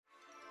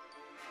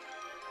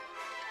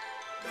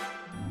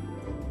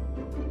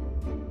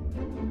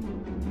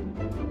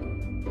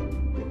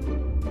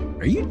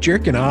Are you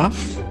jerking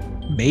off?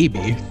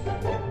 Maybe.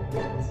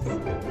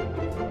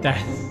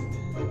 That.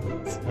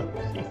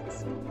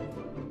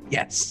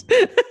 Yes.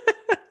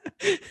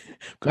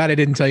 Glad I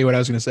didn't tell you what I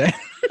was going to say.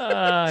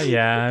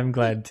 Yeah, I'm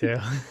glad too.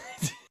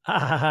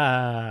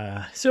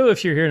 So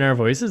if you're hearing our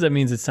voices, that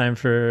means it's time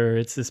for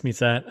It's This Meets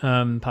That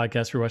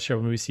podcast where we watch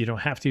several movies. So you don't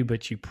have to,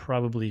 but you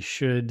probably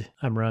should.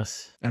 I'm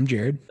Russ. I'm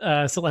Jared.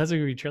 So last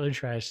week we trailer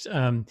trashed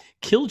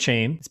Kill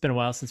Chain. It's been a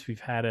while since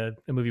we've had a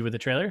movie with a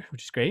trailer,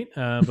 which is great.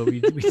 But we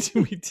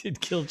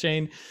did Kill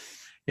Chain.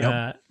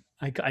 Yep.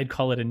 I'd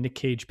call it a Nick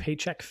Cage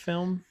paycheck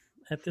film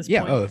at this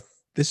Yeah. point. Oh,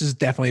 this is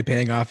definitely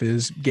paying off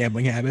his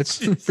gambling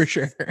habits for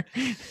sure.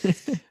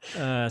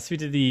 So we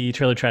did the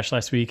trailer trash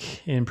last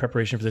week in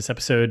preparation for this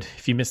episode.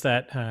 If you missed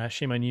that,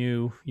 shame on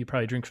you. You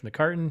probably drink from the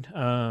carton.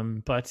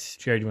 But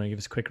Jared, do you want to give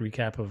us a quick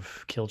recap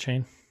of Kill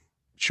Chain?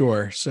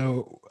 Sure.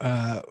 So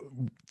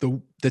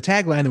the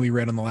tagline that we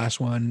read on the last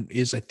one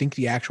is, I think,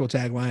 the actual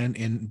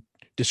tagline and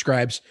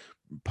describes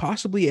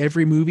possibly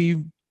every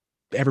movie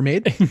ever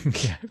made.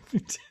 Yeah.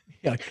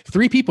 Yeah, like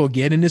 3 people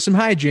get into some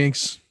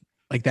hijinks.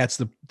 Like that's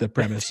the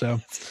premise. So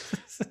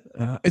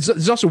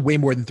there's also way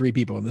more than 3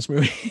 people in this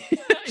movie.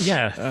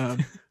 Yeah.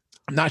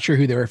 I'm not sure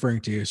who they're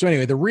referring to. So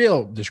anyway, the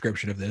real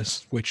description of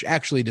this, which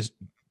actually just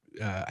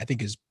I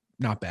think is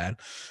not bad.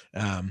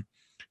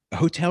 A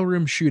hotel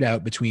room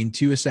shootout between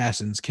 2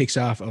 assassins kicks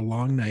off a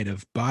long night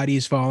of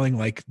bodies falling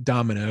like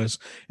dominoes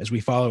as we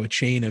follow a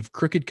chain of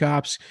crooked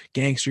cops,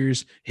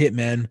 gangsters,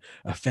 hitmen,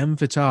 a femme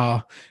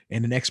fatale,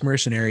 and an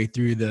ex-mercenary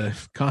through the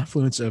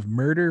confluence of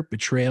murder,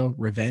 betrayal,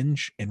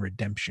 revenge, and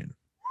redemption.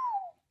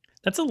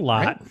 That's a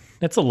lot. Right?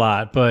 That's a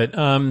lot. But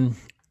I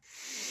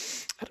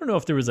don't know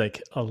if there was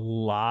like a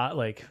lot,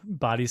 like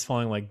bodies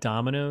falling like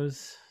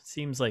dominoes.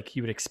 Seems like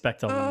you would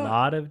expect a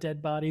lot of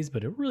dead bodies,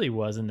 but it really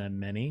wasn't that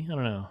many. I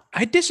don't know.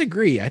 I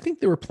disagree. I think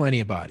there were plenty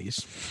of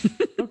bodies.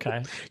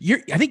 Okay.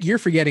 I think you're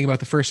forgetting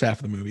about the first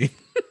half of the movie.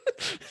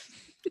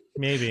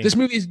 Maybe. This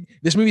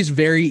movie's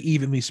very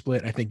evenly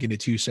split, I think, into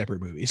 2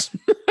 separate movies.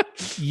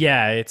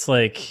 Yeah, it's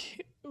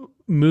like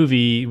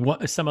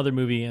some other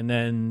movie, and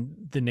then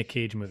the Nick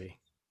Cage movie.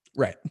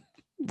 Right.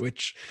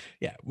 Which,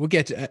 yeah, we'll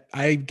get to.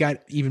 I got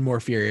even more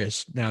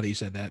furious now that you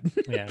said that.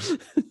 Yeah.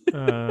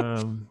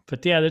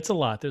 But yeah, there's a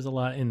lot. There's a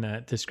lot in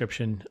that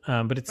description.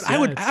 But it's.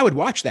 But I would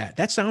watch that.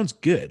 That sounds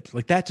good.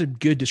 Like that's a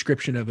good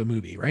description of a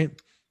movie, right?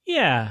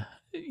 Yeah.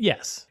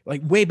 Yes.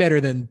 Like way better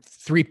than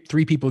three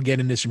people get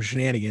into some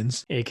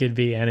shenanigans. It could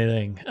be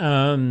anything.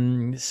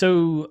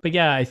 But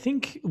yeah, I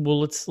think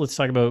let's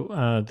talk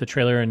about the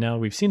trailer. And now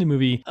we've seen the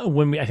movie.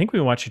 I think we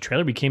watched the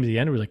trailer, we came to the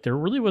end. We're like, there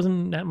really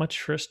wasn't that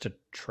much for us to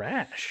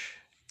trash.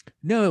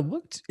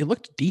 No, it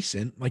looked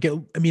decent. Like it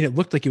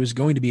looked like it was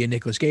going to be a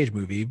Nicolas Cage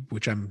movie,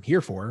 which I'm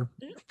here for.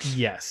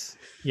 Yes.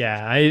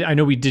 Yeah. I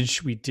know we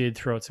did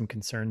throw out some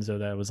concerns though,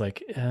 that I was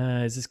like,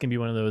 is this gonna be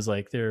one of those,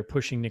 like, they're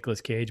pushing Nicolas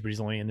Cage, but he's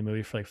only in the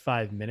movie for like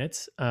 5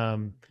 minutes?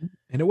 And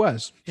it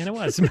was.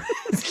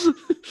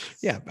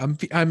 Yeah,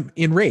 I'm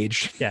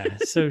enraged. Yeah.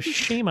 So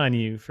shame on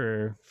you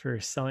for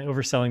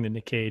overselling the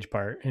Nick Cage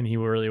part, and he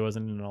really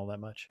wasn't in all that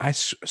much. I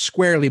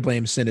squarely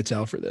blame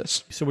Cinetel for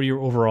this. So what are your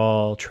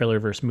overall trailer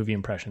versus movie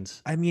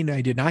impressions? I mean,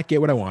 I did not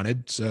get what I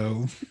wanted,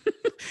 so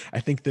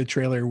I think the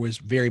trailer was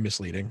very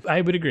misleading.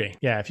 I would agree.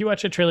 Yeah, if you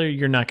watch a trailer,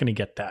 you're not going to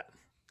get that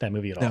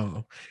movie at all.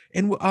 No,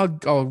 and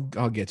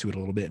I'll get to it a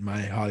little bit in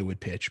my Hollywood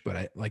pitch,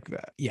 but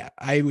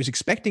I was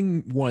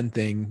expecting one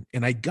thing,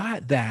 and I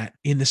got that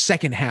in the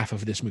second half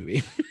of this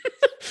movie.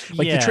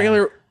 The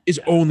trailer is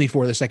only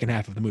for the second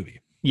half of the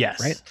movie.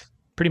 Yes, right.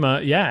 Pretty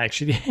much. Yeah,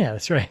 actually, yeah,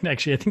 that's right.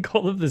 Actually, I think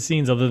all of the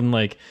scenes, other than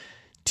like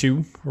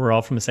 2, were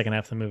all from the second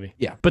half of the movie.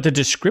 Yeah, but the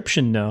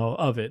description though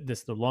of it,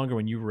 the longer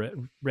one you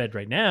read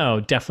right now,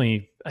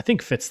 definitely I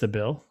think fits the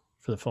bill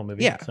for the full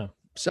movie. Yeah. So.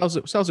 Sells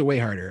it way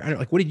harder. I don't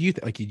like. What did you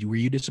think? Like, were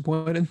you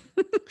disappointed?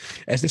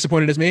 As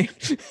disappointed as me?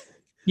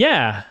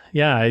 Yeah.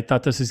 I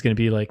thought this was going to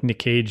be like Nick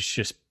Cage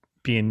just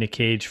being Nick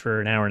Cage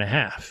for an hour and a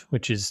half,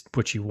 which is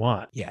what you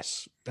want.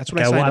 Yes, that's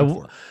what I signed up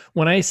for.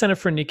 When I sign up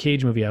for a Nick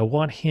Cage movie, I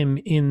want him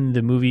in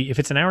the movie. If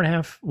it's an hour and a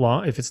half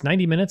long, if it's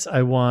 90 minutes,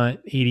 I want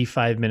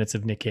 85 minutes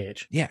of Nick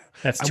Cage. Yeah,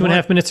 that's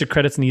 2.5 minutes of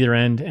credits in either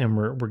end, and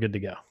we're good to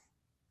go.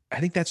 I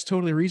think that's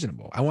totally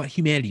reasonable. I want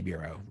Humanity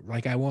Bureau.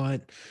 Like I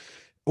want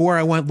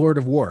Lord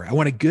of War. I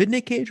want a good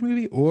Nick Cage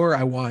movie, or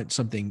I want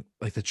something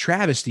like The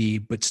Travesty,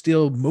 but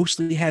still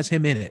mostly has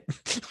him in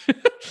it.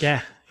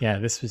 Yeah.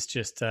 This was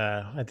just.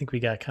 I think we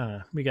got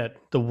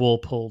the wool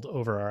pulled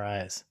over our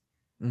eyes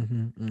a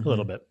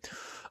little bit.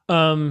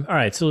 All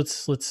right, so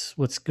let's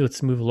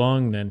move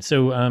along then.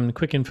 So,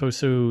 quick info.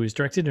 So, it's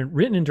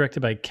written and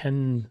directed by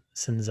Ken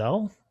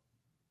Sanzel.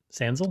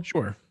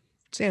 Sure.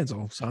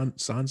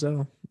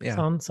 Sanzel. Yeah.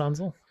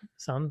 Sansi.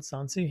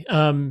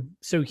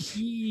 So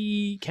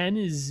Ken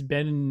has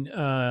been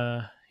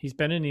he's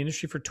been in the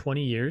industry for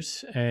 20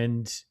 years,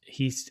 and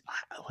he's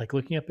like,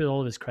 looking up at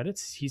all of his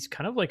credits, he's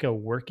kind of like a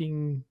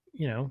working,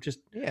 just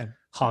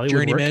Hollywood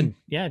journeyman.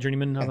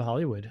 Journeyman of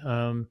Hollywood.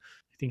 I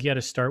think he got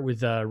to start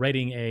with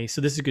writing so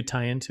this is a good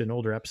tie-in to an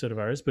older episode of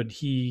ours, but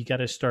he got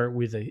to start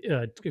with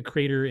a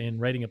creator and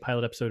writing a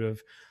pilot episode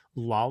of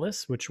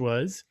Lawless, which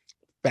was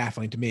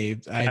baffling to me.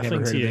 I never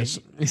heard of this.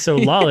 So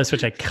Lawless,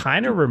 which I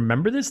kind of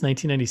remember this,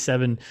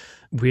 1997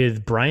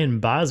 with Brian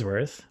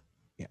Bosworth.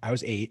 Yeah, I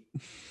was 8.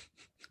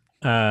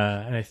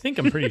 And I think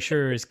I'm pretty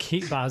sure is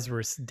Kate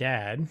Bosworth's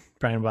dad,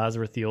 Brian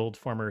Bosworth, the old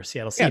former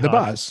Seattle Seahawks. Yeah, the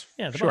Boz.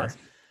 Yeah, the Boz.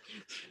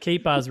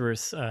 Kate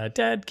Bosworth's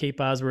dad, Kate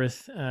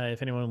Bosworth.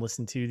 If anyone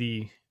listened to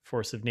the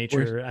Force of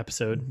Nature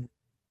episode,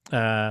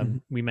 I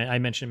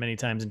mentioned many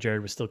times, and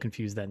Jared was still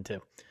confused then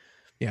too.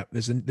 Yeah,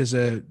 there's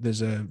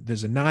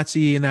a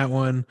Nazi in that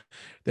one.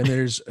 Then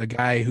there's a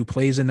guy who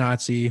plays a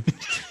Nazi,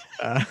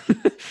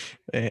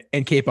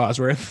 and Kate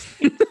Bosworth,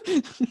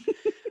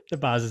 the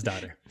Boz's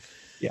daughter.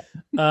 Yeah.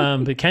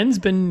 But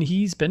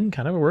he's been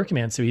kind of a working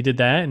man. So he did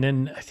that. And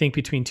then I think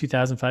between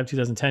 2005,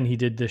 2010, he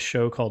did this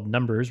show called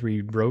Numbers where he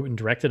wrote and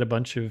directed a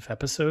bunch of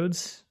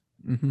episodes,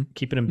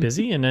 keeping him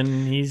busy. And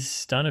then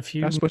he's done a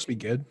few. That's supposed to be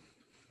good.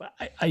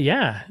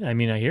 Yeah. I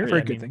mean, I hear I've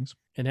heard good things.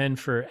 And then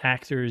for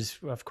actors,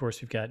 of course,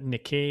 we've got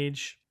Nick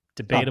Cage,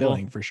 debatable. Top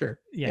billing for sure.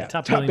 Yeah.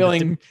 Top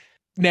billing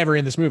never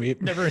in this movie.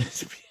 Never in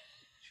this movie.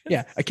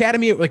 Yeah,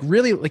 Academy,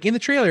 really in the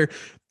trailer,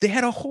 they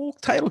had a whole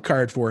title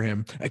card for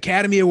him.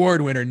 Academy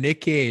Award winner, Nick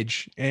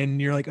Cage.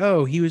 And you're like,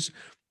 oh, he was,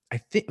 I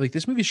think,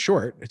 this movie's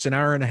short. It's an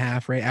hour and a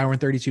half, right? Hour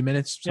and 32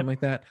 minutes, something like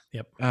that.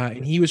 Yep.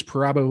 And he was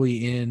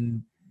probably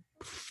in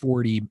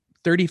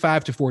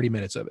 35 to 40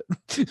 minutes of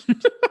it.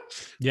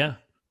 Yeah.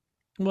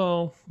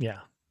 Well,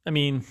 yeah. I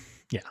mean,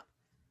 yeah.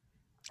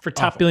 For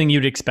top billing,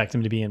 you'd expect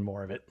him to be in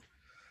more of it.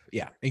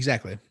 Yeah,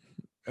 exactly.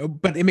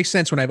 But it makes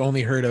sense when I've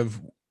only heard of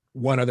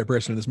one other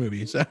person in this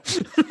movie. So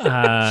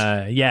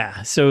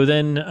yeah. So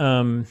then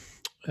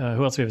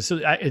who else we have? So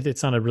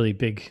it's not a really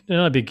big,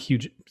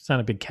 it's not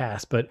a big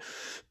cast, but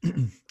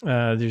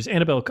there's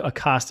Annabelle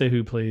Acosta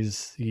who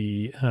plays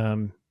the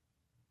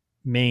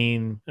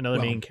main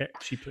character.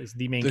 She plays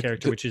the main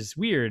character, which is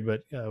weird,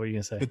 but what are you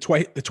gonna say?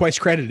 The twice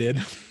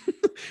credited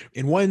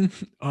in one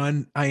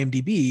on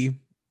IMDb,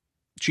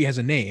 she has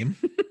a name.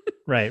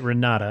 Right,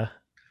 Renata.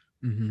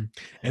 Mm-hmm.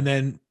 And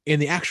then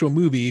in the actual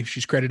movie,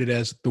 she's credited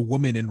as the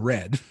woman in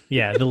red.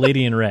 Yeah, the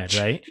lady in red,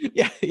 right?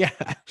 Yeah.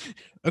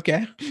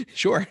 Okay,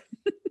 sure.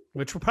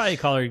 Which we'll probably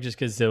call her just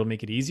because it'll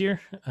make it easier.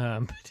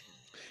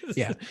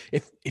 Yeah,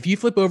 if you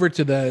flip over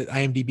to the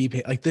IMDb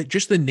page,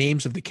 just the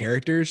names of the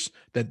characters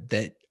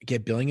that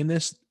get billing in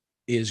this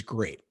is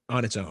great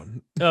on its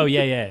own. Oh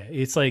yeah.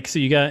 It's like, so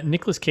you got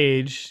Nicolas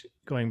Cage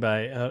going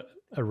by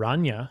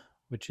Aranya,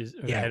 which is,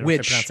 I don't know if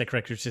I pronounced that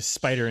correctly. It's just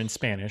spider in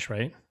Spanish,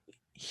 right?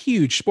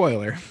 Huge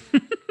spoiler.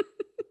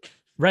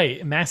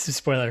 Right, massive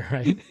spoiler,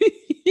 right?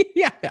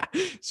 Yeah.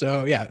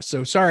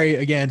 So sorry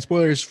again,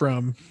 spoilers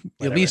from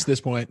whatever. At least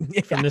this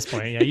point. From this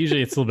point, yeah.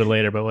 Usually it's a little bit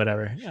later, but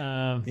whatever.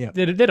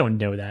 They don't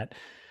know that.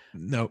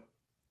 Nope.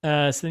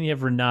 So then you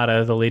have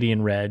Renata, the lady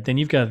in red. Then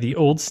you've got the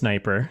old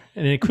sniper,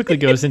 and then it quickly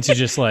goes into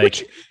just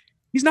like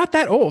he's not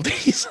that old.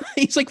 He's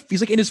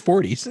like in his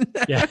 40s.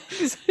 Yeah,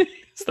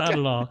 it's not at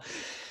all.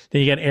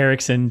 Then you got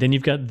Erickson. Then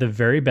you've got the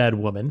very bad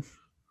woman.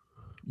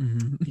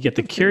 Mm-hmm. You get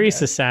the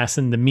curious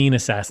assassin, the mean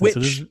assassin.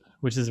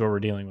 Which is what we're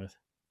dealing with.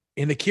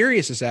 In the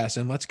curious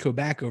assassin, let's go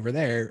back over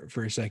there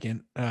for a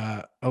second. I'm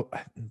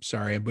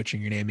sorry, I'm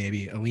butchering your name.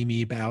 Maybe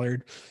Alimi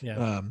Ballard.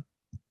 Yeah.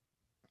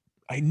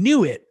 I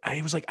knew it.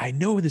 I was like, I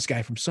know this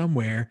guy from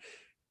somewhere.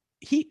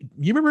 You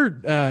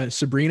remember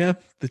Sabrina,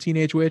 the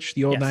Teenage Witch,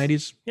 the old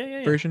 90s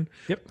version?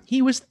 Yep.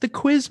 He was the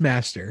quiz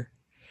master.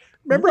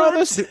 Remember all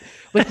those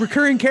like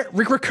recurring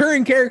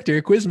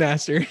character quiz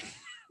master?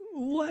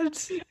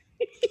 What?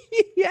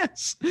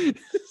 Yes.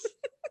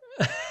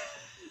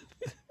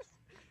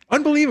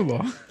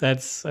 Unbelievable.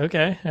 That's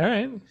okay. All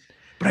right.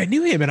 But I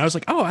knew him and I was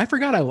like, oh, I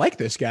forgot I like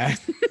this guy.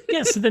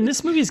 Yeah. So then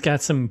this movie's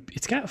got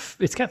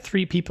it's got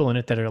 3 people in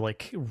it that are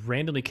like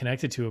randomly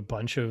connected to a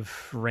bunch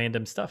of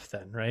random stuff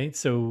then, right?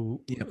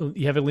 So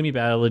you have Alimi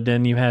Ballard,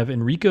 then you have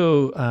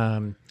Enrico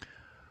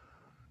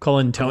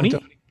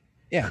Colantoni.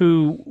 Yeah.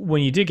 Who,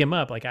 when you dig him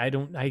up, like I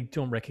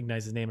don't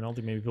recognize his name, and I don't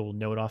think maybe people will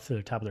know it off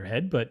the top of their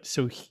head. But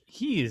so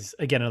he is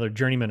again another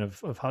journeyman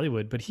of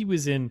Hollywood. But he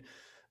was in.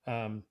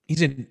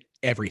 He's in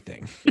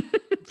everything.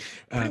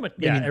 Pretty much,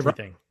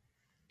 everything.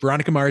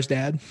 Veronica Mars'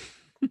 dad.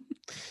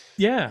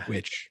 Yeah.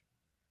 Which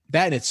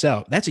that in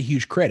itself, that's a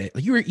huge credit.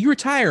 Like you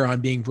retire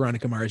on being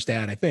Veronica Mars'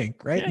 dad, I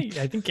think, right?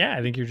 Yeah, I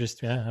think you're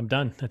just I'm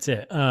done. That's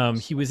it.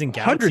 He was in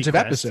Galaxy hundreds of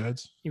Quest.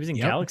 episodes. He was in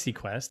Galaxy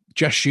Quest.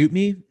 Just Shoot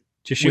Me.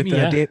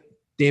 Me.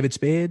 David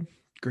Spade,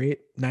 great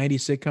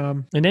 90s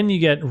sitcom. And then you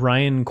get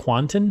Ryan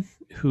Quanten,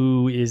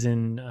 who is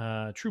in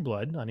True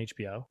Blood on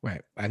HBO.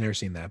 Right, I've never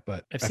seen that,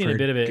 but I've seen a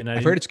bit of it, and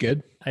I've heard it's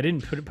good. I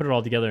didn't put it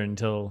all together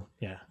until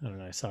I don't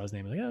know. I saw his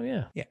name. I was like, oh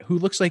yeah, yeah. Who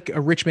looks like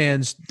a rich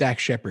man's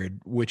Dax Shepard,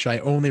 which I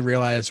only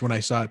realized when I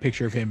saw a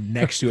picture of him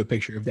next to a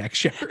picture of Dax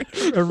Shepard.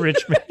 A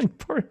rich man,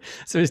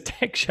 so is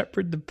Dax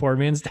Shepard the poor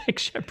man's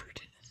Dax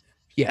Shepard?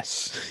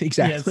 Yes,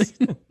 exactly.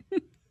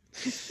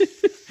 Yes.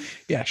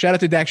 Yeah, shout out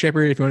to Dax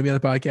Shepard if you want to be on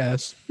the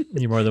podcast.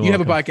 You're more than you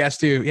welcome. have a podcast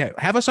too. Yeah,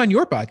 have us on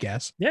your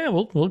podcast. Yeah,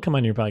 we'll come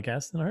on your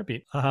podcast in a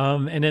heartbeat.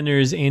 And then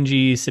there's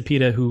Angie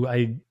Sapita, who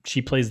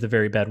she plays the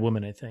very bad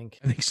woman, I think.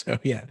 I think so.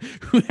 Yeah,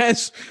 who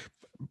has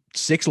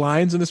 6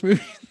 lines in this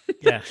movie?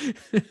 Yeah.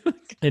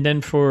 And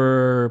then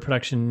for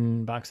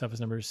production box office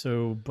numbers,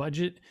 so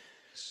budget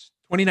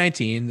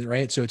 2019,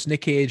 right? So it's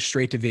Nick Cage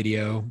straight to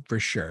video for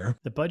sure.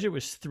 The budget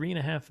was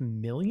 $3.5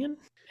 million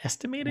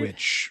estimated.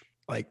 Which,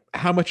 like,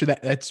 how much of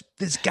that?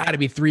 There's got to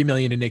be $3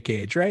 million to Nick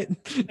Cage, right?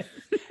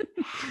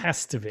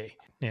 Has to be.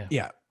 Yeah.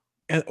 Yeah.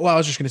 And, well, I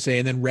was just gonna say,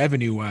 and then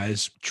revenue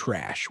wise,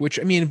 trash. Which,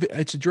 I mean,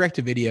 it's a direct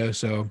to video,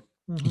 so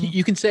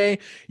you can say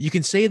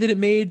that it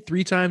made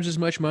 3 times as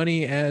much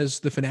money as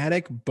The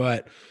Fanatic,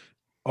 but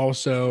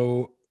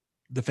also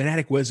The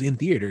Fanatic was in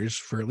theaters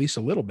for at least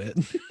a little bit.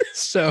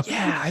 So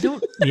I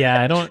don't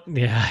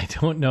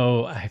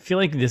know. I feel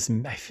like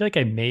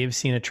I may have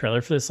seen a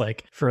trailer for this,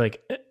 like for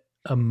like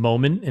a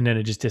moment, and then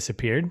it just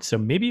disappeared. So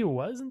maybe it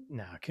wasn't.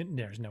 No,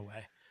 there's no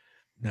way.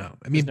 No,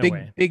 I mean,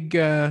 big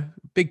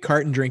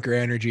carton drinker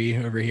energy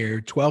over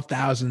here.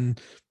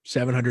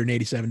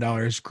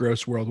 $12,787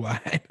 gross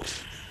worldwide.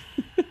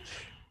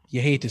 You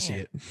hate to see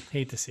it.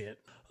 Hate to see it.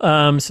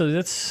 So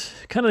that's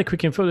kind of the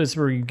quick info. This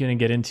we're going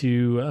to get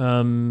into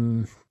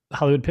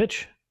Hollywood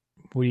pitch.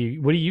 What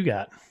do you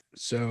got?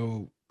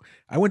 So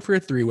I went for a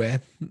 3-way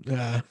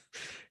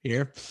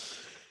here,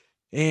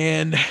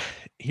 and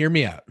hear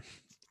me out.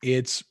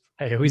 It's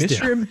I always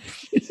do.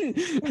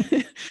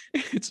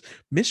 It's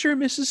Mr.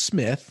 and Mrs.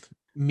 Smith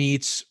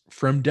meets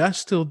From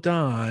Dusk Till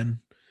Dawn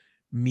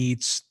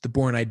meets The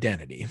Bourne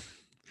Identity.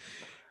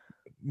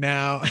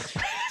 Now,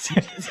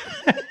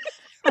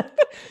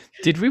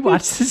 did we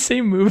watch the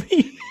same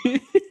movie?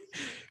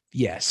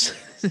 Yes.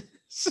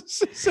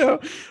 So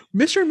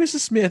Mr. and Mrs.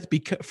 Smith,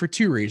 for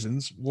 2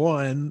 reasons.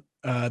 One,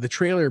 the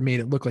trailer made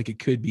it look like it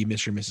could be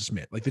Mr. and Mrs.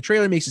 Smith. Like, the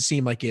trailer makes it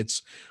seem like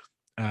it's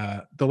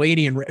the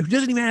lady in red, who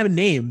doesn't even have a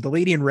name, the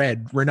lady in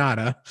red,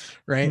 Renata,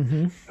 right?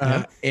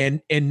 Yeah.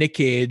 And Nick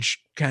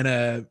Cage kind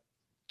of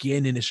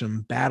getting into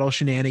some battle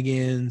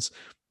shenanigans.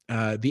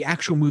 The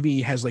actual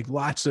movie has like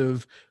lots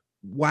of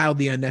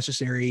wildly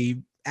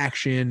unnecessary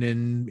action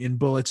and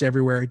bullets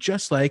everywhere,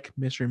 just like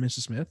Mr. and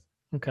Mrs. Smith.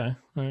 Okay.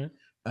 All right.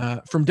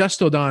 From Dusk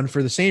Till Dawn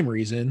for the same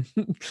reason,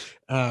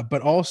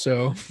 but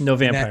also no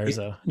vampires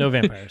though. No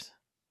vampires.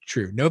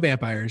 True, no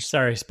vampires.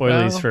 Sorry,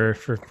 spoilers for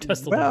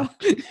Dusk Till Dawn.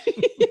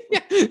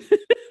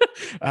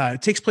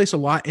 It takes place a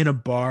lot in a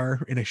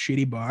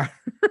shitty bar.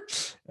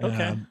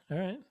 Okay, all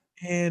right.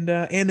 And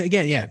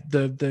again, yeah,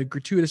 the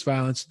gratuitous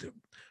violence.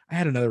 I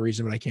had another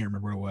reason, but I can't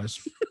remember what it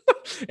was.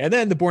 And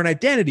then The Bourne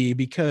Identity,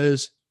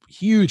 because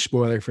huge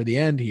spoiler for the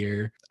end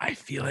here. I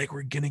feel like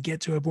we're gonna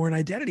get to a Bourne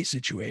Identity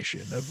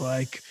situation of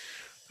like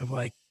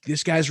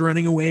this guy's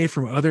running away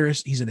from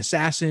others. He's an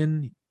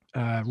assassin,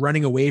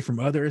 running away from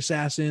other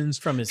assassins,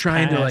 from his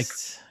trying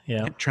past.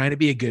 trying to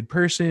be a good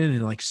person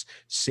and like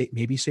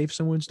maybe save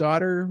someone's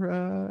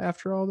daughter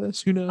after all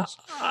this. Who knows?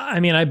 I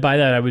mean, I buy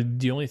that.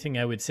 The only thing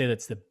I would say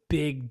that's the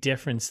big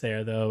difference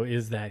there, though,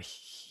 is that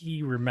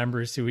he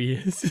remembers who he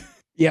is.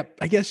 Yep,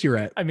 I guess you're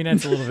right. I mean,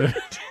 that's a little bit.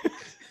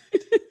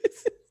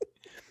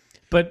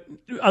 But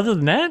other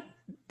than that,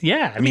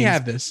 yeah. Let me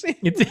have this.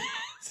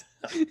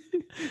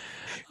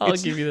 I'll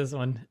give you this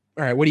one.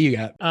 All right, what do you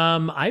got?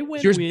 I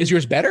went. Is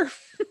yours better?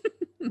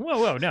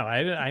 Whoa, no,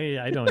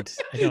 I don't.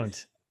 I'm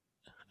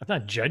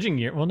not judging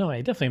your. Well, no,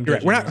 I definitely am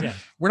judging. Right.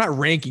 We're not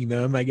ranking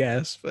them, I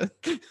guess. But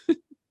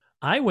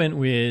I went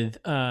with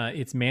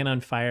it's Man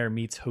on Fire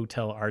meets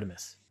Hotel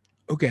Artemis.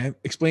 Okay,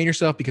 explain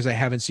yourself because I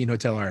haven't seen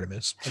Hotel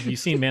Artemis. Have you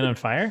seen Man on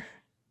Fire?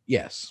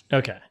 Yes.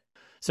 Okay.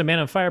 So Man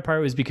on Fire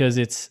part was because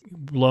it's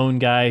lone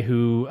guy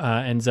who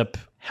ends up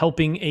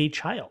helping a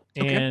child.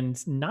 Okay.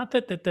 And not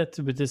that's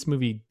what this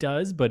movie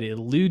does, but it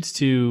alludes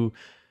to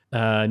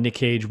Nick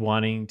Cage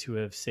wanting to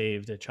have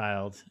saved a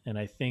child. And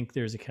I think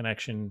there's a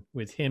connection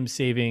with him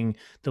saving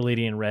the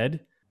lady in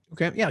red.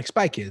 Okay. Yeah, like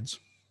Spy Kids.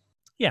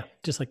 Yeah,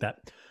 just like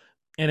that.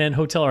 And then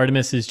Hotel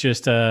Artemis is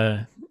just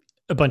a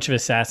bunch of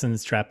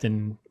assassins trapped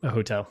in a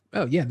hotel.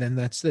 Oh, yeah, then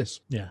that's this.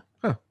 Yeah.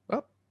 Oh,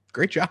 well,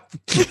 great job.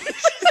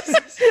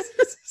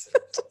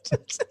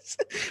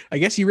 I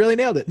guess you really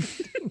nailed it.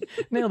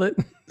 Nailed it.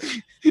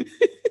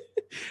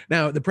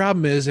 Now, the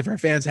problem is if our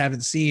fans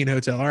haven't seen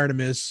Hotel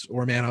Artemis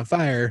or Man on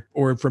Fire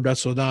or From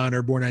Dusk Till Dawn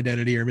or Bourne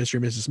Identity or Mr.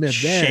 and Mrs. Smith,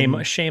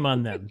 then... Shame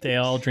on them. They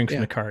all drink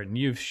from the carton.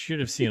 You should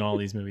have seen all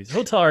these movies.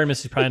 Hotel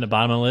Artemis is probably on the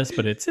bottom of the list,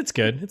 but it's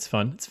good. It's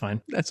fun. It's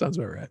fine. That sounds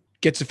about right.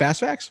 Get to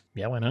fast facts?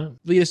 Yeah, why not?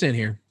 Lead us in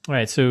here. All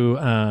right,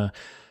 so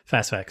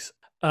fast facts.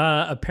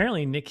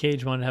 Apparently, Nick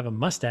Cage wanted to have a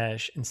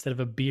mustache instead of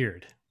a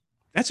beard.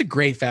 That's a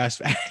great fast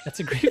fact. That's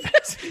a great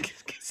fast fact.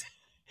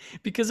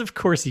 Because of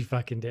course he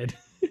fucking did.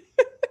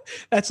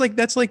 That's like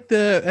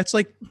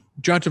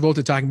John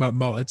Travolta talking about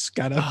mullets.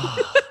 Gotta.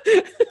 Oh,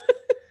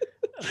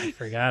 I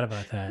forgot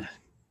about that.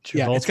 Travolta,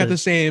 yeah, it's got the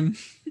same.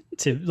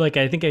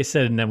 I think I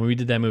said when we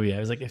did that movie, I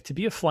was like, if to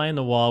be a fly on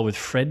the wall with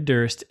Fred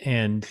Durst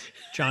and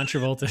John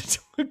Travolta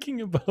talking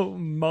about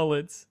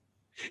mullets.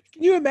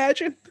 Can you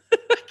imagine?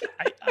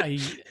 I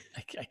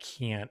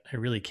can't. I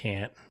really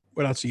can't.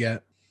 What else you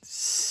got?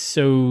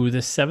 So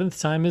the seventh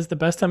time is the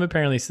best time,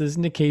 apparently. So this is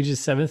Nick Cage's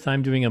seventh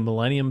time doing a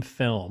Millennium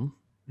film.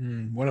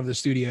 One of the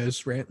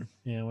studios, right?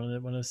 Yeah, one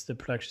of the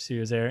production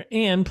studios there,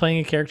 and playing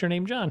a character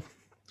named John.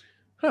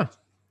 Huh.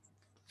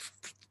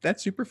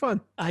 That's super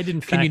fun. I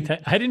didn't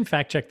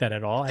fact check that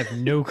at all. I have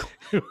no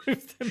clue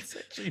if that's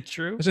actually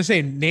true. I was just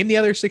saying, name the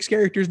other 6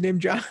 characters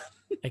named John.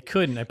 I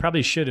couldn't. I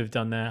probably should have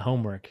done that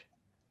homework.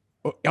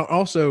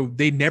 Also,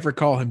 they never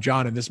call him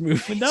John in this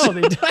movie. No,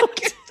 they don't.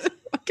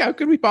 How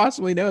could we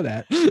possibly know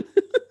that?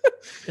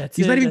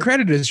 He's not even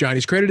credited as John.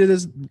 He's credited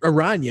as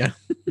Aranya.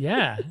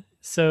 Yeah.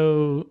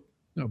 So.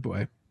 Oh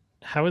boy.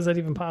 How is that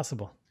even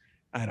possible?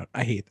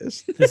 I hate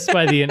this. This is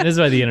why the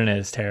internet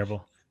is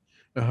terrible.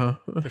 Uh-huh.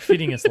 They're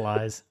feeding us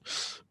lies.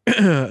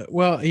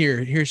 Well,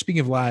 here.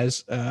 Speaking of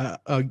lies,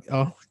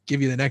 I'll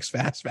give you the next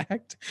fast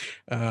fact.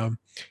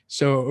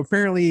 So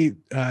apparently,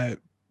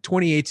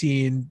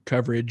 2018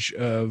 coverage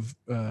of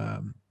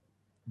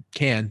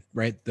Cannes,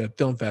 right, the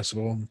film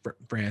festival in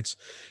France,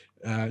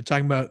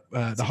 talking about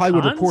the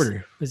Hollywood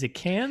Reporter. Was it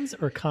Cannes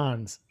or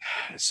Cons?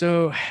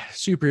 So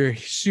super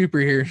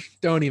here.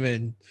 Don't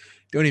even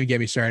get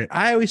me started.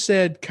 I always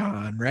said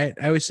Cannes, right?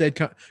 I always said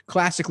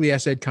classically. I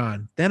said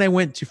Cannes. Then I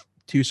went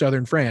to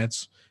southern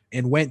France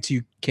and went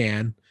to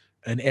Cannes,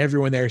 and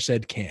everyone there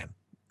said Cannes.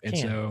 And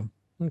so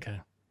okay,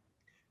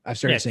 I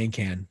started saying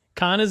Cannes.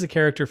 Khan is a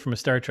character from a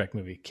Star Trek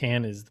movie.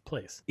 Cannes is the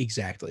place.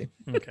 Exactly.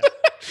 Okay.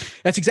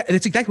 That's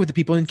exactly what the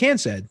people in Cannes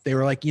said. They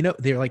were like,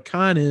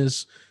 Khan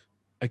is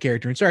a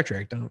character in Star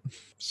Trek.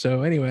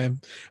 So anyway,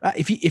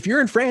 if you're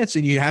in France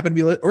and you happen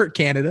to be or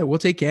Canada, we'll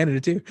take Canada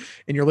too,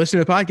 and you're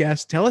listening to the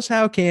podcast, tell us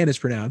how Cannes is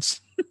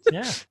pronounced.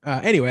 Yeah.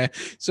 Anyway,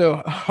 so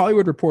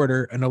Hollywood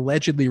Reporter, an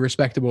allegedly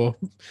respectable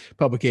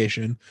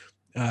publication,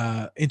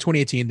 in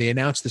 2018, they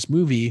announced this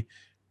movie,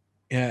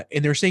 and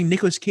they were saying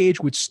Nicolas Cage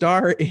would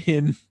star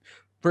in.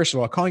 First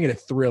of all, calling it a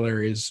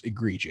thriller is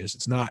egregious.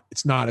 It's not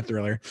a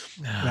thriller.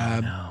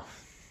 No.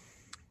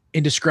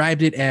 And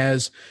described it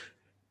as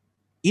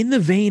in the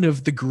vein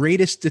of the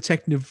greatest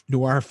detective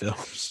noir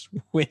films,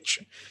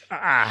 which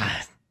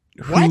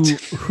what?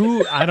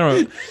 Who I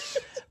don't know.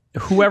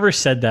 Whoever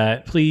said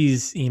that,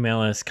 please email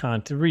us,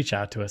 to reach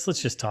out to us.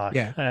 Let's just talk.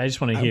 Yeah. I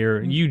just want to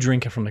hear you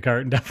drink it from the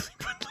carton.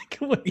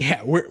 Definitely.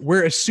 Yeah,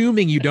 we're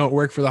assuming you don't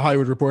work for the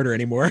Hollywood Reporter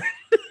anymore.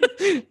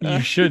 You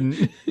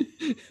shouldn't.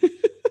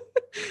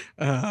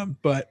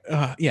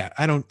 Yeah,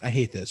 I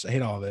hate this. I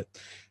hate all of it.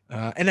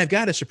 And I've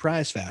got a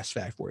surprise fast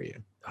fact for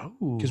you.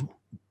 Oh, because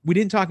we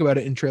didn't talk about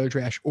it in Trailer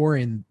Trash or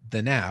in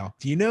the Now.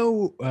 Do you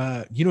know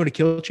what a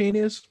kill chain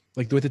is?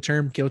 Like what the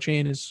term kill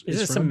chain is? Is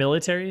this a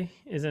military?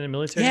 Is it a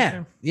military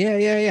term?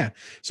 Yeah.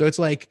 So it's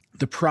like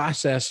the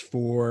process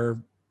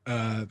for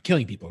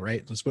killing people,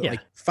 right? Let's put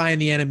like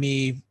find the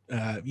enemy,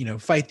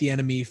 fight the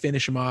enemy,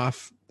 finish them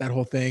off, that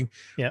whole thing.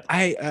 Yeah.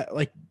 I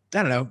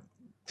don't know.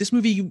 This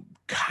movie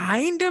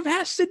kind of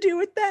has to do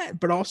with that,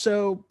 but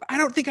also I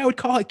don't think I would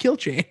call it kill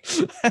chain.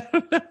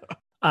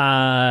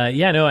 I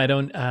don't know. I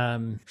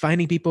don't.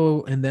 Finding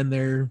people and then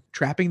they're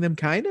trapping them,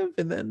 kind of,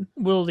 and then.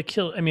 Well,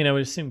 I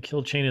would assume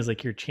kill chain is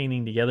like you're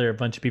chaining together a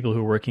bunch of people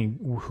who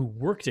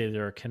worked it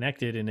or are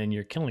connected, and then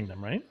you're killing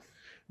them, right?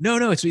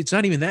 No, it's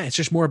not even that. It's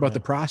just more about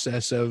the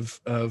process of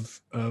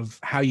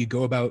how you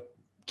go about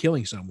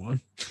killing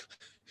someone.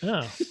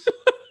 Oh.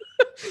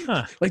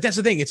 Huh. Like that's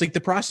the thing. It's like the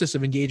process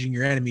of engaging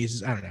your enemies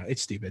is, I don't know.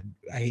 It's stupid.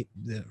 It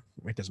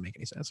doesn't make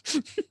any sense.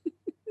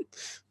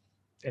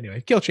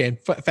 Anyway, kill chain.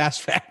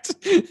 Fast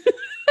fact. This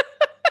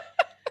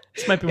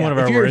might be one of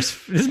our worst.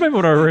 This might be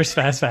one of our worst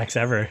fast facts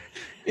ever.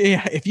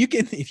 Yeah,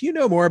 if you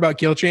know more about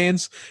kill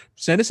chains,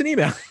 send us an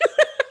email.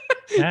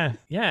 Yeah,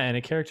 and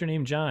a character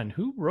named John.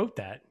 Who wrote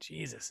that?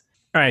 Jesus.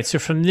 All right, so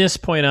from this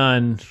point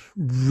on,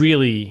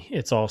 really,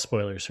 it's all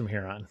spoilers from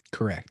here on.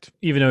 Correct.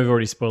 Even though we've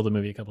already spoiled the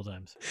movie a couple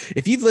times.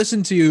 If you've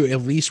listened to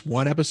at least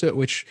one episode,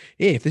 which,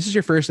 hey, if this is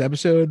your first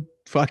episode,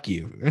 fuck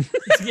you.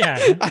 Yeah.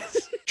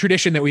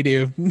 Tradition that we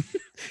do.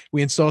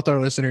 We insult our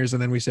listeners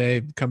and then we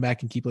say, come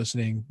back and keep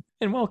listening.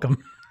 And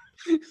welcome.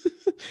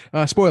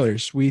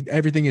 Spoilers.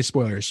 Everything is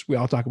spoilers. We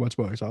all talk about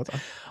spoilers all the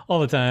time. All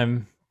the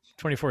time.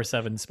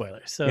 24/7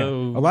 spoilers. So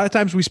a lot of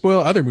times we spoil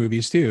other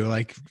movies too.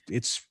 Like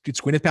it's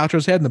Gwyneth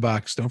Paltrow's head in the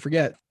box. Don't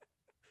forget.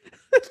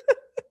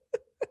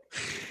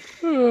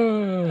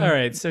 All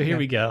right, so here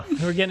we go.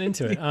 We're getting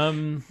into it.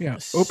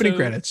 Opening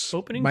credits.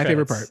 My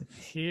favorite part.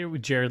 Here,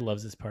 Jared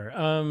loves this part.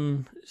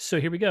 So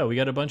here we go. We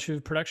got a bunch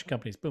of production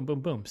companies. Boom,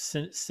 boom, boom.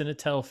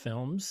 Cinetel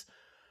Films.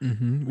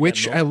 Mm-hmm.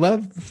 Which I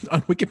love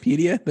on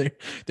Wikipedia.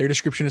 Their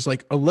description is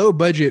like a low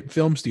budget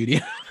film studio.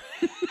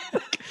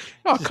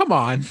 Oh, come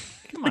on.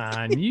 Come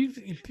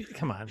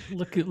on.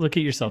 Look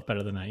at yourself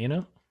better than that, you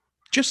know?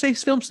 Just say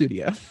film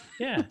studio.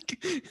 Yeah.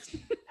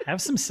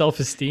 Have some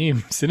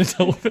self-esteem,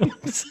 Cinetel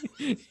Films.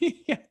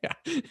 Yeah.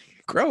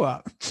 Grow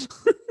up.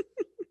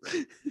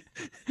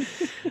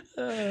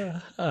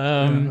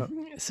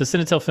 So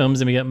Cinetel Films,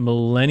 and we got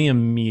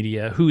Millennium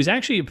Media, who's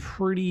actually a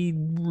pretty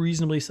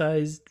reasonably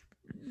sized,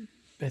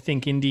 I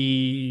think,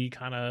 indie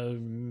kind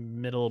of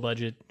middle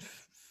budget.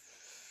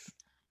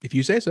 If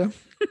you say so.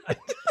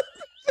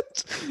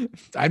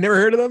 I've never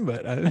heard of them,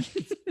 but I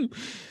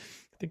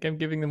think I'm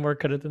giving them more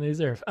credit than they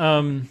deserve.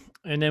 And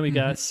then we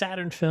got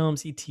Saturn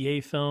Films,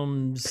 ETA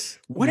Films.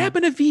 What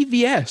happened to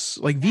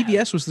VVS? Like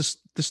VVS was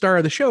the star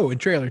of the show in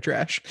Trailer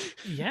Trash.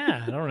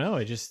 Yeah, I don't know.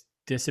 It just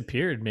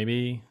disappeared.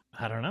 Maybe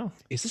I don't know.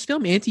 Is this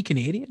film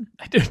anti-Canadian?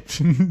 I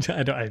don't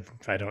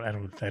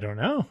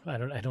know.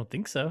 I don't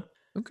think so.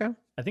 Okay.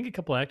 I think a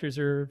couple actors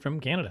are from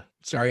Canada.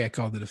 Sorry, I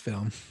called it a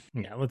film.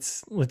 Yeah,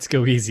 let's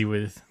go easy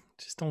with.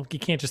 You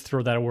can't just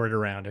throw that word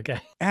around, okay?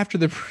 After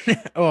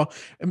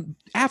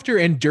after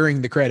and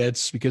during the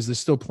credits, because there's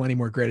still plenty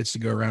more credits to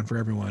go around for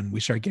everyone, we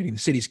start getting the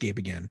cityscape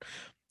again,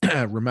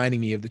 reminding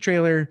me of the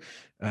trailer.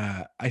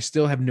 I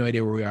still have no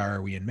idea where we are.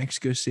 Are we in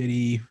Mexico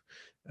City?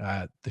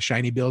 The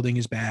shiny building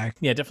is back.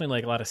 Yeah, definitely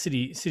like a lot of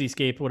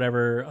cityscape,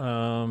 whatever.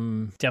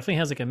 Definitely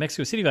has like a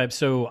Mexico City vibe.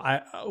 So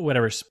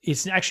whatever.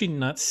 It's actually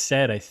not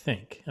said, I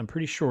think. I'm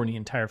pretty sure in the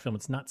entire film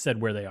it's not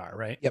said where they are,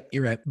 right? Yep,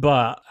 you're right.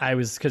 But I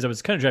was kind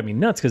of driving me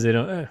nuts because they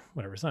don't,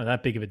 whatever, it's not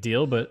that big of a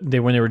deal, but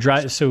when they were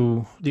driving,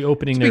 so the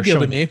opening, it's a big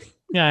deal to me.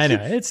 Yeah, I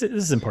know. This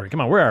is important.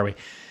 Come on, where are we?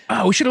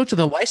 Oh, we should look to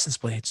the license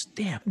plates.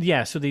 Damn.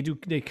 Yeah, so they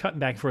cut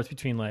back and forth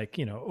between like,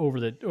 over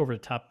the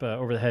top,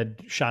 over the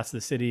head shots of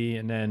the city,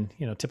 and then,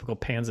 typical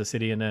pans of the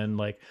city, and then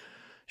like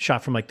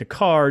shot from like the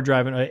car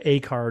driving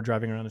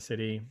around the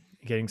city,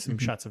 getting some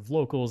shots of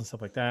locals and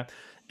stuff like that.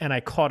 And I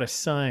caught a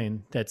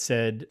sign that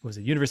said, was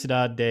it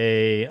Universidad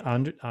de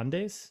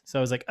Andes? So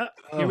I was like,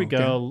 here we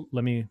go.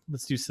 Okay.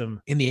 Let's do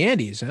some in the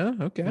Andes, huh?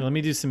 Okay. Let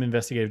me do some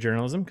investigative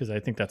journalism, because I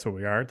think that's what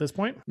we are at this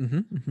point.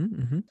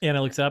 And I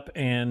looked up,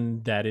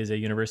 and that is a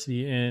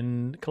university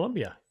in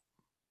Colombia.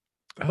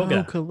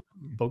 Bogota.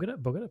 Bogota.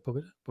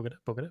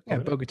 Yeah,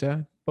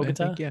 Bogota.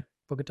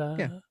 Bogota.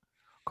 Yeah.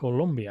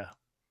 Colombia.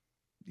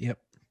 Yep.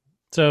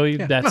 So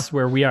that's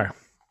where we are.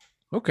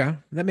 Okay,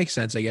 that makes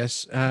sense, I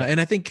guess.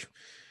 And I think,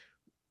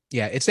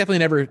 it's definitely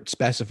never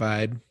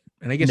specified,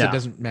 and I guess it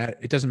doesn't matter.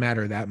 It doesn't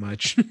matter that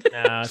much.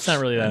 No, it's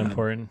not really that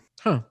important.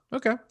 Huh.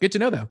 Okay. Good to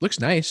know, though. Looks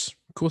nice.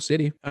 Cool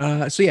city.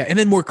 And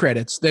then more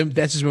credits. Then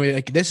this is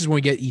when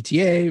we get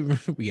ETA.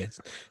 We get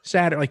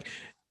Saturn. Like,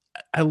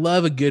 I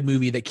love a good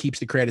movie that keeps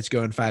the credits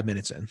going 5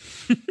 minutes in.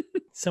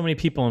 So many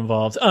people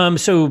involved.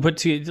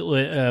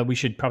 We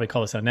should probably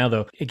call this out now,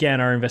 though. Again,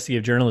 our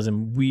investigative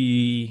journalism,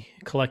 we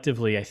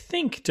collectively, I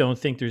think, don't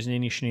think there's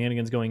any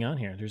shenanigans going on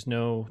here.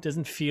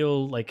 Doesn't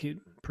feel like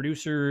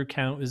producer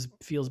count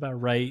feels about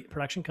right.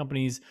 Production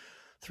companies,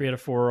 3 out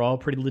of 4 are all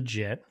pretty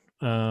legit.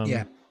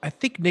 I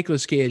think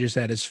Nicolas Cage has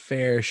had his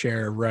fair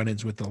share of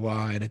run-ins with the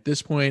law, and at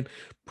this point,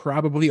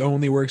 probably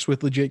only works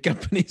with legit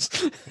companies.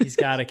 He's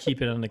got to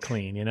keep it on the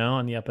clean,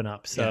 on the up and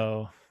up.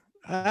 So. Yeah.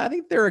 I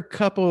think there are a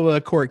couple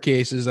of court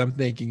cases I'm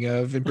thinking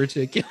of in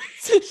particular.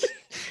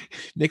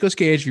 Nicolas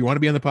Cage, if you want to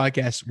be on the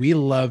podcast, we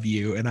love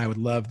you, and I would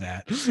love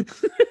that.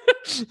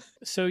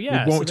 So we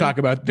won't talk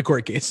about the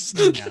court cases.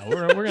 No,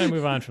 we're going to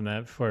move on from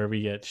that before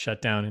we get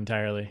shut down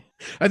entirely.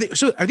 Are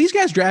these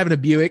guys driving a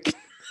Buick?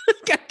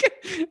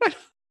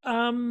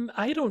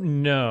 I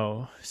don't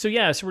know. So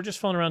we're just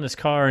following around this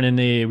car, and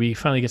then we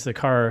finally get to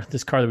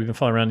this car that we've been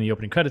following around in the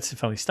opening credits. It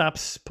finally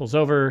stops, pulls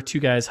over, 2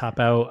 guys hop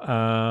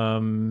out.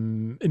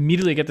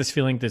 Immediately I get this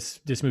feeling this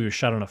movie was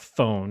shot on a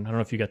phone. I don't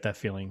know if you got that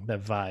feeling,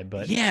 that vibe,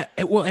 but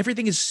well,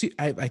 everything is,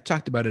 I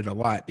talked about it a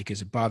lot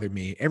because it bothered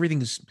me.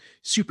 Everything is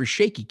super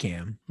shaky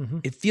cam. Mm-hmm.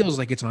 It feels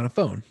like it's on a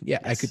phone. Yeah,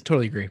 yes. I could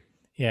totally agree.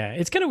 Yeah,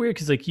 it's kind of weird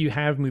because like you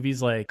have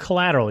movies like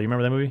Collateral. You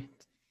remember that movie?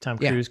 Tom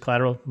Cruise,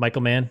 Collateral,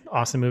 Michael Mann,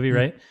 awesome movie, mm-hmm.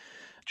 right?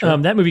 Sure.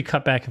 That movie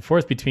cut back and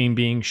forth between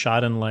being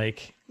shot in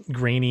like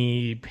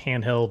grainy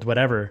handheld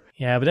whatever.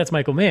 Yeah, but that's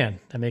Michael Mann.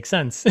 That makes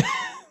sense.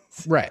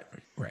 Right.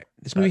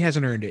 This movie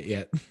hasn't earned it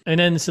yet. And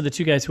then so the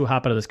 2 guys who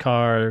hop out of this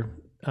car,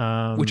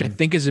 which I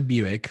think is a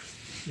Buick.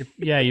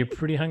 You're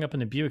pretty hung up on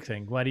the Buick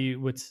thing. Well,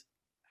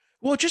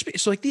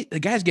 like the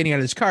guys getting out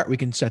of this car, we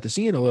can set the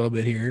scene a little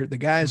bit here. The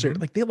guys are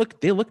like, they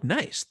look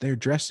nice. They're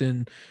dressed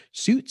in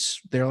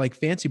suits. They're like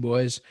fancy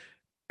boys.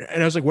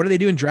 And I was like, what are they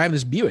doing driving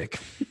this Buick?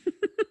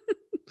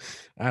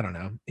 I don't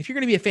know. If you're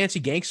going to be a fancy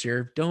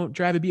gangster, don't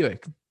drive a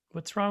Buick.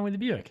 What's wrong with the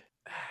Buick?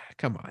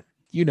 Come on.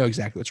 You know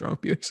exactly what's wrong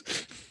with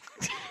Buicks.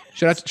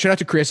 Shout out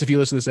to Chris if you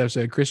listen to this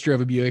episode. Chris drove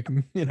a Buick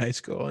in high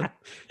school, and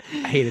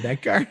I hated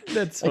that car.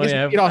 That's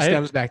it all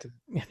stems back to.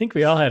 I think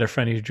we all had a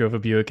friend who drove a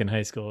Buick in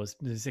high school. It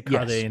was a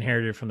car they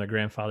inherited from their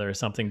grandfather or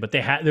something. But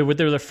they were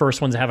the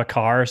first ones to have a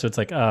car, so it's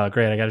like, oh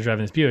great, I got to drive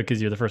in this Buick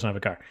because you're the first one to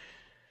have a car.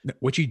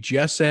 What you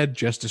just said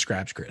just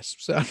describes Chris.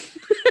 So.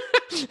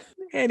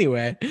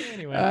 Anyway,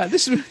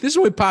 this is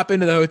when we pop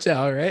into the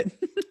hotel, right?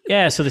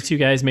 Yeah, so the 2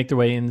 guys make their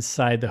way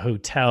inside the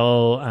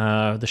hotel.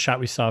 The shot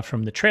we saw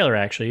from the trailer,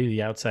 actually,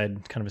 the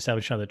outside kind of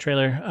established shot of the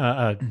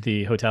trailer,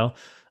 the hotel.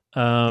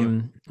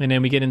 And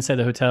then we get inside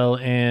the hotel,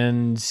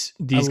 and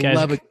these guys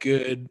love a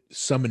good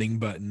summoning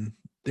button.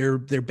 They're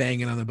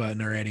banging on the button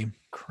already,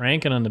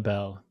 cranking on the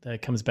bell.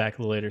 That comes back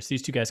a little later. So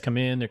these 2 guys come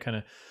in. They're kind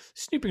of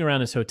snooping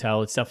around this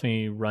hotel. It's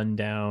definitely run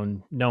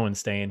down. No one's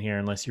staying here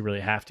unless you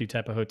really have to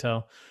type of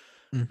hotel.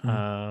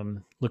 Mm-hmm.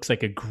 Looks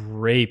like a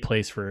great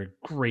place for a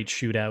great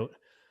shootout.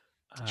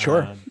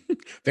 Sure.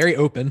 Very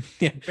open.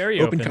 Yeah.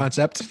 Very open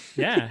concept.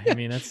 Yeah. I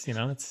mean, that's what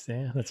you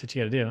got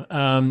to do.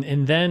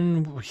 And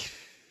then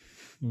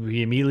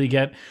we immediately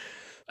get,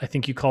 I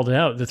think you called it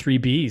out, the 3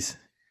 Bs.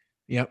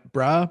 Yep.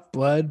 Bra,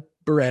 blood,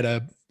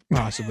 Beretta,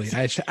 possibly.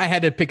 I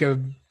had to pick a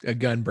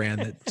gun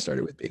brand that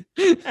started with B.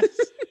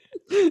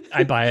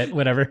 I buy it.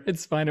 Whatever.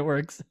 It's fine. It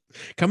works.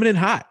 Coming in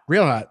hot.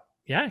 Real hot.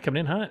 Yeah, coming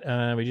in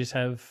hot. We just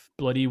have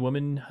Bloody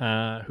Woman,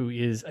 who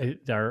is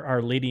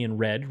our lady in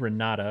red,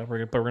 Renata. But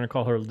we're going to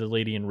call her the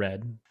lady in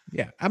red.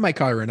 Yeah, I might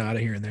call her Renata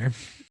here and there.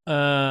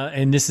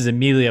 And this is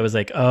immediately, I was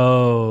like,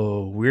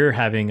 oh, we're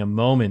having a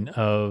moment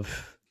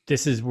of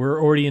we're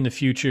already in the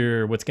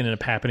future. What's going to end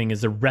up happening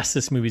is the rest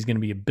of this movie is going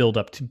to be a build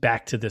up to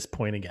back to this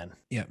point again.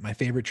 Yeah, my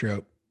favorite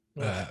trope.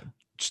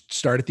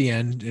 Start at the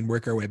end and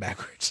work our way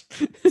backwards.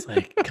 It's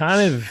like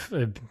kind of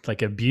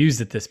like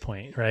abused at this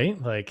point, right?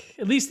 Like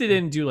at least they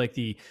didn't do like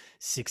the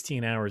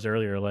 16 hours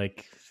earlier,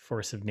 like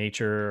Force of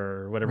Nature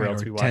or whatever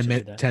else we watched.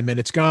 10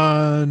 minutes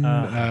gone.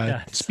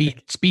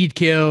 Speed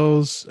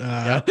kills.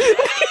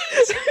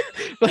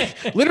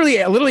 Like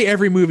literally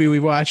every movie we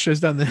watched has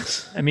done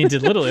this. I mean,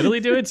 did Little Italy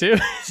do it too?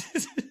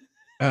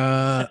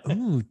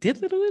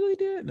 Did Little Italy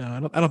do it?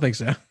 No, I don't think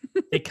so.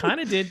 It kind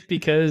of did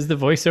because the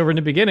voiceover in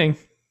the beginning.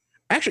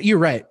 Actually, you're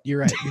right.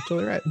 You're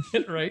totally right.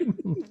 Right.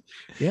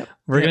 Yep.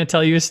 We're going to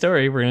tell you a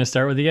story. We're going to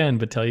start with the end,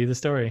 but tell you the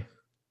story.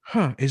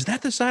 Huh. Is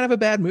that the sign of a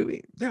bad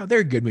movie? No, there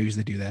are good movies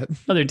that do that.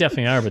 Oh, there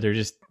definitely are, but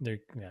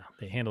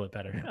they handle it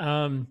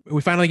better.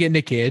 We finally get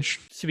Nick Cage.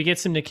 So we get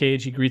some Nick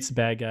Cage. He greets the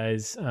bad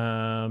guys.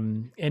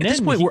 And at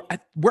this point,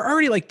 we're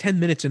already like 10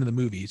 minutes into the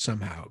movie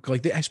somehow.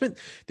 Like they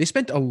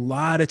spent a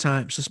lot of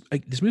time. So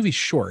like this movie's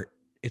short.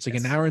 It's like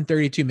an hour and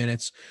 32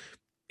 minutes.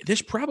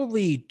 There's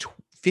probably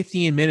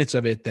 15 minutes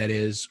of it that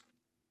is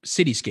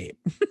cityscape.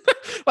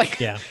 Like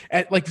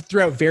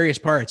throughout various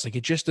parts. Like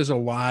it just does a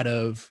lot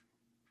of,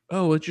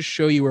 let's just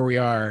show you where we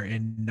are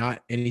and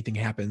not anything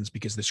happens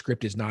because the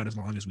script is not as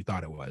long as we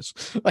thought it was.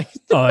 Like,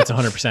 oh, it's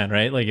 100%,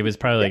 right? Like it was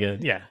probably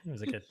it was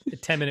like a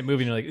 10-minute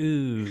movie and you're like,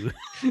 ooh,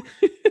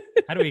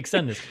 how do we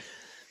extend this?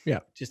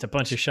 Yeah. Just a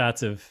bunch of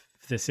shots of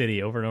the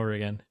city over and over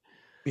again.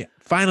 Yeah.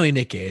 Finally,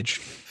 Nick Cage.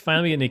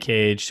 Finally get Nick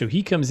Cage. So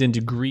he comes in to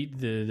greet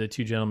the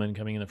two gentlemen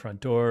coming in the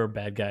front door,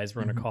 bad guys,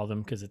 we're going to call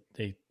them because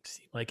they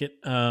seem like it.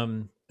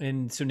 And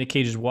so Nick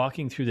Cage is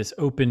walking through this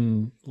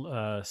open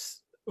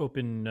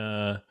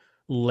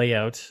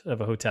layout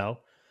of a hotel.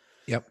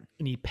 Yep.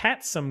 And he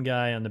pats some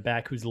guy on the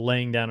back who's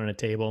laying down on a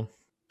table.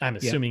 I'm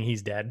assuming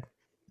he's dead.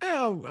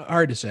 Oh,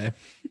 hard to say.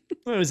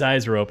 Well, his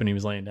eyes were open. He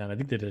was laying down. I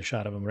think they did a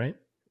shot of him, right?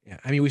 Yeah.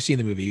 I mean, we've seen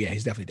the movie. Yeah,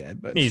 he's definitely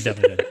dead. But he's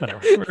definitely dead.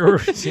 Whatever.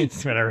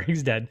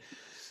 He's dead.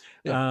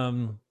 Yeah.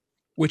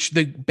 Which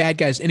the bad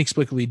guys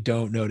inexplicably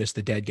don't notice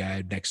the dead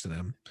guy next to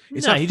them.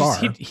 It's no, not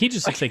far. He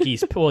just looks like he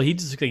just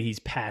looks like he's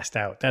passed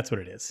out. That's what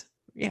it is.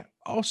 Yeah.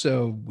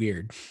 Also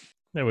weird.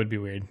 That would be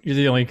weird. You're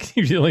the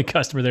only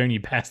customer there and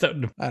you passed out.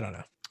 I don't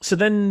know. So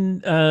then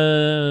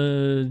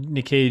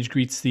Nick Cage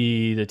greets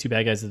the two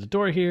bad guys at the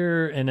door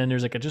here. And then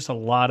there's just a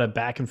lot of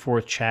back and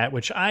forth chat,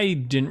 which I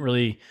didn't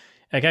really,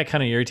 I got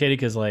kind of irritated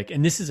because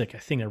and this is a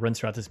thing that runs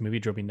throughout this movie,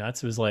 drove me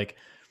nuts. It was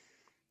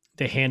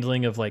the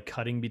handling of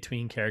cutting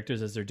between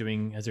characters as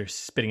they're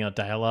spitting out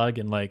dialogue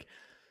and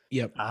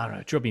yep. I don't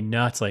know, it drove me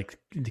nuts.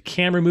 The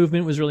camera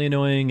movement was really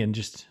annoying and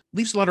just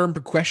leaves a lot of room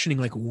for questioning.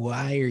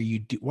 Why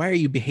are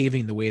you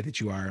behaving the way that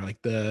you are?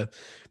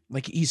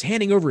 He's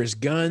handing over his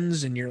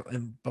guns and you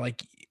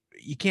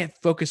can't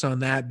focus on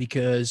that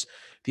because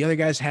the other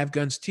guys have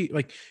guns too.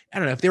 I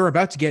don't know, if they were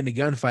about to get in a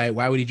gunfight,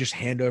 why would he just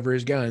hand over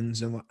his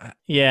guns? And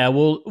yeah,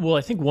 well,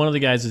 I think one of the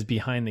guys was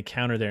behind the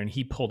counter there and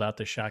he pulled out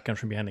the shotgun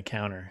from behind the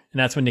counter. And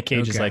that's when Nick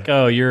Cage is like,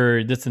 oh,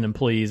 that's an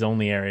employees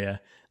only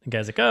area. The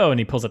guy's like, oh, and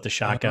he pulls out the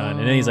shotgun.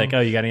 And then he's like,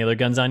 oh, you got any other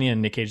guns on you?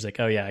 And Nick Cage's like,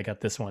 oh, yeah, I got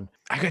this one.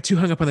 I got too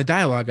hung up on the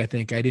dialogue, I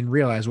think. I didn't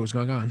realize what was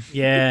going on.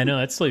 Yeah, no,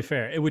 that's totally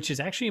fair. Which is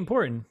actually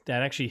important.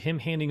 That actually him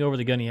handing over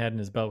the gun he had in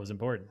his belt was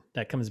important.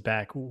 That comes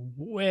back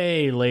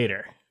way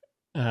later,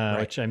 right.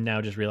 Which I'm now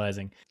just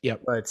realizing.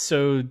 Yep. But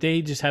so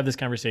they just have this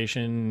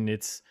conversation.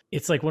 It's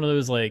like one of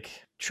those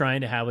trying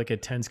to have a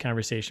tense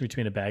conversation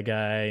between a bad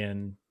guy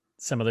and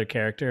some other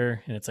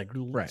character, and it's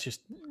it's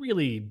just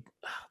really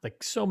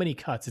so many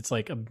cuts. It's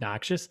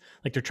obnoxious.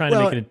 They're trying to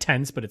make it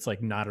intense, but it's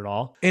not at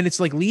all. And it's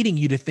leading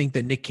you to think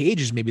that Nick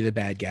Cage is maybe the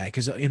bad guy,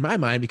 because in my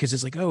mind, because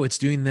it's it's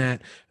doing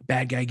that.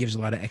 Bad guy gives a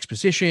lot of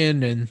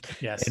exposition and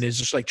is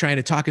just trying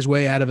to talk his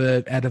way out of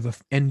a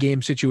end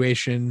game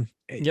situation.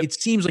 Yep. It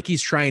seems like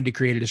he's trying to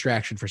create a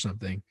distraction for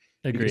something.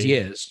 Agreed. He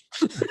is.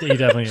 He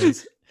definitely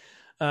is.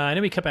 And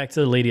then we cut back to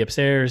the lady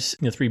upstairs,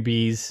 3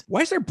 Bs.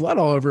 Why is there blood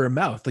all over her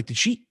mouth? Did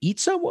she eat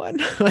someone?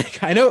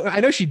 I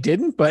know she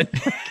didn't, but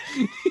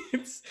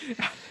it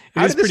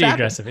was pretty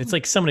aggressive.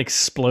 It's someone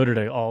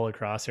exploded all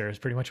across her is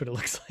pretty much what it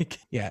looks like.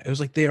 Yeah. It was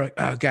they were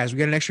oh guys, we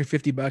got an extra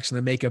 $50 in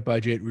the makeup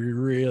budget. We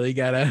really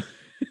gotta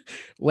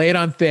lay it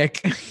on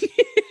thick.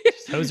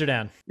 Toes are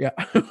down. Yeah.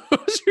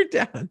 Toes are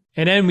down.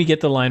 And then we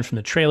get the line from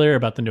the trailer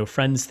about the no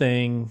friends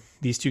thing.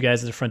 These two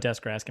guys at the front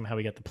desk are asking him how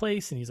he got the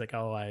place. And he's like,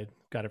 oh, I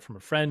got it from a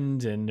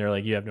friend. And they're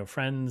like, you have no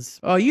friends.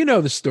 Oh, you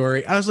know the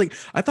story. I was like,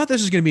 I thought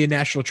this was going to be a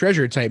National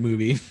Treasure type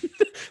movie.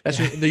 That's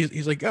what,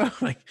 he's like, oh,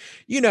 like,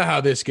 you know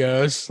how this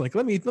goes. Like,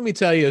 let me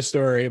tell you a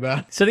story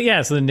about. So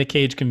then Nick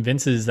Cage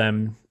convinces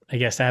them, I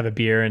guess, to have a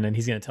beer, and then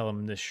he's going to tell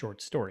them this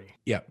short story.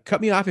 Yeah,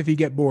 cut me off if you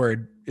get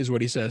bored, is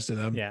what he says to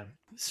them. Yeah.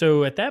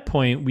 So at that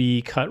point,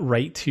 we cut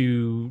right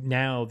to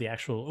now the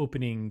actual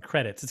opening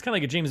credits. It's kind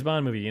of like a James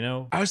Bond movie, you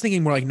know? I was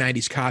thinking more like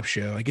 90s cop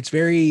show. Like, it's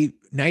very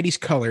 90s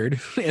colored.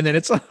 And then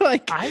it's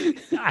like... I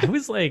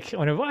was like,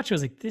 when I watched it, I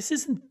was like, this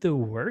isn't the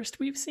worst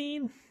we've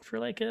seen for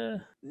like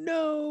a...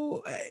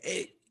 No,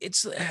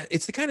 it's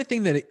the kind of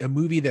thing that a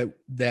movie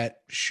that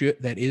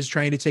is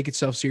trying to take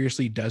itself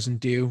seriously doesn't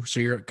do. So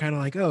you're kind of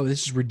like, oh,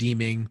 this is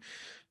redeeming,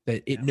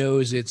 that it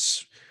knows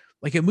it's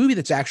like a movie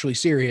that's actually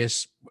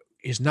serious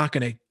is not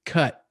going to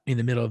cut in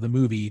the middle of the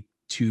movie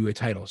to a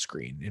title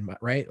screen,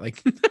 right?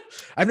 Like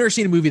I've never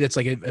seen a movie that's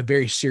like a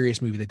very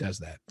serious movie that does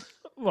that.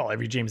 Well,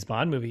 every James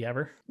Bond movie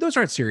ever. Those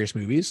aren't serious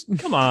movies.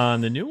 Come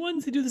on, the new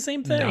ones, they do the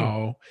same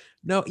thing.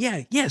 No,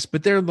 yeah, yes,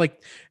 but they're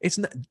like, it's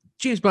not,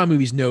 James Bond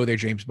movies know they're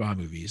James Bond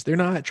movies. They're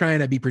not trying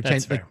to be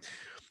pretend. Like,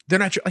 they're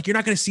not like, you're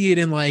not going to see it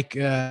in like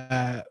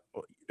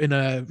in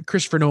a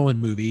Christopher Nolan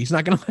movie. He's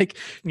not going to like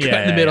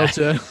cut in the middle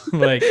to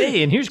like,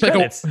 hey, and here's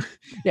credits.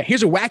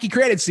 Here's a wacky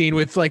credit scene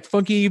with like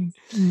funky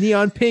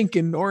neon pink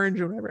and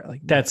orange or whatever. Like,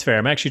 that's fair.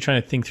 I'm actually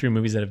trying to think through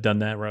movies that have done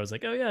that where I was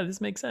like, oh yeah,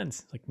 this makes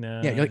sense. Like, no.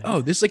 Yeah, you're like,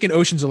 oh, this is like an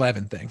Ocean's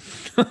 11 thing.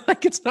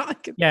 Like, it's not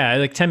like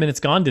like 10 Minutes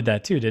Gone did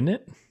that too, didn't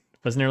it?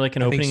 Wasn't there like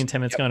an opening in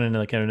 10 Minutes Gone, and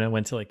like I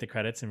went to like the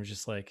credits and was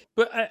just like,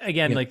 but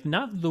again, like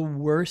not the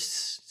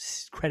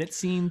worst credit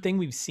scene thing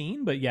we've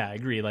seen, but yeah, I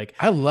agree. Like,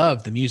 I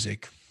love the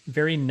music.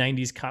 Very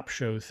 90s cop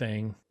show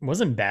thing. It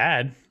wasn't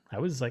bad. I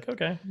was like,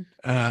 okay.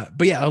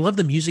 But yeah, I love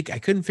the music. I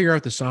couldn't figure out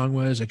what the song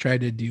was. I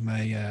tried to do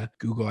my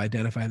Google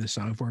identify the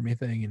song for me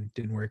thing and it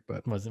didn't work,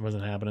 but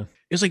wasn't happening.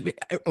 It's like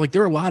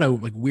there were a lot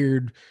of like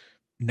weird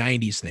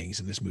 90s things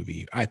in this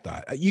movie. I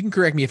thought you can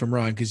correct me if I'm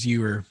wrong, because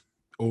you were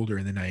older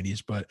in the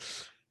 90s, but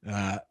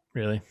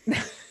really?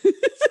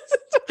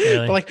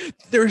 But like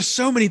there are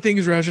so many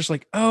things where I was just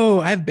like,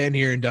 oh, I've been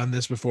here and done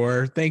this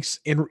before. Thanks,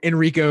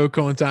 Enrico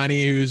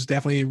Colantoni, who's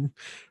definitely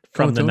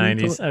from the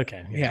 90s.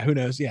 Okay. Yeah, who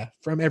knows? Yeah,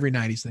 from every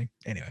 90s thing.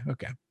 Anyway,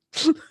 okay.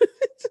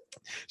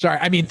 Sorry,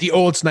 I mean the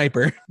old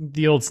sniper.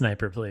 The old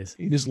sniper, please.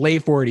 In his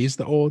late 40s,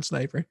 the old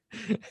sniper.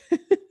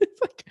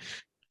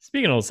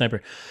 Speaking of old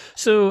sniper,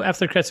 so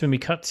after the credits, when we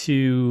cut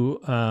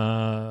to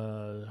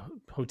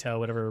hotel,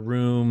 whatever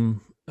room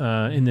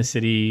in the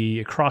city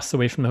across the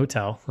way from the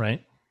hotel,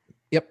 right?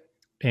 Yep.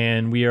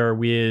 And we are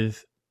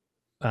with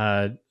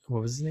what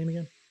was his name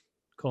again?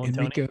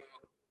 Enrico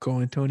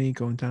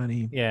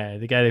Colantoni. Yeah,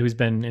 the guy who's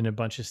been in a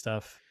bunch of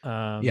stuff.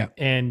 Yeah,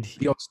 and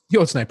the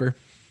old sniper.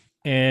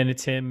 And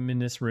it's him in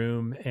this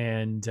room,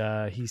 and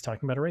he's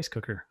talking about a rice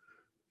cooker.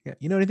 Yeah,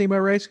 you know anything about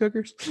rice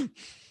cookers?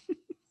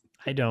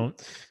 I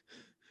don't.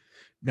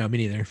 No, me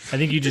neither. I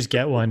think you just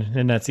get one,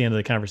 and that's the end of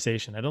the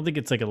conversation. I don't think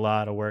it's like a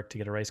lot of work to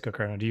get a rice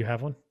cooker. Do you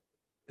have one?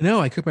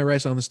 No, I cook my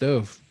rice on the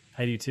stove.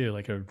 I do too,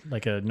 like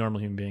a normal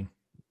human being.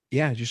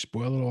 Yeah, just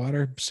boil a little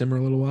water, simmer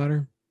a little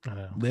water,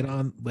 lid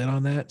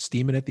on that,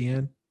 steam it at the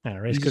end.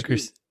 Rice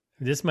cookers.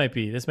 This might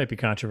be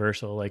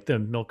controversial, like the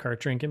milk cart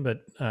drinking,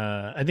 but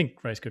I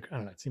think rice cooker. I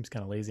don't know. It seems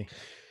kind of lazy.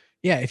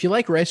 Yeah, if you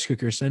like rice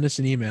cookers, send us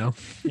an email.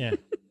 Yeah,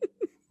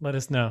 let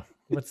us know.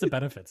 What's the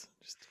benefits?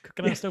 Just cook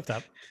it on a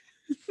stovetop.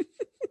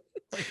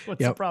 Like,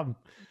 what's the problem?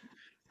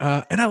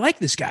 And I like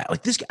this guy.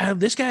 Like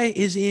this guy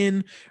is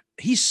in.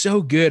 He's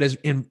so good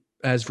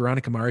as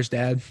Veronica Mars'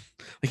 dad.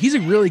 Like he's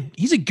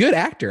a good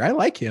actor. I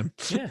like him.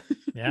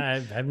 Yeah, I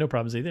have no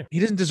problems either. He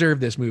doesn't deserve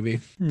this movie.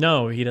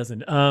 No, he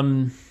doesn't.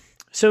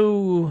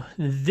 So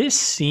this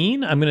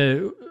scene,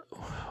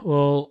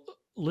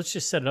 let's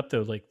just set it up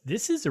though. Like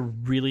this is a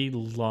really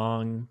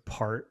long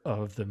part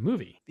of the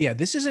movie. Yeah,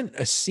 this isn't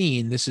a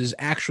scene. This is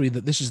actually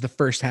this is the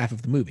first half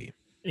of the movie.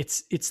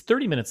 It's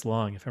 30 minutes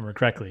long, if I remember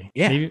correctly.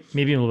 Yeah.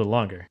 Maybe a little bit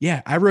longer.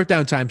 Yeah, I wrote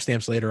down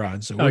timestamps later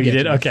on. So you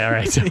did? Okay, all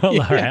right. So, all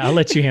right, I'll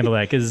let you handle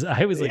that, because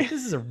I was like,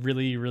 this is a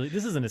really, really,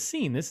 this isn't a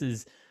scene. This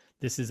is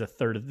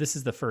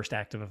the first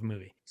act of a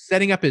movie.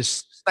 Setting up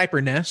his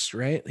sniper nest,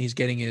 right? He's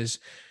getting his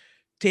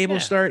table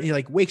start. He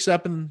like wakes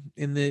up in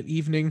the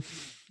evening.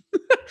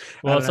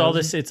 Well, it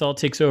all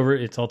takes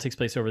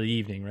place over the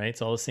evening, right?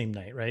 It's all the same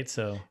night, right?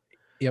 So,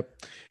 yep.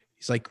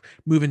 He's like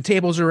moving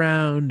tables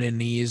around,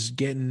 and he's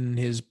getting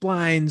his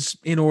blinds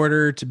in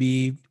order to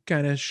be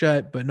kind of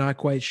shut, but not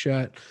quite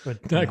shut.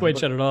 But not quite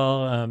shut at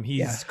all.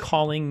 He's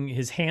calling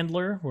his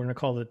handler. We're going to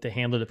call it the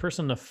handler, the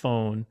person on the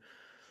phone.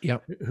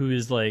 Yep. Who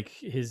is like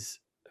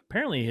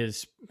apparently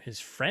his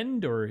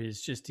friend, or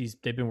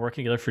they've been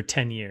working together for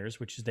 10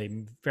 years, which is they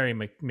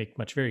make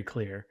very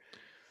clear.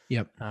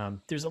 Yep.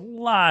 There's a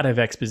lot of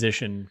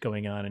exposition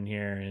going on in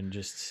here, and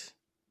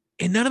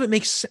none of it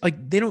makes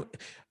like they don't.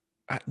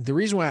 The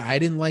reason why I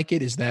didn't like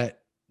it is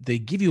that they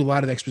give you a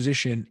lot of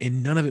exposition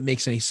and none of it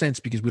makes any sense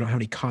because we don't have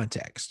any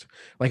context.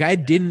 Like I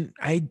didn't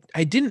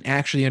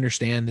actually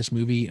understand this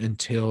movie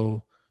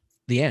until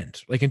the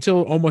end, like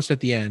until almost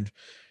at the end.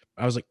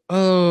 I was like,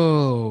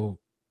 oh,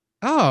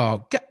 Yeah,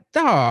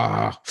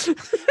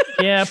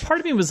 part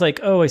of me was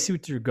like, oh, I see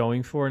what you're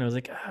going for, and I was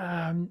like,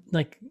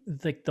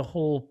 like the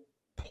whole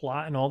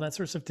plot and all that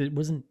sort of stuff.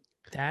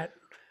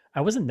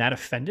 I wasn't that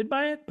offended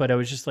by it, but I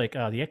was just like,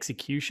 oh, the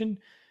execution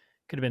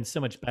could have been so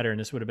much better, and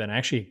this would have been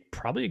actually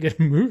probably a good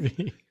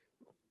movie.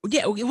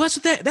 Yeah, well,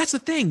 that's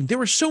the thing. There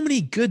were so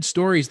many good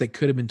stories that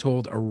could have been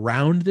told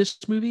around this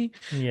movie.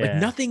 Yeah. Like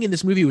nothing in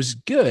this movie was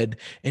good,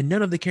 and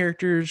none of the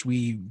characters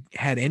we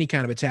had any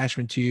kind of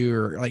attachment to,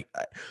 or like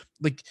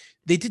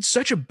they did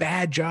such a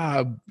bad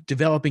job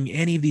developing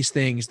any of these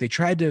things. They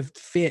tried to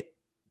fit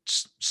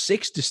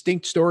 6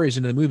 distinct stories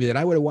into the movie that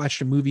I would have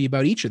watched a movie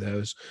about each of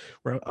those.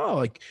 Where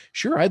like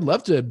sure, I'd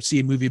love to see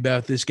a movie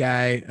about this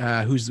guy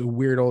who's a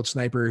weird old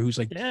sniper who's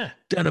like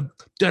done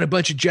a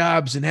bunch of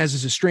jobs and has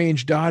this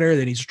estranged daughter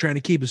that he's trying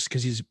to keep us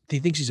because he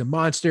thinks he's a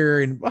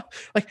monster, and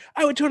like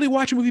I would totally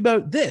watch a movie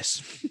about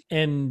this.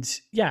 And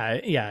yeah,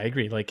 I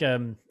agree. Like I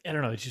don't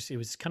know, it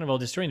was kind of all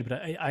disjointed,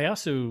 but I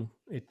also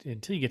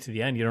until you get to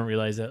the end, you don't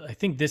realize that I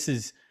think this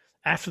is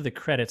after the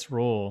credits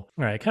roll.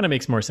 All right, it kind of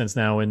makes more sense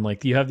now when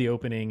like you have the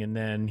opening and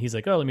then he's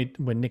like,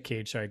 when Nick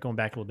Cage, sorry, going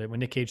back a little bit, when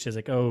Nick Cage says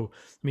like, oh,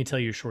 let me tell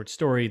you a short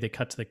story, they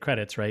cut to the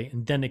credits, right?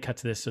 And then they cut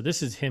to this. So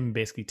this is him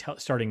basically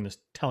starting this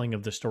telling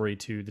of the story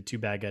to the two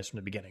bad guys from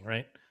the beginning,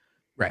 right?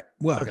 Right.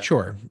 Well, okay.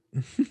 Sure.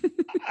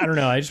 I don't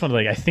know. I just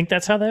wanted I think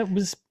that's how that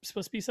was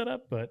supposed to be set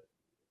up, but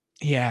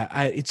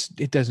yeah,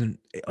 it doesn't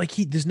like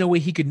there's no way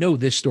he could know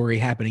this story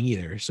happening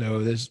either. So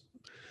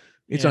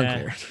it's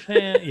unclear.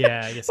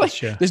 Yeah, I guess that's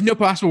true. There's no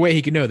possible way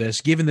he could know this,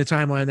 given the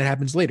timeline that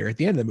happens later at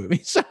the end of the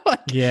movie. So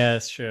yeah,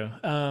 that's true.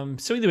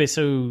 So either way,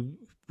 so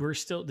we're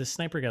still the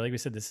sniper guy. Like we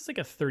said, this is like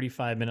a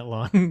 35-minute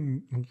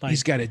long.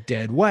 He's got a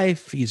dead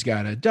wife. He's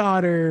got a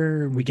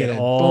daughter. We get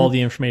all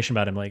the information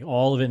about him, like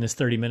all of it in his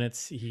 30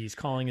 minutes. He's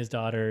calling his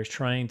daughter.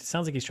 Sounds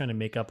like he's trying to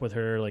make up with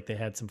her. Like they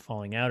had some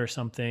falling out or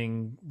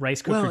something.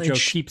 Rice cooker joke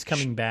keeps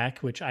coming back,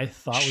 which I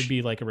thought would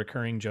be like a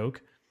recurring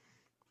joke.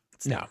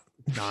 It's not.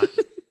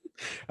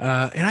 And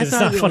I thought it's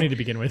not funny to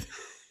begin with.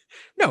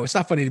 No, it's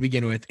not funny to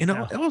begin with. And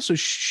also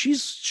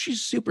she's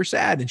super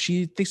sad and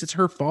she thinks it's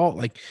her fault.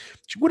 Like,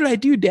 what did I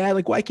do, Dad?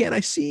 Like, why can't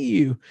I see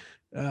you?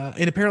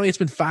 And apparently it's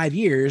been 5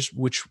 years,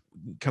 which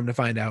come to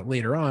find out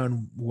later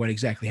on what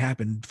exactly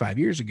happened 5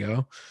 years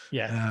ago.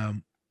 Yeah.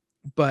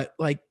 But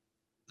like,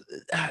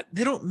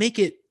 they don't make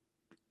it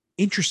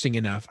interesting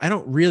enough. I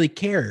don't really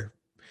care.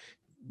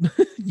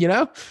 You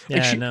know?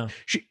 Yeah, like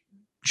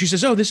she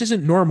says, oh, this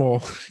isn't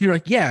normal. You're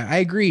like, yeah, I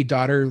agree,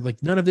 daughter.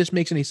 Like, none of this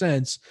makes any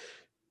sense.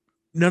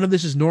 None of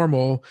this is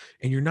normal.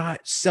 And you're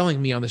not selling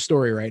me on the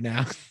story right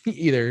now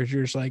either.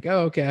 You're just like,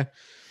 oh, okay.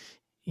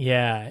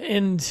 Yeah.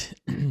 And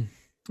I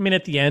mean,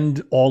 at the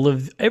end,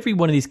 every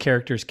one of these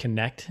characters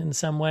connect in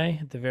some way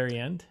at the very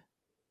end.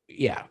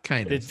 Yeah,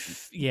 kind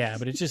of.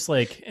 But it's just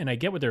like, and I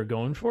get what they're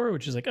going for,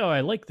 which is like, oh,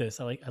 I like this.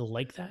 I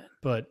like that.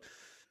 But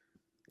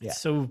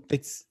it's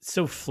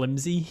so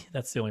flimsy.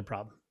 That's the only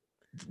problem.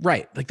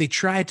 Right. Like they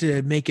tried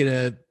to make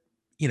it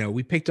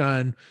we picked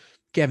on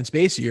Kevin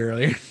Spacey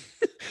earlier.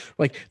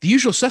 Like The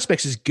Usual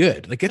Suspects is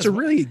good. Like it's a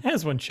really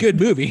good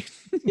movie.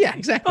 Yeah,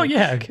 exactly. Oh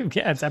yeah.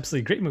 Yeah. It's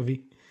absolutely a great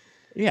movie.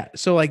 Yeah.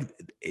 So like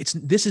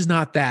this is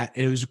not that.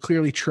 It was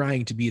clearly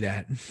trying to be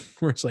that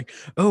where it's like,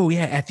 oh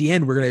yeah, at the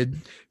end, we're going to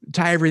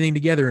tie everything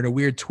together in a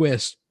weird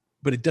twist,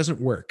 but it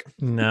doesn't work.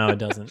 No, it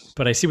doesn't.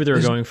 But I see what they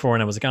were going for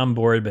and I was like on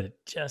board, but it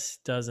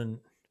just doesn't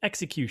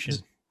execution.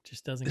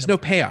 Just doesn't. There's no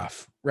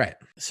payoff, right?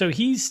 So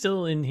he's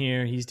still in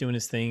here. He's doing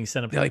his thing.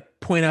 Set up. They like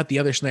point out the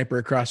other sniper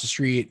across the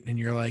street, and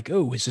you're like,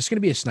 "Oh, is this going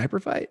to be a sniper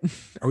fight?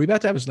 Are we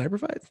about to have a sniper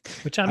fight?"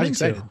 Which I'm into.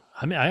 Excited.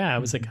 I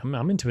was like,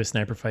 I'm into a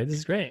sniper fight. This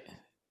is great.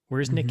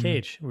 Where's Nick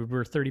Cage?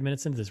 We're 30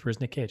 minutes into this. Where's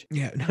Nick Cage?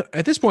 Yeah. No,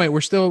 at this point, we're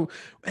still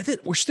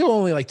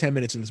only like 10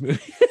 minutes in this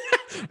movie.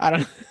 I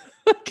don't.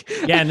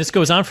 Yeah, and this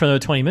goes on for another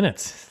 20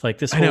 minutes. Like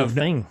this whole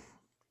thing.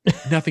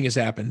 Nothing has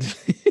happened.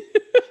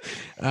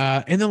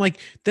 And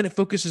then it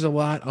focuses a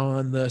lot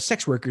on the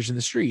sex workers in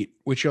the street,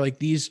 which are like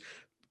these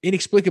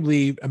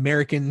inexplicably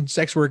American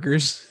sex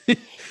workers.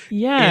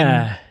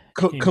 Yeah.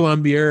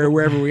 Colombia or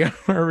wherever we are.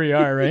 Where we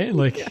are, right?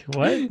 Like, yeah.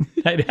 What?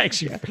 I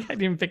didn't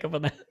even pick up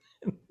on that.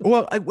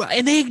 Well,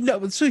 and they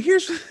know. So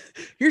here's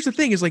the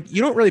thing is like,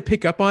 you don't really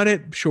pick up on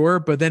it, sure.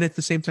 But then at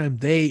the same time,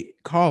 they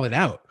call it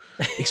out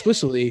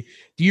explicitly.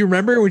 Do you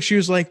remember when she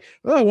was like,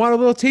 oh, I want a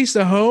little taste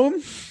of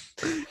home?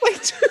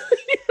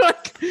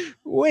 Like,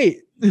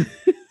 wait.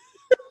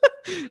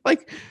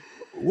 Like,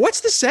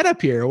 what's the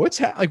setup here? What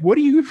are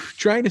you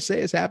trying to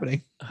say is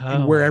happening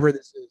wherever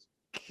this is?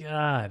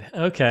 God.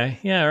 Okay.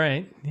 Yeah.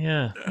 Right.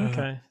 Yeah.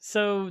 Okay.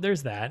 So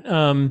there's that.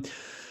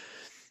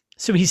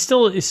 So he's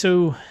still,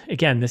 so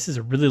again, this is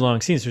a really long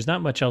scene. So there's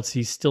not much else.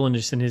 He's still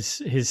just in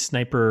his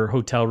sniper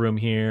hotel room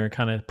here,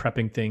 kind of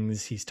prepping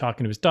things. He's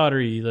talking to his daughter.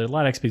 There's a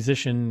lot of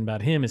exposition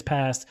about him, his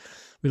past.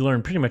 we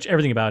learn pretty much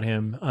everything about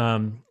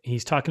him.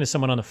 He's talking to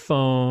someone on the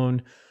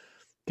phone.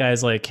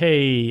 Guy's like,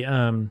 hey,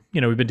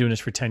 we've been doing this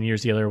for 10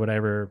 years together or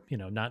whatever,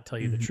 not tell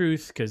you the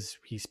truth because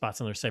he spots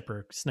another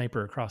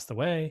sniper across the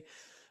way.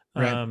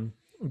 Right.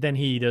 Then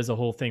he does a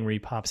whole thing where he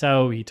pops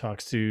out. He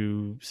talks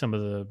to some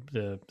of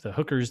the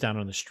hookers down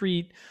on the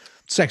street.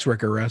 Sex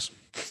worker, Russ.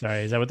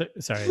 Sorry, is that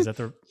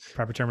the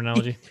proper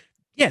terminology?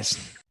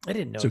 Yes. I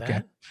didn't know okay.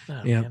 that.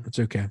 Oh, yeah, man. It's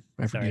okay.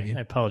 I forgive you.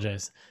 I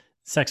apologize.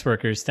 Sex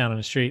workers down on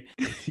the street.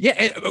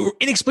 Yeah,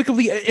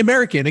 inexplicably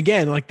American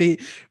again.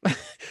 Like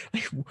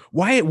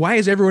why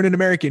is everyone an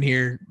American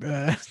here?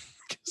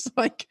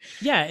 Like,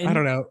 yeah, I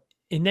don't know.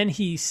 And then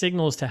he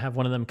signals to have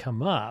one of them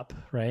come up,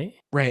 right?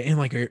 Right, and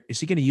like, is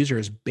he going to use her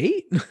as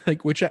bait?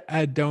 Like, which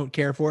I don't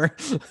care for.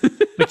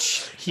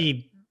 Which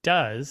he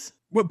does.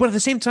 But at the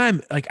same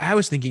time, like, I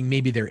was thinking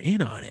maybe they're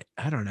in on it.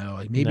 I don't know.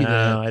 Like, maybe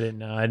I didn't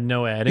know. I had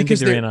no way. I didn't think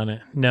they're in on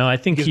it. No, I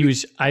think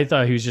I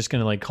thought he was just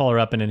going to like call her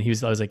up, and then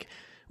I was like,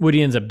 what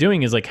he ends up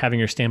doing is like having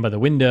her stand by the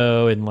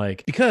window and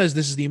like, because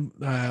this is the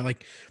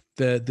like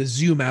the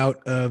zoom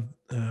out of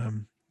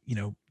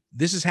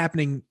this is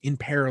happening in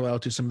parallel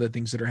to some of the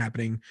things that are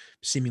happening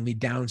seemingly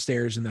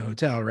downstairs in the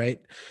hotel,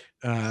 right?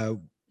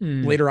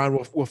 Later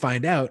on we'll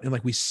find out, and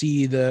like we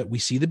see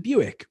the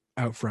Buick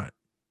out front.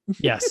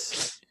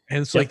 Yes. And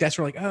it's like, that's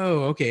where like,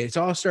 oh, okay, it's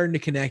all starting to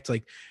connect.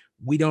 Like,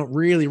 we don't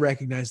really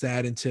recognize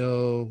that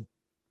until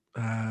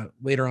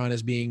later on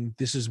as being,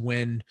 this is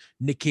when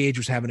Nick Cage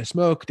was having a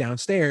smoke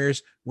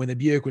downstairs when the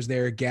Buick was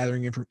there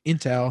gathering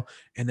intel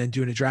and then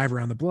doing a drive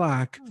around the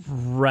block.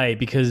 Right,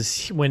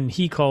 because when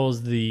he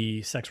calls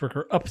the sex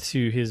worker up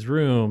to his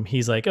room,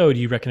 he's like, oh, do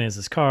you recognize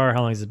this car?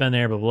 How long has it been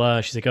there? Blah, blah, blah.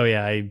 She's like, oh,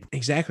 yeah, I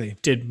exactly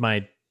did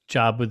my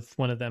job with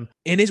one of them.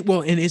 And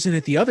isn't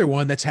it the other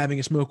one that's having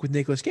a smoke with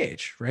Nicolas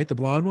Cage, right? The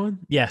blonde one?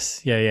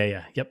 Yes.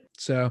 Yeah. Yep.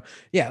 So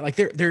yeah, like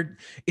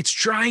it's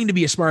trying to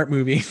be a smart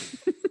movie.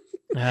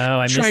 Oh,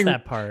 I missed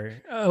that part.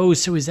 Oh,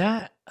 so is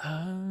that?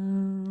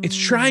 It's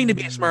trying to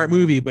be a smart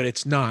movie, but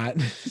it's not.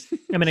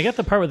 I mean, I got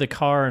the part with the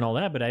car and all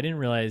that, but I didn't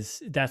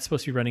realize that's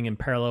supposed to be running in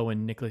parallel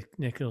when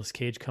Nicolas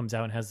Cage comes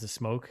out and has the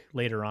smoke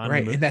later on.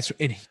 Right,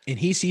 and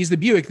he sees the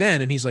Buick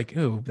then, and he's like,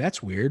 "Oh,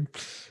 that's weird."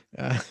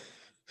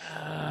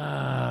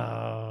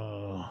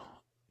 Oh.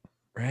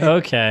 Right.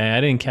 Okay, I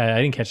didn't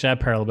catch that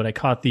parallel, but I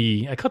caught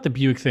the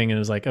Buick thing, and it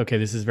was like, okay,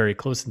 this is very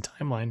close in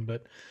timeline,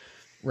 but.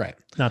 Right.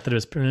 Not that it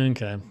was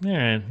okay. All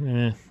right.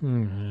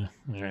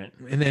 All right.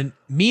 And then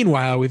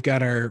meanwhile, we've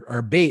got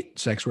our bait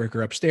sex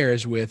worker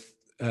upstairs with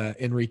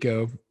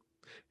Enrico.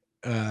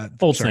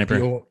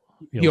 Sniper.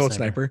 The old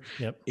sniper.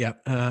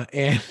 Yep.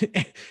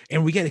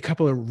 And we get a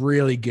couple of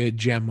really good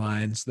gem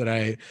lines that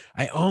I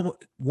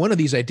almost, one of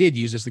these I did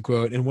use as the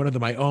quote, and one of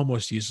them I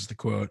almost used as the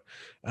quote.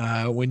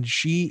 When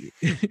he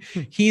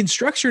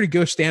instructs her to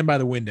go stand by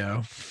the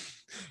window.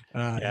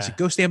 He said,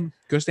 go stand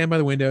by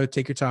the window,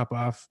 take your top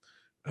off.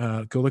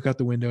 Go look out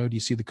the window. Do you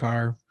see the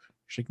car?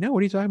 She's like, no, what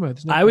are you talking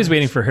about? I was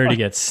waiting for her to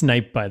get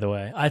sniped, by the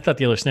way. I thought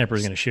the other sniper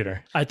was going to shoot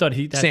her. I thought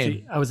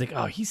I was like,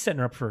 oh, he's setting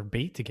her up for a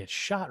bait to get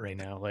shot right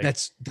now. Like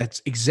that's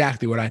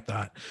exactly what I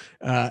thought.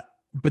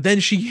 But then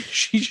she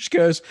just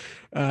goes,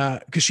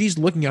 because she's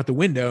looking out the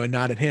window and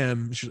not at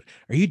him. She's like,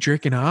 are you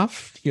jerking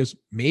off? He goes,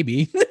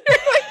 maybe. Why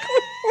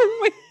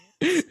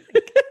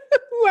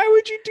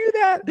would you do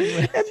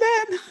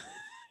that?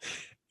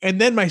 And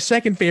then my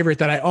second favorite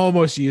that I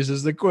almost used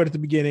is the quote at the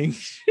beginning.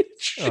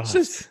 She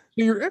says,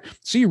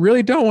 so you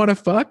really don't want to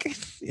fuck?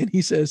 And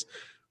he says,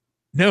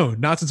 no,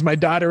 not since my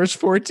daughter was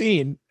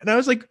 14. And I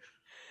was like,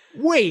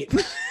 wait,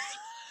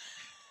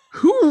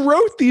 who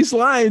wrote these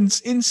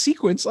lines in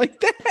sequence like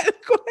that?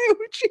 Why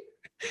would you?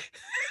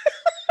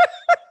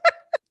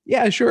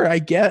 Yeah, sure. I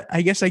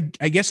guess I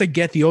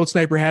get the old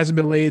sniper hasn't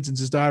been laid since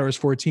his daughter was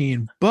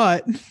 14,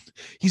 but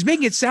he's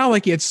making it sound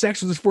like he had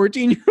sex with his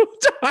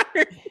 14-year-old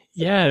daughter.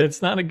 Yeah,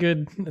 it's not a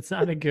good.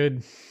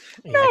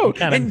 No,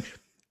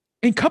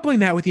 and coupling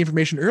that with the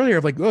information earlier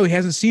of like, oh, he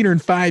hasn't seen her in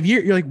 5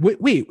 years. You're like,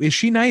 wait, is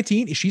she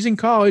 19? She's in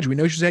college. We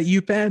know she's at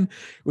UPenn.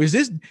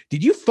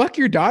 Did you fuck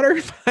your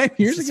daughter 5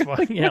 years ago?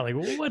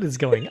 What is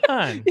going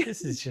on?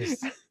 This is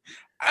just.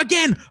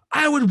 Again,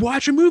 I would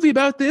watch a movie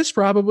about this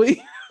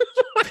probably.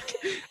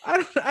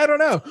 I don't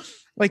know.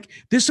 Like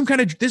there's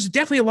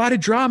definitely a lot of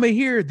drama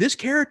here. This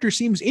character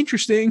seems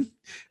interesting.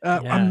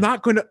 I'm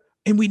not going to,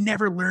 and we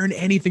never learn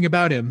anything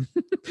about him.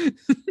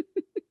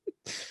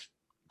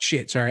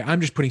 Shit. Sorry.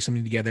 I'm just putting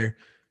something together.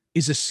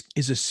 Is a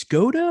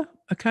Skoda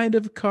a kind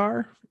of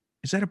car?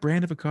 Is that a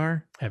brand of a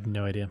car? I have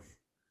no idea.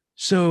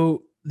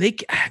 So they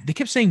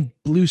kept saying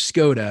blue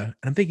Skoda. And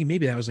I'm thinking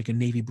maybe that was like a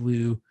navy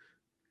blue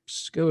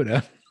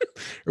Skoda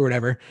or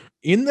whatever.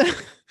 In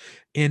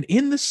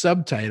the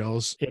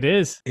subtitles, it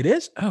is.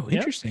 Oh,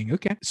 interesting.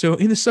 Okay. So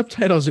in the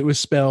subtitles, it was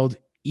spelled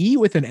E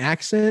with an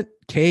accent,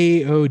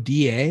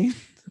 Koda.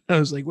 I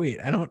was like, wait,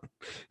 I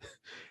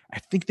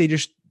think the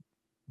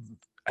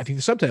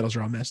subtitles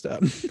are all messed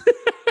up.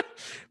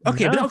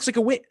 Okay. But it looks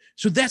like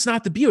so that's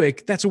not the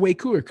Buick. That's a way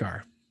cooler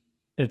car.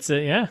 It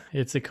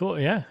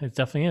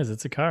definitely is.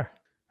 It's a car.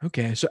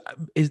 Okay, so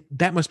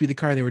that must be the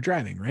car they were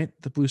driving, right?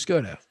 The blue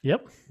Skoda.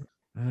 Yep.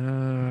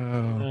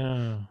 Oh,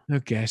 Oh.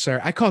 okay.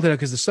 Sorry, I called it out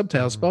because the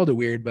subtitle spelled it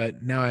weird,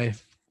 but now I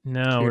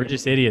No, we're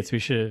just idiots. We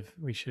should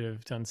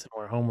have done some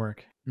more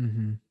homework.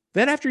 Mm-hmm.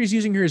 Then after he's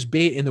using her as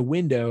bait in the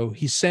window,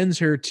 he sends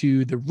her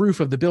to the roof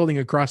of the building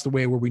across the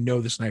way where we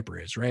know the sniper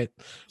is, right?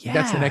 Yeah.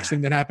 That's the next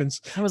thing that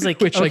happens. I was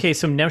like, okay,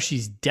 so now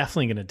she's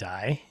definitely going to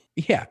die.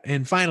 Yeah.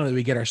 And finally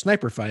we get our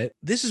sniper fight.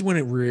 This is when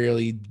it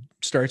really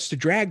starts to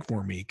drag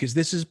for me because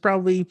this is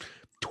probably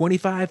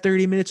 25,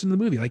 30 minutes in the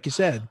movie, like you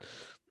said.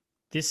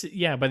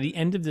 By the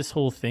end of this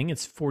whole thing,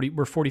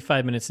 we're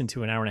 45 minutes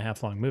into an hour and a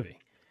half long movie.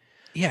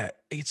 Yeah,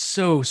 it's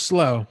so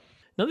slow.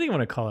 Another thing I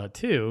want to call out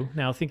too,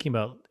 now thinking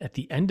about at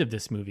the end of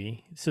this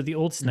movie, so the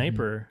old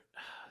sniper,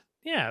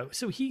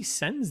 so he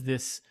sends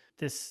this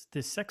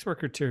sex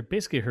worker to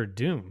basically her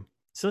doom.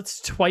 So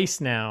it's twice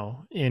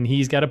now, and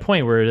he's got a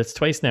point where it's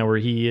twice now where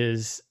he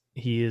is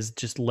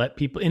just let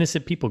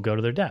innocent people go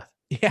to their death.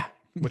 Yeah.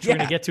 Which we're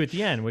gonna get to at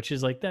the end, which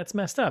is like, that's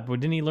messed up. Well,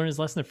 didn't he learn his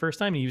lesson the first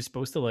time? He was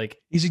supposed to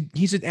like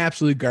he's an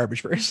absolute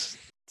garbage person.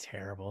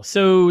 Terrible.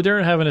 So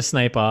they're having a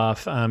snipe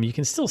off. You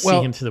can still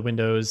see him through the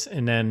windows,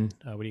 and then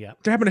what do you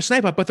got? They're having a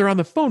snipe off, but they're on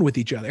the phone with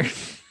each other.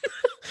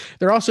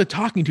 They're also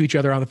talking to each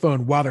other on the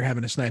phone while they're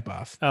having a snipe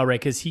off. Oh, right,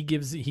 because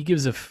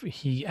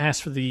he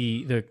asks for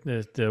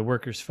the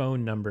worker's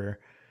phone number,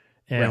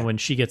 and when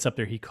she gets up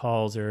there, he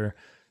calls her,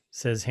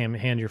 says,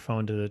 hand your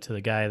phone to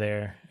the guy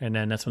there, and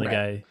then that's when the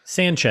guy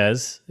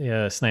Sanchez,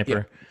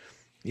 sniper,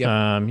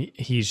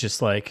 he's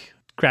just like,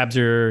 grabs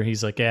her.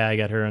 He's like, yeah, I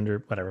got her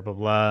under whatever, blah,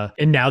 blah.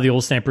 And now the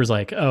old sniper's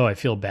like, oh, I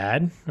feel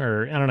bad.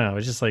 Or I don't know.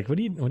 It's just like, what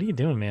are you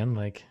doing, man?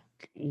 Like,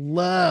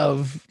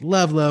 love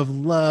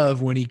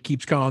when he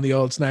keeps calling the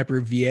old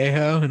sniper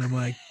Viejo. And I'm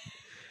like,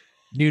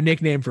 new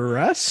nickname for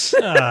Russ? You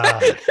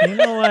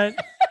know what?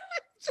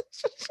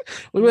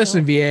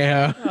 Listen,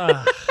 Viejo.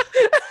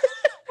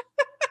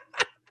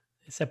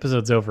 This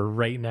episode's over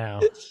right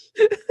now.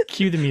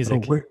 Cue the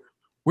music. Oh,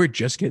 we're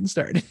just getting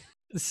started.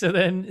 So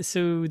then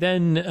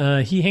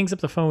he hangs up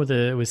the phone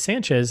with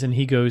Sanchez, and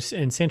he goes,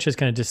 and Sanchez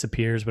kind of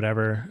disappears,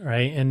 whatever,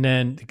 right? And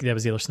then that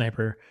was the other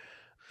sniper.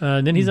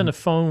 And then he's on the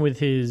phone with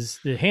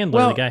the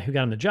handler, the guy who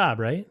got him the job,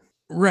 right?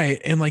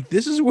 Right. And like,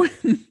 this is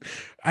when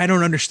I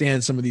don't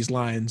understand some of these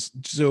lines.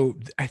 So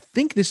I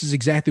think this is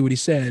exactly what he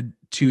said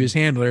to his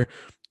handler: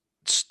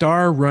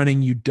 "Star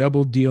running, you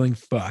double dealing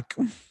fuck."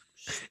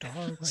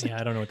 Yeah,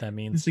 I don't know what that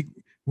means. It's like,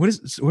 what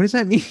does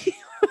that mean?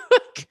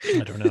 I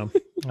don't know.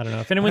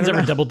 If anyone's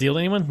ever double dealed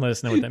anyone, let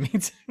us know what that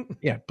means.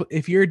 Yeah, but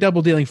if you're a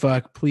double dealing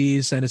fuck,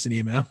 please send us an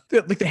email.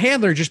 Like the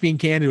handler just being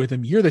candid with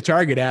him, you're the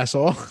target,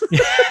 asshole.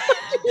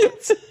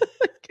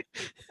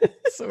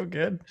 So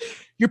good.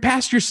 You're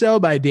past your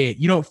sell-by date.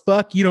 You don't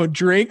fuck, you don't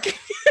drink.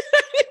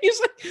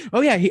 He's like,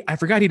 oh yeah, I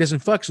forgot he doesn't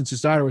fuck since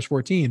his daughter was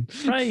 14.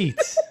 Right.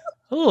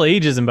 A little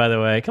ageism, by the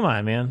way. Come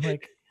on, man.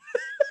 Like,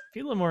 be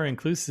a little more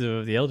inclusive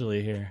of the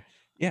elderly here.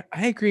 Yeah,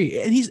 I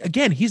agree. And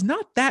he's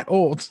not that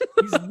old.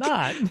 He's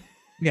not.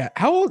 Yeah.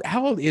 How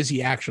old is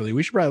he actually?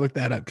 We should probably look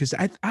that up, because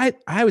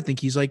I would think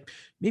he's like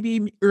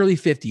maybe early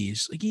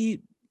 50s. Like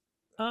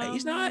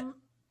he's not.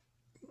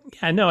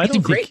 Yeah, no, I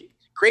don't think.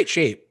 Great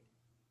shape.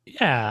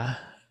 Yeah.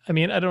 I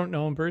mean, I don't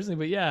know him personally,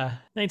 but yeah.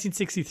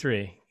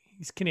 1963.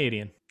 He's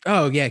Canadian.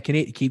 Oh yeah,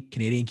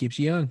 Canadian keeps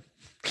you young.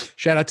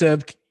 Shout out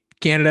to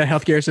Canada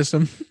healthcare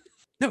system.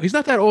 No, he's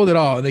not that old at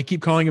all. They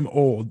keep calling him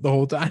old the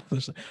whole time.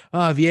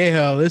 Oh,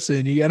 Viejo,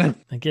 listen, you gotta.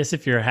 I guess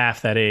if you're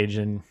half that age,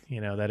 and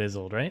that is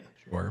old, right?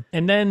 Sure.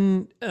 And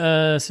then,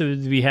 so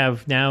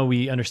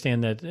we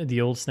understand that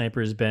the old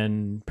sniper has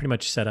been pretty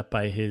much set up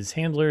by his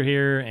handler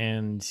here,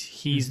 and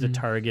he's the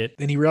target.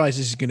 Then he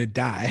realizes he's gonna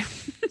die.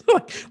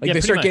 They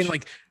start getting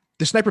like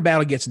the sniper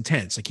battle gets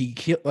intense.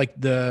 Like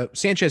the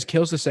Sanchez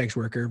kills the sex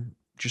worker,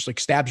 just like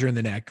stabs her in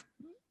the neck.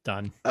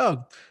 Done.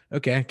 Oh,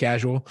 okay,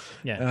 casual.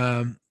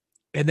 Yeah.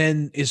 And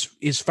then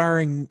is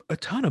firing a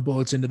ton of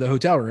bullets into the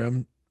hotel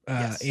room,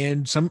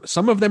 and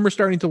some of them are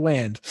starting to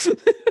land.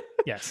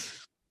 Yes.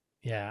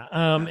 Yeah.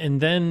 And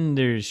then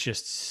there's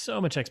just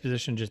so much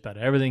exposition just about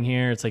everything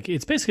here. It's like,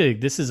 it's basically,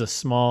 this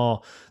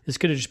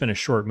could have just been a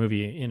short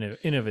movie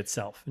in of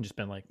itself, and just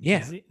been like,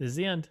 this is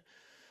the end.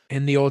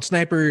 And the old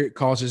sniper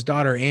calls his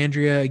daughter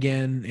Andrea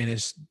again, and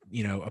is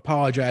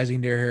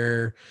apologizing to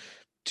her,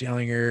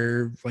 telling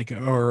her like,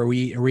 "Oh, are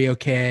we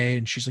okay?"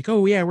 And she's like,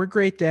 "Oh yeah, we're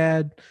great,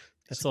 Dad."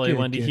 That's all he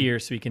wanted to hear,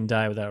 so he can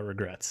die without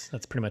regrets.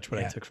 That's pretty much what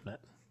I took from that.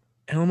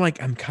 And I'm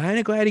like, I'm kind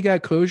of glad he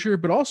got closure,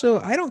 but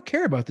also I don't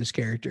care about this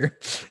character.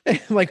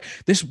 Like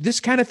this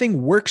kind of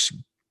thing works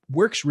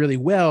really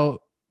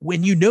well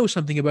when you know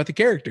something about the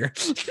character.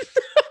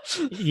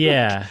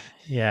 Yeah.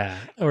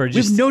 Or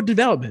just with no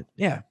development.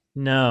 Yeah.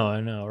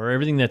 No. Or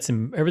everything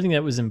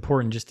that was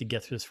important just to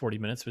get through this 40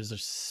 minutes was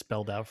just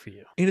spelled out for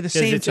you. And at the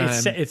same time,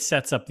 it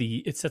sets up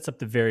the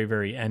very,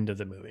 very end of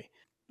the movie.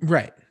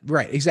 Right,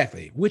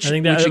 exactly. I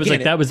think that was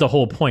like that was the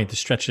whole point, to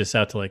stretch this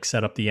out to like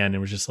set up the end. It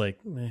was just like,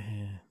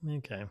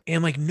 okay.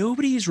 And like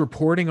nobody's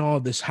reporting all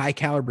of this high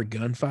caliber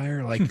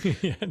gunfire. Like,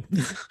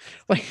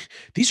 like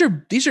these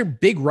are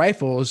big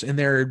rifles, and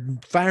they're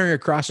firing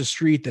across a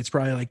street that's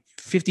probably like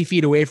 50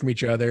 feet away from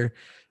each other.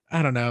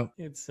 I don't know.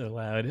 It's so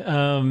loud.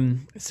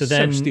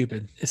 So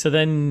stupid. So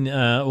then,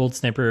 old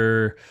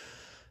sniper,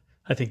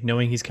 I think,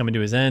 knowing he's coming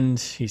to his end,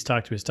 he's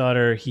talked to his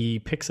daughter. He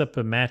picks up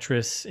a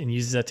mattress and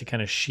uses that to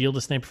kind of shield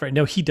the sniper.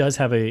 No, he does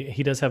have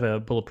a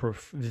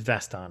bulletproof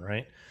vest on,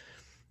 right?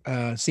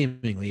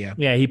 Seemingly, yeah.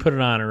 Yeah, he put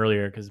it on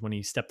earlier because when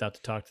he stepped out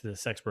to talk to the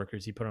sex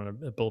workers, he put on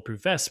a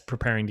bulletproof vest,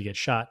 preparing to get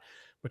shot,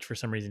 which for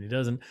some reason he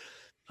doesn't.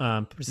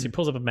 So he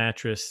pulls up a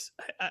mattress.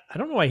 I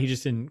don't know why he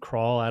just didn't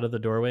crawl out of the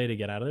doorway to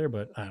get out of there,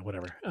 but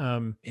whatever.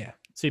 Yeah.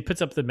 So he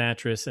puts up the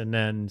mattress, and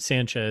then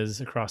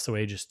Sanchez across the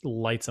way just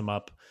lights him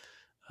up.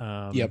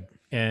 Yep.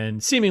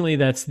 And seemingly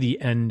that's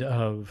the end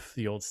of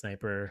the old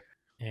sniper,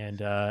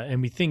 and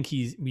we think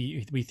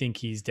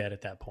he's dead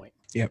at that point.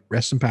 Yep.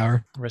 Rest in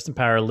power. Rest in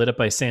power. Lit up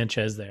by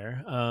Sanchez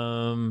there.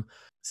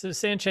 So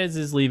Sanchez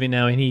is leaving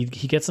now, and he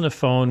gets on the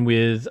phone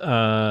with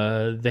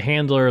the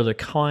handler, or the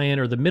client,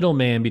 or the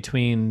middleman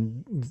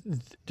between.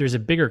 There's a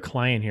bigger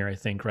client here, I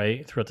think,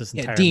 right, throughout this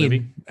entire Dean.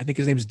 movie. I think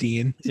his name's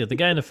Dean. Yeah, the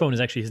guy on the phone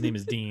is actually, his name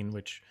is Dean,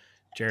 which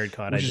Jared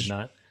caught. I did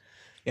not.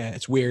 Yeah,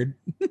 it's weird.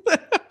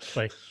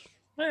 Like,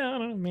 well, I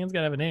don't know. Man's got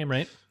to have a name,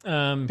 right?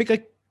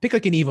 Pick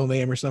like an evil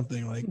name or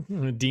something. Like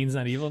Dean's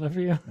not evil enough for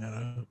you. I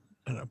don't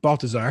know.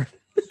 Baltazar.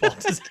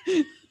 Baltazar.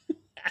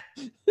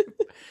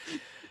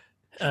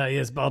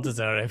 Yes,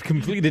 Baltazar, I've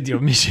completed your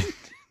mission.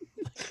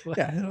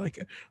 Yeah, like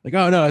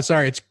oh no,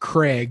 sorry, it's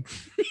Craig.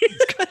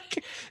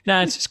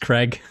 Nah, it's just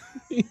Craig.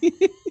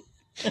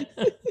 The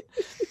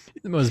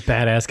most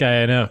badass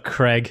guy I know,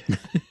 Craig.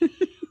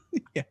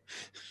 Yeah.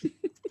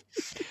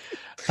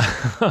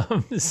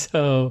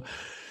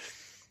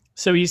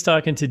 So he's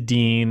talking to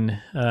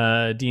Dean.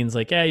 Dean's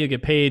like, yeah, you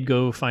get paid.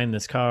 Go find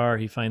this car.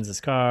 He finds this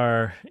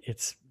car.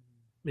 It's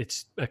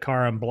a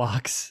car on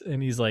blocks,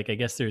 and he's like, I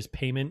guess there's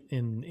payment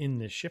in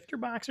the shifter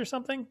box or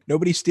something.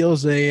 Nobody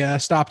steals a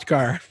stopped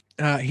car.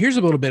 Here's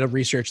a little bit of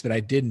research that I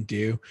didn't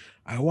do.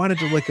 I wanted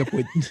to look up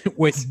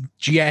what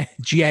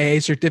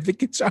GIA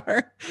certificates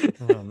are.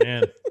 Oh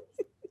man.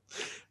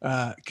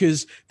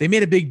 Because they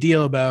made a big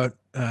deal about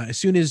as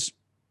soon as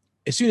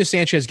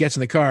Sanchez gets in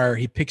the car,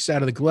 he picks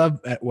out of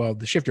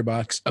the shifter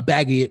box, a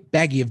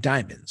baggie of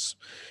diamonds,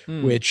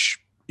 which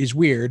is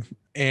weird.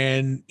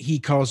 And he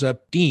calls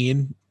up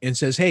Dean and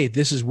says, hey,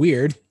 this is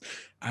weird.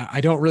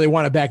 I don't really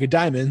want a bag of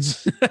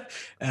diamonds.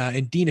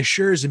 And Dean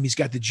assures him he's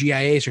got the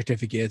GIA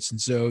certificates. And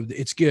so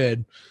it's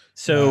good.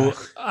 So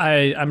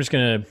I'm just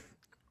going to,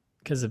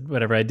 because of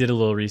whatever, I did a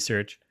little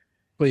research.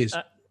 Please.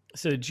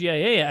 So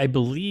GIA, I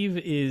believe,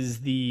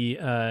 is the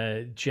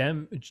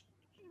gem.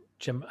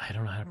 I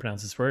don't know how to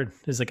pronounce this word.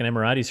 It's like an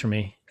Emiratis for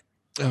me.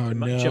 Oh,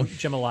 no.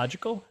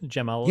 Gemological?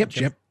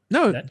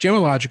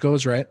 Gemological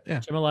is right. Yeah.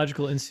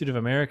 Gemological Institute of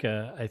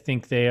America. I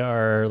think they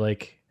are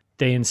like,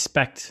 they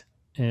inspect,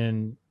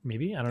 and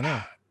maybe, I don't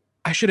know.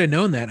 I should have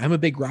known that. I'm a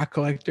big rock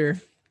collector.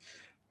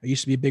 I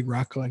used to be a big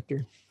rock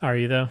collector. Are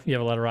you, though? You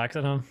have a lot of rocks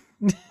at home?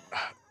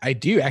 I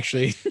do,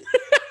 actually.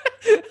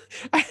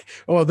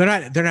 Well, they're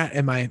not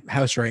in my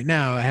house right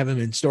now. I have them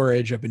in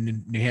storage up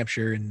in New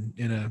Hampshire and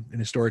in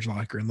a storage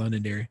locker in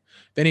Londonderry.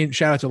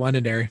 Shout out to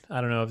Londonderry.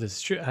 I don't know if this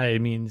is true. I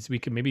mean, we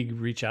could maybe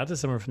reach out to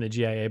someone from the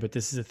GIA, but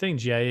this is a thing,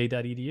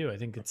 GIA.edu. I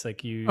think it's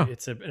like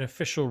it's an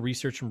official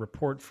research and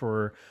report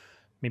for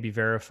maybe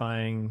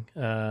verifying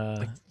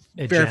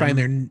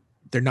verifying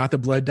they're not the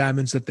blood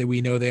diamonds that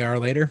we know they are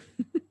later.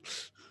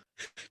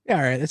 Yeah,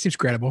 all right, that seems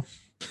credible.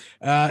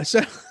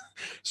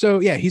 So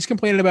yeah, he's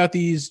complaining about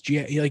these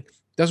GIA,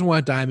 doesn't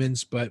want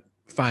diamonds, but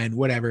fine,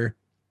 whatever.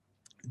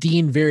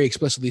 Dean very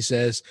explicitly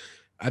says,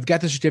 I've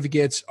got the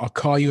certificates. I'll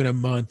call you in a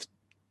month.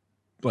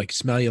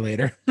 Smell you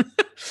later.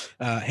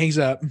 Hangs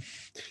up.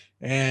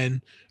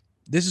 And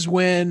this is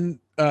when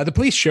the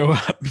police show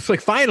up.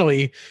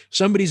 Finally,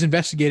 somebody's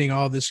investigating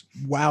all this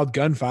wild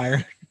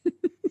gunfire.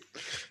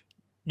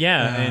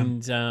 Yeah.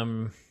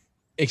 And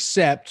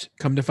except,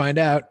 come to find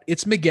out,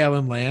 it's Miguel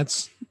and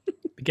Lance.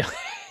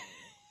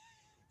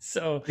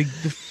 So the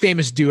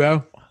famous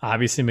duo.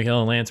 Obviously Miguel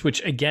and Lance,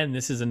 which again,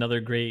 this is another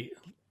great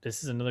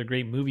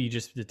movie,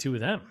 just the two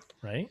of them,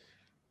 right?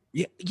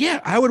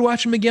 Yeah, I would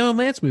watch a Miguel and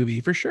Lance movie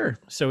for sure.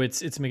 So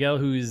it's Miguel,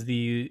 who is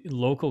the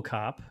local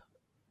cop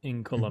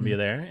in Colombia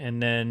there,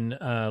 and then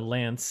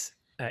Lance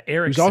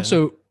Erickson, who's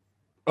also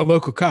a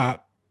local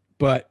cop,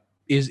 but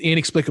is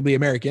inexplicably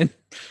American.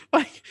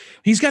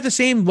 He's got the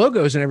same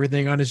logos and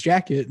everything on his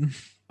jacket.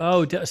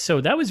 Oh,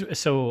 so that was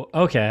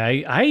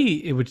okay. I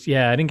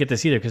didn't get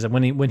this either, because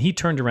when he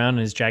turned around and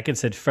his jacket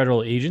said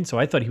federal agent, so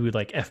I thought he would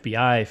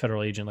FBI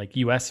federal agent, like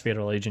U.S.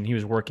 federal agent. He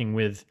was working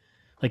with,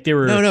 they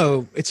were.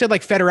 No, it said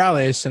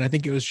Federales, and I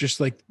think it was just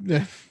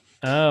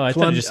Oh, I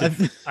thought it just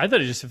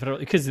said federal,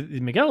 because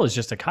Miguel is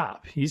just a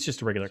cop. He's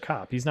just a regular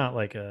cop. He's not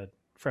like a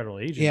federal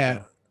agent.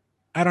 Yeah,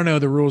 I don't know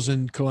the rules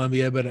in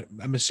Colombia, but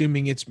I'm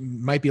assuming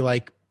might be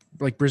like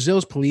like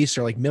Brazil's police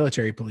are like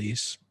military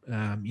police.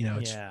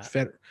 It's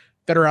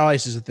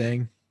federales is a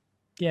thing.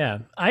 Yeah,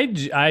 I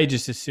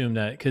just assumed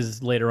that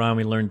because later on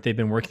we learned they've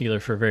been working together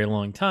for a very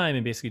long time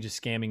and basically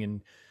just scamming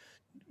and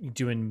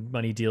doing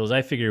money deals.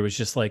 I figured it was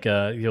just like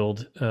the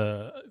old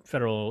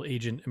federal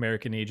agent,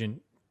 American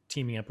agent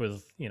teaming up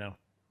with,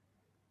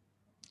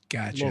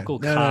 Gotcha. local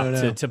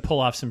cop to pull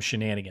off some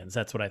shenanigans.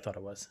 That's what I thought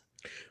it was.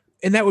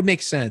 And that would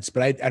make sense,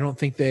 but I don't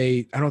think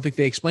they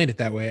explained it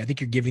that way. I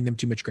think you're giving them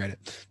too much credit.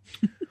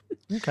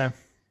 Okay.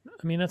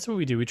 I mean, that's what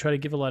we do. We try to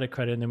give a lot of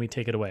credit and then we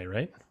take it away,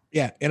 right?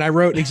 Yeah. And I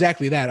wrote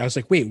exactly that. I was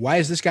like, wait, why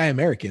is this guy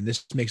American?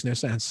 This makes no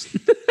sense.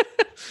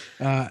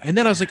 And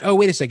then I was like, oh,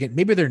 wait a second.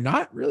 Maybe they're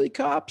not really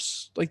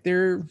cops. Like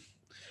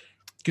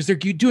because they're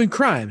doing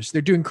crimes.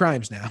 They're doing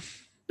crimes now.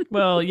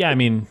 Well, yeah. I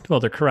mean,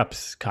 they're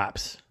corrupt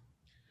cops.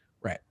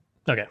 Right.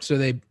 Okay. So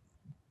they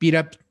beat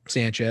up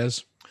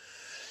Sanchez.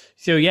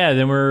 So yeah,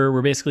 then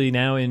we're basically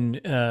now in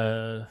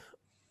the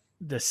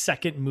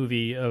second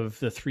movie of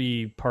the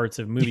 3 parts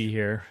of movie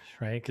here,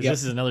 right? Because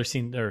This is another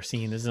scene.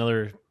 This is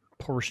another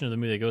portion of the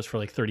movie that goes for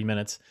like 30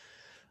 minutes.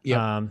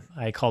 Yeah.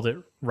 I called it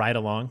Ride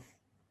Along.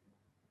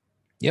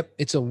 Yep,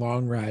 it's a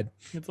long ride.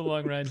 It's a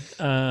long ride.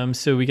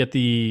 So we get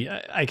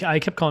I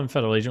kept calling him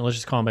federal agent. Let's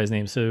just call him by his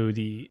name. So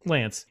the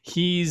Lance,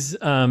 he's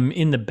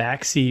in the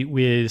back seat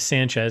with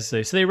Sanchez.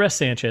 So they arrest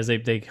Sanchez.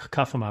 They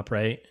cuff him up,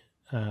 right?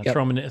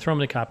 Throw him in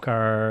the cop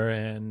car,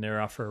 and they're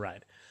off for a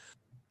ride.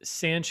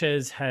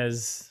 Sanchez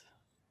has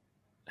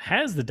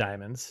the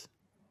diamonds,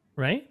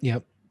 right?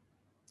 Yep.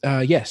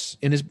 Yes,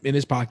 in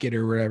his pocket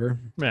or whatever.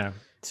 Yeah.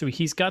 So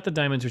he's got the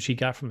diamonds, which he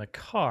got from the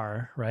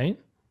car, right?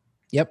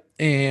 Yep.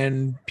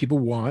 And people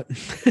want,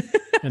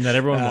 and that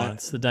everyone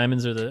wants. The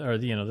diamonds are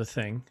the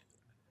thing.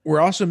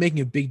 We're also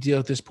making a big deal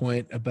at this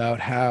point about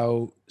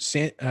how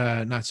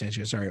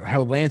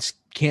how Lance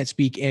can't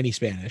speak any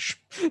Spanish.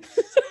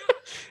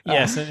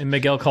 Yes, and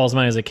Miguel calls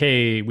mine as like,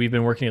 hey, we've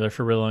been working together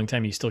for a really long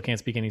time. You still can't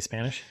speak any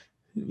Spanish?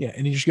 Yeah,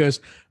 and he just goes,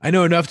 I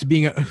know enough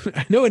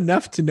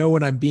to know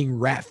when I'm being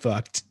rat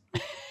fucked.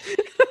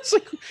 It's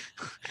like,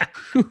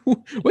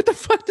 what the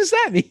fuck does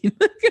that mean?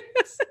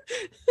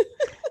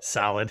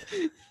 Solid.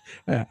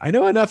 I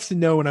know enough to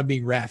know when I'm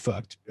being rat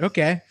fucked.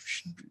 Okay.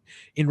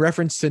 In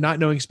reference to not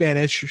knowing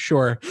Spanish,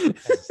 sure.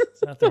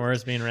 It's not the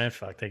worst being rat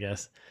fucked, I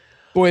guess.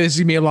 Boy, this is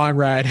gonna be a long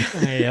ride.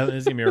 Yeah, this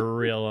is gonna be a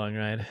real long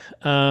ride.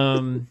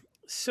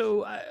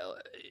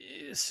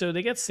 So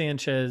they get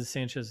Sanchez,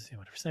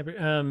 whatever, sniper,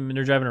 and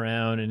they're driving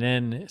around, and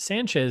then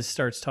Sanchez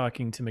starts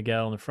talking to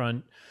Miguel in the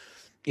front.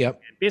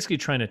 Yep. Basically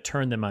trying to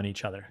turn them on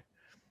each other.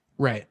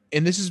 Right.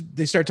 And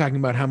they start talking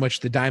about how much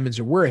the diamonds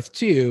are worth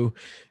too.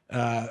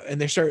 And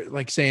they start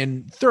like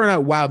throwing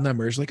out wild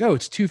numbers like, oh,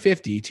 it's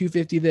 250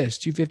 this,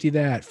 250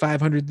 that,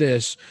 500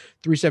 this,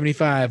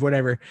 375,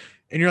 whatever.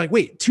 And you're like,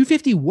 wait,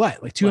 250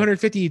 what? Like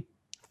 $250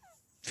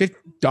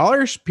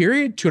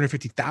 period?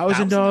 $250,000?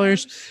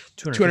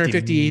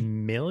 $250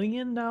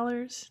 million?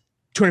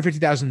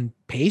 250,000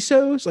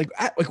 pesos? Like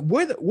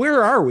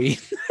where are we?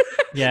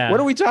 Yeah. What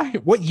are we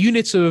talking? What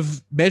units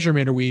of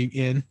measurement are we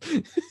in?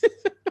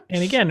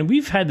 And again,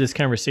 we've had this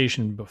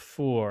conversation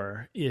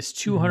before. Is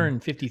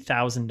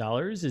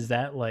 $250,000? Is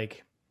that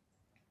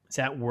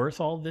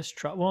worth all this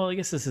trouble? Well, I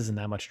guess this isn't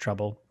that much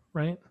trouble,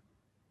 right?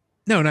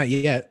 No, not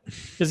yet.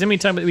 Because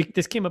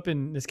this came up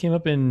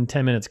in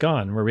 10 Minutes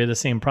Gone, where we had the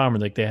same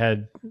problem. Like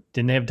didn't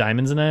they have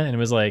diamonds in that? And it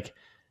was like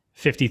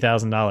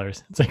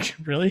 $50,000. It's like,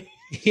 really?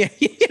 Yeah.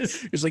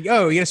 It's like,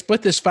 oh, you got to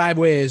split this 5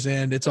 ways,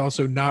 and it's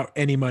also not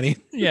any money.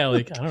 Yeah,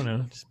 like, I don't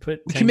know. Just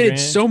put. We committed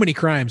so many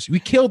crimes.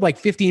 We killed like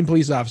 15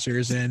 police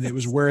officers, and it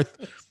was worth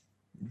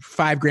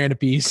 $5,000 a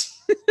piece.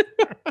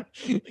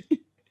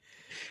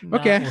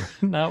 Okay,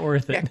 not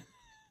worth it. Yeah.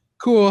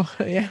 Cool.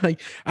 Yeah,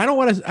 like I don't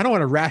want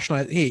to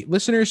rationalize. Hey,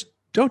 listeners,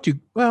 don't do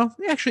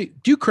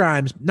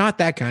crimes, not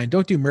that kind.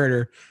 Don't do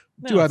murder.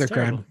 Do other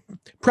crimes.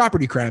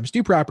 Property crimes.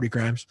 Do property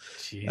crimes.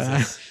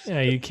 Jesus.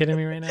 Are you kidding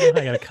me right now? I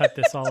got to cut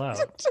this all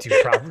out. Do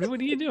property? What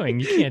are you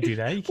doing? You can't do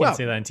that. You can't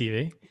say that on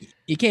TV.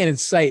 You can't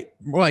incite.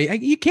 Well,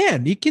 you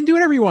can. You can do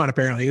whatever you want,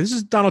 apparently. This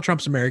is Donald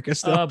Trump's America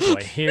still. Oh,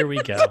 boy. Here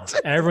we go.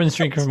 Everyone's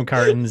drinking from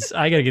cartons.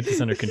 I got to get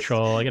this under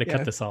control. I got to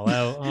cut this all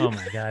out. Oh,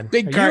 my God.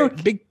 Big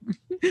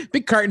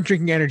carton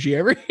drinking energy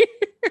over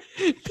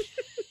here.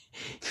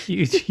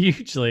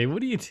 Hugely.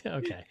 What do you do?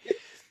 Okay.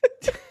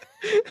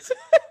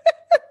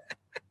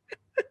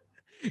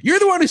 You're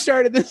the one who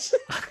started this.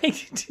 I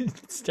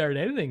didn't start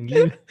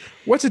anything.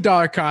 What's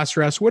 $1 cost,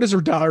 Russ? What does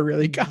 $1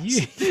 really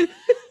cost?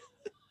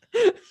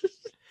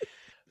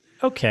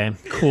 Okay,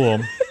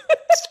 cool.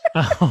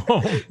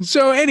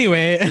 So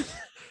anyway,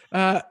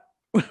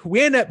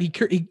 we end up,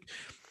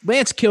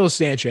 Lance kills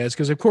Sanchez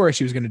because of course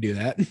he was going to do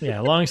that. Yeah.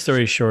 Long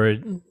story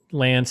short,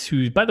 Lance,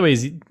 who, by the way,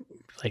 is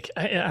like,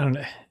 I don't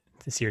know.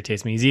 This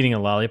irritates me. He's eating a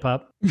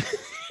lollipop.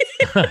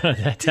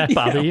 That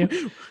bother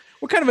you?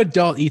 What kind of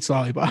adult eats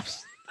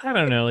lollipops? I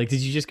don't know. Like,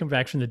 did you just come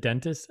back from the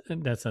dentist?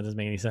 Doesn't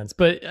make any sense.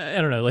 But I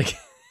don't know. Like,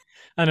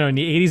 I don't know. In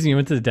the 80s, when you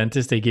went to the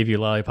dentist, they gave you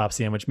a lollipop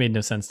sandwich. Made no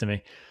sense to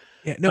me.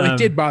 Yeah, no, it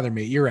did bother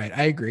me. You're right.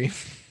 I agree.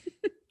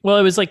 Well,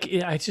 it was like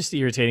it's just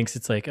irritating because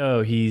it's like,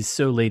 oh, he's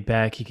so laid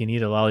back, he can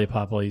eat a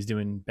lollipop while he's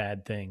doing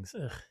bad things.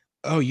 Ugh.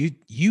 Oh,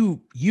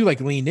 you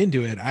like leaned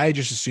into it. I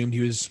just assumed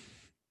he was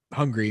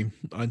hungry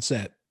on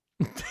set.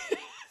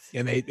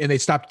 And they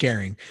stopped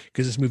caring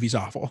because this movie's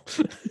awful.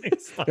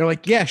 They're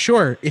like, yeah,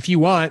 sure. If you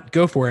want,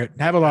 go for it.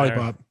 Have a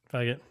lollipop. If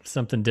I get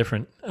something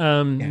different.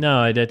 Yeah.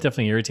 No, that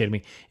definitely irritated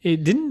me.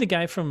 Didn't the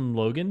guy from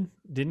Logan,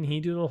 didn't he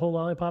do the whole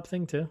lollipop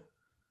thing too?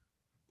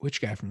 Which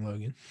guy from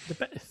Logan?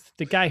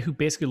 The guy who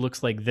basically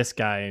looks like this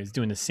guy is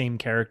doing the same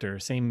character,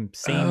 same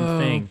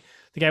thing.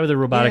 The guy with the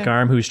robotic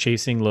arm who's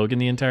chasing Logan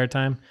the entire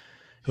time,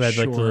 who had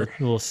like the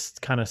little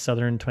kind of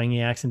southern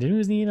twangy accent.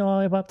 Didn't he eat a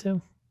lollipop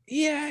too?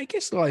 Yeah, I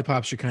guess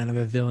lollipops are kind of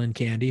a villain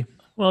candy.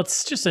 Well,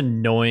 it's just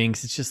annoying.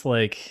 'Cause it's just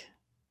like,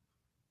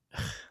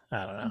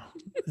 I don't know.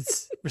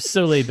 We're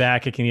so laid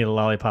back. I can eat a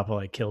lollipop while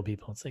I kill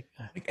people. It's like,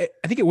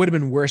 I think it would have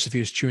been worse if he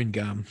was chewing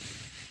gum.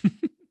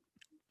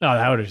 oh,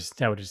 that would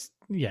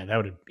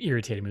have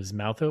irritated him with his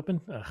mouth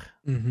open.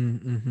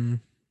 Ugh.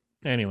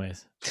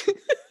 Anyways.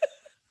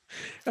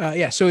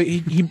 Yeah. So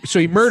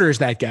he murders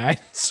that guy.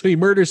 So he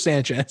murders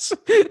Sanchez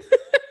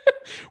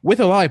with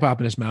a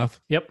lollipop in his mouth.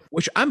 Yep.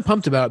 Which I'm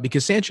pumped about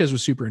because Sanchez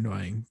was super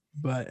annoying,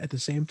 but at the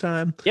same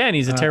time, yeah, and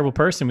he's a terrible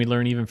person. We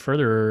learn even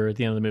further at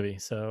the end of the movie.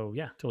 So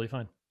yeah, totally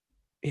fine.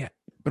 Yeah,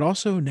 but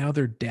also now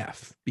they're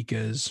deaf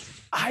because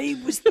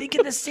I was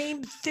thinking the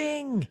same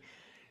thing.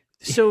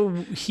 So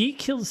he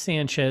kills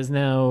Sanchez.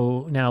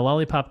 Now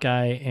Lollipop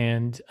Guy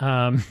and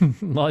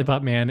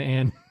Lollipop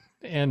Man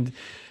and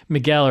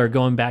Miguel are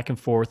going back and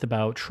forth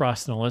about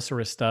trust and all this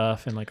sort of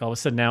stuff. And like all of a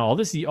sudden now all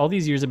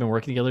these years have been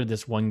working together.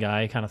 This one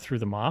guy kind of threw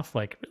them off.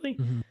 Like, really?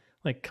 Mm-hmm.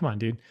 Like, come on,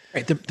 dude.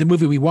 Right. The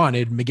movie we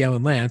wanted, Miguel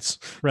and Lance.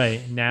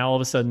 Right. Now all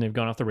of a sudden they've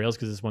gone off the rails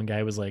because this one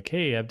guy was like,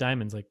 hey, I have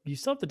diamonds. Like, you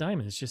still have the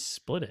diamonds. Just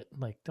split it.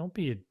 Like, don't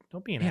be an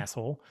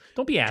asshole.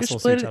 Don't be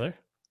assholes to each other.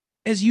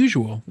 As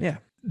usual. Yeah.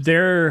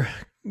 They're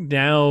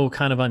now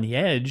kind of on the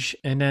edge,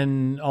 and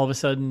then all of a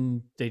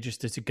sudden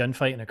it's a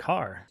gunfight in a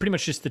car. Pretty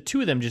much just the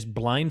two of them just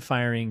blind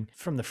firing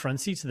from the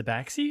front seat to the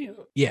back seat.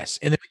 Yes,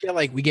 and then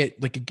we get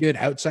a good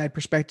outside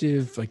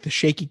perspective, like the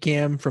shaky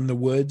cam from the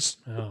woods.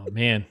 Oh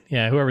man,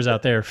 yeah. Whoever's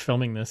out there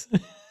filming this.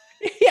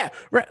 Yeah,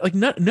 right. Like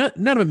none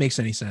of it makes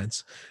any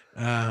sense.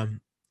 And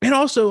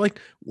also,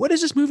 like, what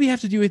does this movie have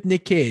to do with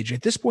Nick Cage?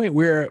 At this point,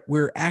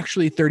 we're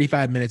actually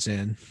 35 minutes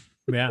in.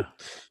 Yeah.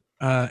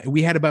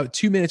 We had about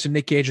 2 minutes of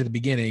Nick Cage at the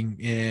beginning,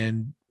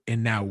 and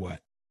now what?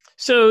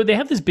 So they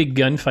have this big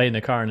gunfight in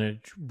the car, and they're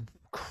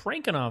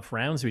cranking off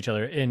rounds to each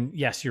other. And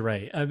yes, you're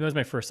right. That was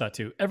my first thought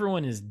too.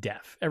 Everyone is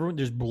deaf.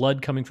 There's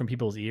blood coming from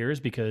people's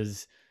ears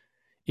because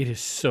it is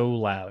so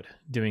loud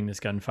doing this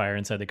gunfire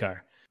inside the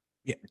car.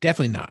 Yeah,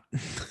 definitely not.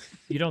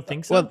 You don't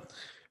think so? Well,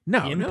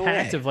 no, the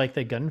impact of like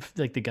the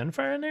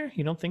gunfire in there.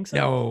 You don't think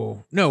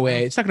so? No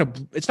way. It's not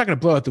gonna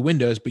blow out the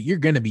windows, but you're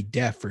gonna be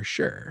deaf for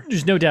sure.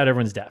 There's no doubt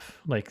everyone's deaf.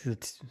 Like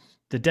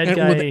the dead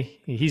guy,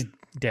 he's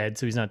dead,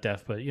 so he's not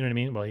deaf. But you know what I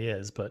mean? Well, he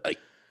is. But like,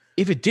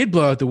 if it did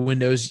blow out the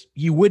windows,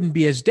 you wouldn't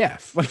be as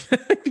deaf. Like,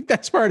 I think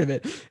that's part of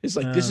it. It's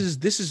like this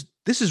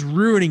is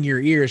ruining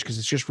your ears because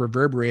it's just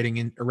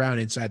reverberating around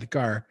inside the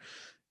car.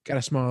 Got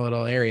a small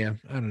little area.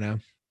 I don't know.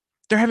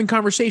 They're having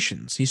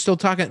conversations. He's still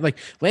talking. Like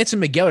Lance and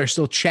Miguel are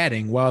still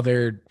chatting while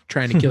they're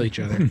trying to kill each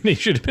other. They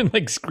should have been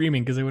like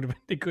screaming because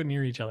they couldn't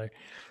hear each other.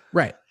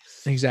 Right.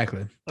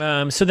 Exactly.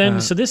 So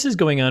this is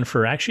going on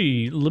for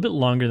actually a little bit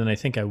longer than I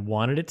think I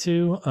wanted it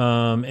to.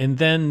 And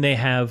then they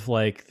have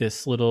like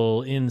this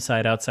little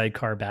inside-outside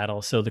car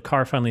battle. So the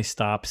car finally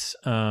stops.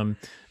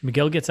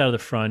 Miguel gets out of the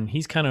front.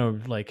 He's kind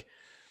of like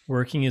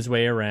working his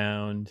way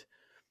around.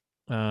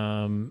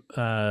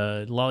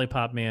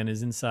 Lollipop Man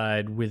is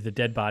inside with the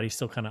dead body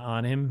still kind of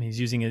on him. He's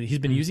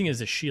been using it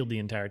as a shield the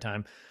entire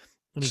time.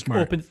 And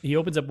he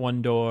opens up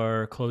one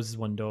door, closes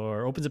one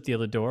door, opens up the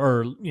other door,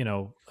 or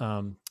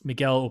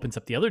Miguel opens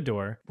up the other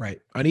door.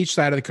 Right. On each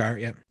side of the car,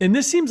 yeah. And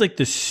this seems like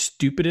the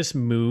stupidest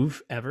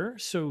move ever.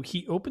 So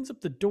he opens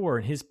up the door,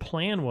 and his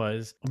plan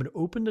was, I'm going to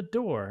open the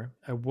door,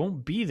 I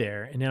won't be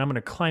there, and then I'm going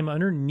to climb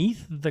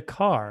underneath the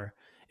car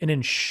and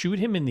then shoot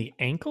him in the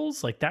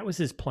ankles. Like that was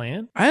his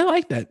plan. I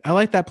like that. I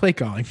like that play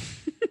calling.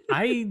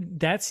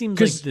 That seems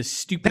like the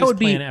stupidest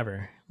plan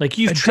ever. Like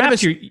you've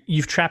trapped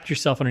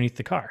yourself underneath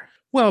the car.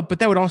 Well, but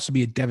that would also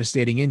be a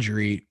devastating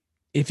injury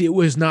if it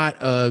was not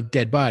a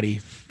dead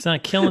body. It's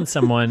not killing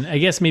someone. I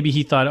guess maybe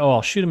he thought,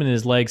 I'll shoot him in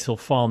his legs, he'll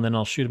fall, and then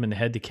I'll shoot him in the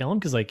head to kill him.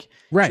 Because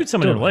shoot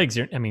someone in the legs,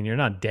 you're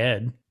not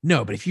dead.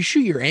 No, but if you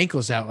shoot your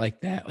ankles out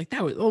like that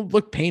would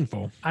look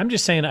painful. I'm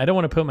just saying, I don't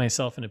want to put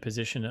myself in a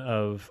position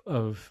of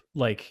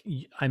like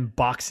I'm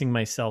boxing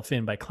myself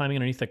in by climbing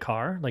underneath the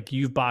car. Like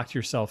you've boxed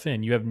yourself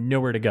in. You have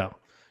nowhere to go.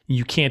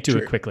 You can't do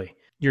it quickly.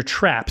 You're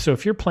trapped. So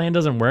if your plan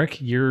doesn't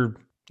work, you're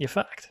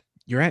fucked.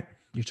 You're right.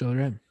 You're totally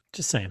right.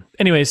 Just saying.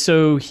 Anyway,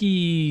 so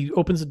he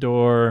opens the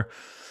door.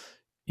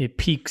 It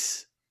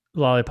piques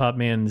Lollipop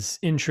Man's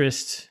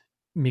interest.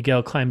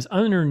 Miguel climbs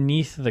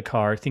underneath the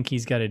car, think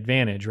he's got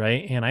advantage,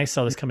 right? And I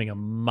saw this coming a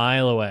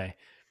mile away.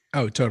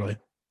 Oh, totally.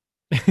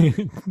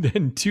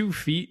 Then 2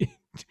 feet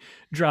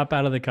drop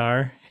out of the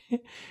car,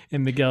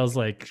 and Miguel's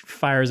like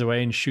fires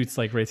away and shoots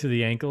like right through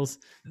the ankles.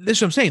 This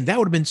is what I'm saying. That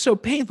would have been so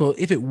painful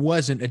if it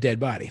wasn't a dead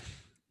body.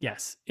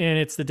 Yes. And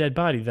it's the dead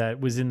body that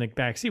was in the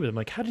backseat with him.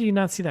 Like, how did you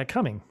not see that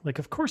coming? Like,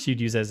 of course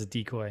you'd use that as a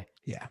decoy.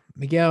 Yeah.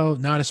 Miguel,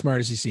 not as smart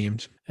as he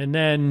seemed. And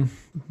then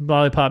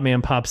Lollipop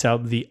Man pops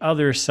out the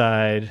other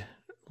side,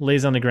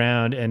 lays on the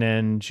ground, and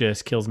then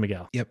just kills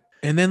Miguel. Yep.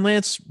 And then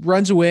Lance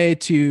runs away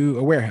to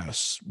a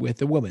warehouse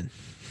with a woman.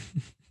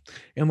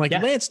 And like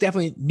Lance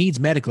definitely needs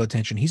medical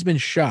attention. He's been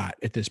shot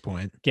at this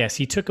point. Yes,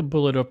 he took a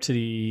bullet up to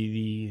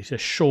the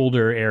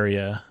shoulder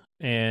area.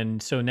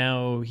 And so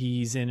now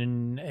he's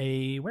in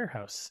a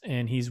warehouse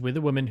and he's with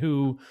a woman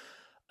who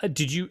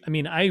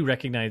I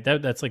recognize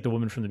that's like the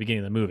woman from the beginning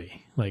of the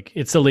movie. Like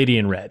it's the lady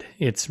in red.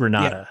 It's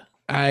Renata.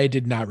 Yeah, I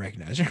did not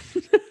recognize her.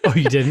 Oh,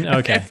 you didn't?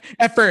 Okay.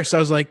 At first I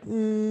was like,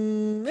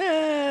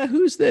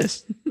 who's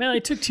this? Man, I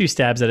took 2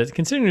 stabs at it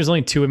considering there's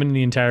only 2 women in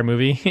the entire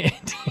movie.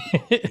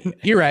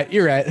 You're right.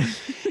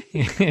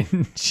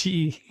 And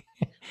she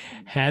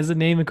has a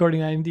name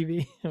according to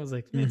IMDb. I was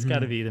like, it's got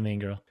to be the main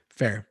girl.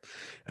 Fair.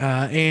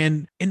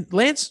 And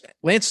Lance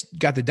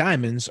got the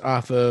diamonds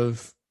off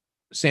of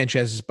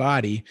Sanchez's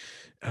body.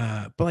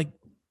 But like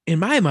in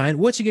my mind,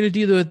 what's he going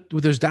to do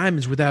with those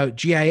diamonds without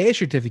GIA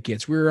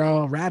certificates? We were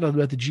all rattled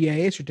about the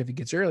GIA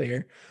certificates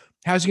earlier.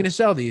 How's he going to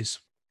sell these?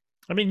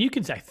 I mean,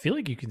 I feel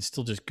like you can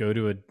still just go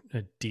to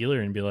a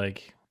dealer and be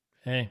like,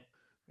 hey.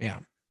 Yeah.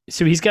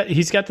 So he's got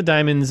the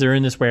diamonds. They're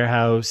in this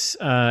warehouse,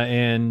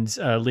 and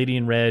Lady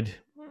in Red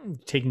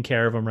taking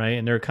care of them, right?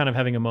 And they're kind of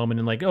having a moment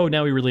and like, oh,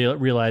 now we really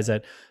realize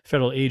that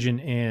Federal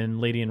Agent and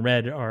Lady in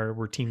Red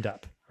were teamed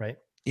up, right?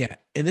 Yeah,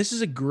 and this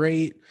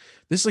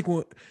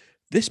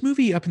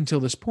movie up until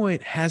this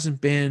point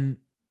hasn't been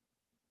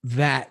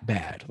that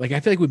bad. Like I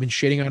feel like we've been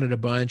shitting on it a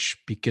bunch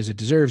because it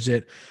deserves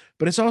it,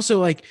 but it's also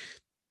like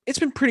it's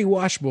been pretty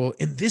watchable.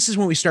 And this is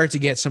when we start to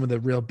get some of the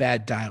real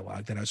bad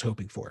dialogue that I was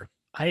hoping for.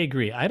 I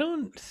agree. I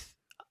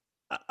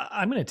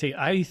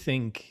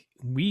think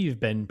we've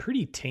been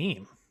pretty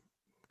tame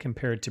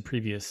compared to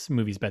previous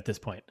movies at this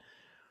point.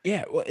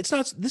 Yeah, well,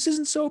 this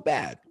isn't so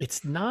bad.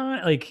 It's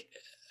not like,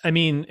 I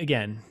mean,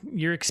 again,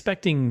 you're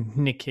expecting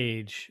Nick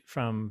Cage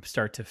from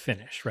start to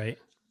finish, right?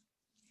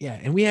 Yeah,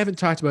 and we haven't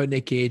talked about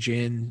Nick Cage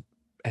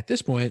at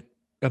this point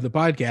of the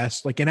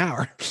podcast, like an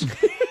hour.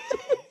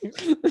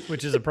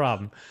 Which is a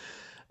problem.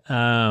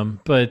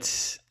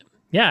 But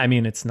yeah, I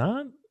mean, it's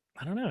not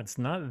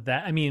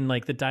that, I mean,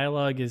 like the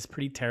dialogue is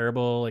pretty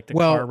terrible. Like the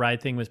car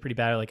ride thing was pretty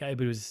bad. Like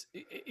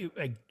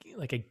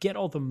I get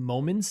all the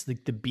moments,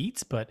 like the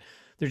beats, but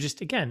they're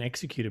just, again,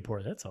 executed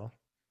poor. That's all.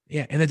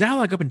 Yeah. And the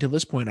dialogue up until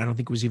this point, I don't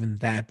think was even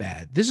that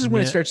bad. This is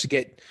when it starts to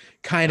get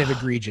kind of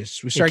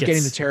egregious. We start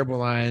getting the terrible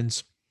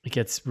lines. It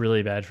gets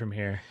really bad from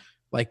here.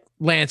 Like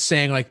Lance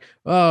saying like,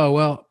 oh,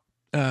 well,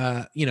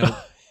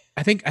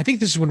 I think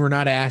this is when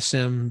Renata asks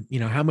him,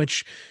 how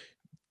much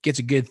gets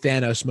a good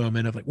Thanos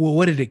moment of like, well,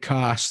 what did it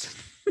cost?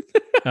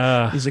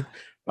 He's like,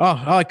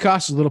 oh, all it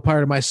costs is a little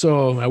part of my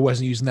soul. I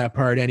wasn't using that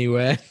part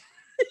anyway.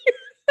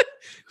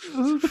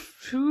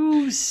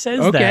 Who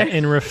says that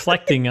in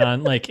reflecting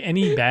on like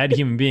any bad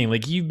human being?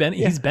 Like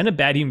he's been a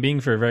bad human being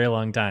for a very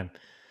long time.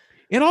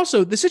 And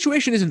also the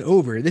situation isn't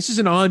over. This is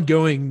an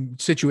ongoing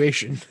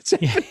situation.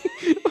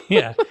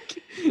 Yeah.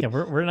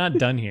 We're not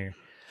done here.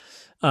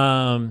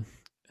 And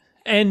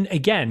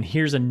again,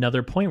 here's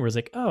another point where it's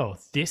like, oh,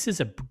 this is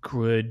a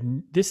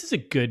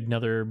good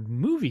another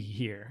movie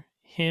here.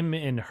 Him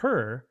and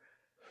her.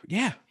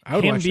 Yeah. I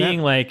would him watch being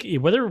that. Like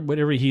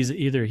whatever he's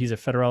a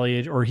federal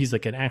agent or he's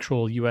like an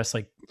actual US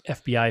like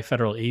FBI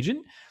federal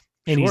agent.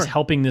 And he's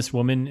helping this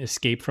woman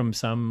escape from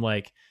some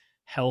like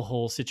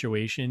hellhole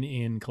situation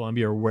in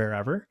Colombia or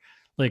wherever.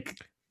 Like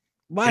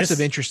lots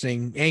of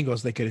interesting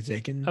angles they could have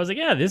taken. I was like,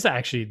 yeah,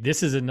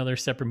 this is another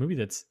separate movie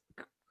that's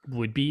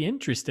would be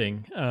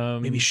interesting.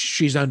 Maybe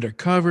she's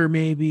undercover.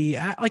 Maybe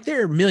like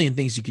there are a million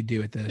things you could do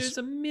with this. There's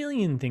a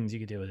million things you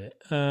could do with it.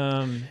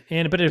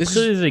 But it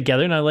clearly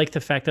together, and I like the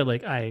fact that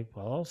like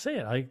I'll say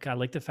it. I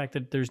like the fact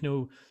that there's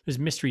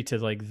mystery to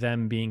like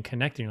them being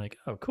connected. You're like,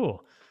 oh,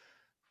 cool,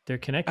 they're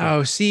connected.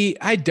 Oh, see,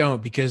 I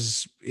don't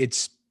because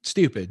it's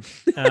stupid.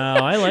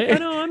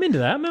 I'm into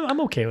that.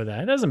 I'm okay with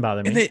that. It doesn't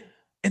bother me.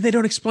 And they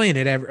don't explain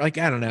it ever. Like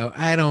I don't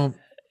know.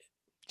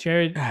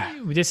 Jared,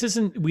 this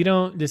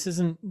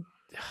isn't.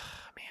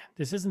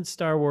 This isn't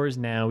Star Wars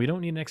now. We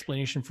don't need an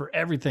explanation for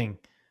everything.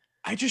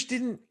 I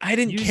didn't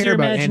Use care your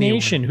about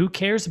imagination. anyone. Who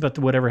cares about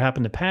whatever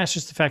happened in the past?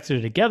 Just the fact that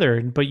they're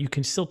together, but you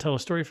can still tell a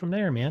story from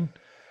there, man.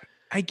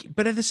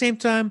 But at the same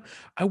time,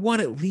 I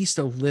want at least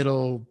a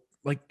little,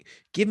 like,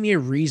 give me a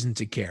reason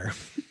to care.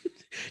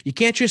 You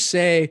can't just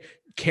say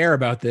care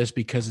about this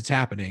because it's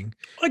happening.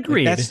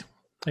 Agreed.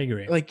 I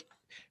agree. Like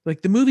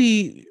the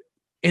movie.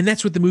 And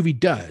that's what the movie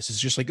does. It's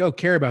just like, oh,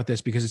 care about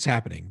this because it's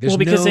happening.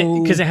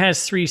 Because it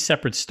has 3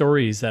 separate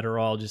stories that are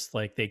all just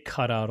like they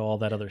cut out all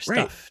that other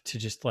stuff to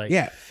just like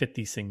fit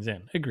these things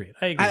in. Agreed.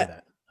 I agree with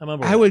that. I'm on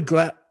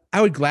board.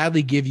 I would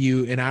gladly give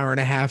you an hour and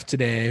a half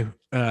today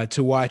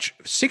to watch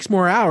 6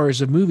 more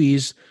hours of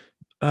movies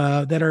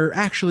that are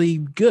actually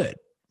good.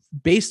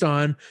 based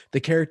on the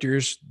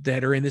characters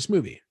that are in this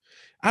movie.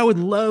 I would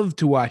love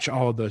to watch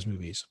all of those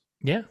movies.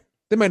 Yeah.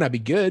 They might not be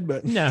good,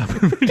 but no.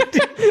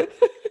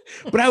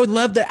 But I would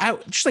love that. I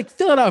just like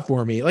fill it out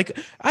for me. Like,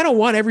 I don't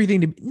want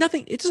everything to be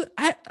nothing.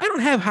 I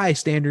don't have high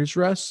standards,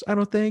 Russ. I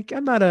don't think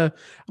I'm not a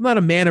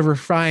man of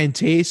refined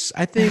tastes.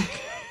 I think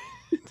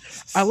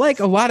I like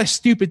a lot of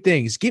stupid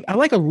things. I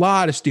like a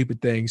lot of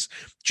stupid things.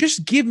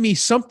 Just give me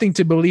something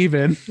to believe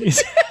in.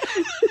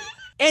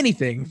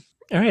 Anything.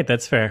 All right,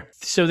 that's fair.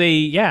 So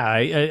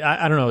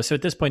I don't know. So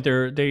at this point,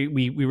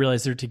 we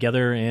realize they're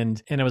together,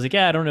 and I was like,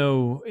 yeah, I don't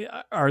know,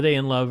 are they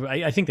in love?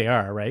 I think they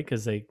are, right?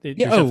 Because they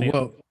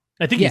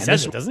I think he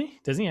says it, doesn't he?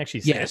 Doesn't he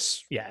actually say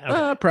yes. it?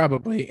 Yeah. Okay.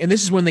 Probably. And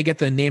this is when they get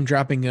the name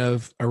dropping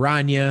of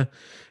Aranya.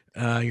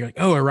 You're like,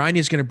 oh,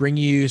 Aranya's going to bring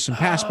you some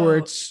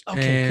passports.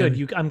 Okay,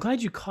 good. I'm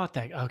glad you caught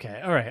that.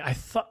 Okay, all right. I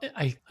thought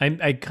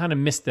I kind of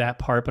missed that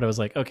part, but I was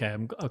like, okay.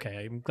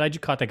 I'm glad you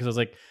caught that, because I was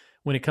like,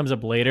 when it comes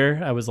up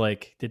later, I was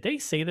like, did they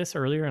say this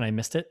earlier and I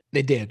missed it?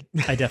 They did.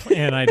 I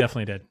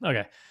definitely did.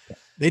 Okay.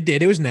 They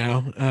did. It was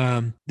now.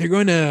 They're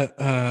going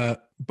to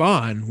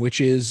Bonn, which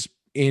is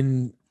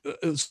in.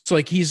 So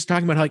like he's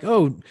talking about how like,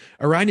 oh,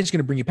 Aranya's going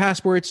to bring you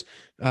passports.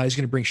 He's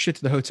going to bring shit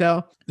to the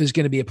hotel. There's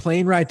going to be a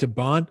plane ride to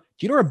Bonn. Do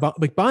you know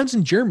where Bonn's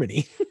in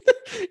Germany?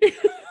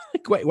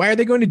 Like, why are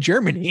they going to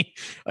Germany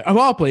of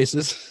all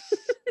places?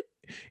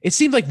 It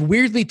seemed like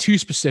weirdly too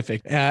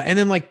specific. And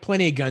then like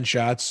plenty of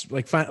gunshots.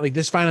 Like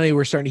finally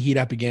we're starting to heat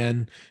up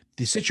again.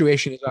 The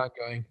situation is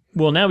ongoing.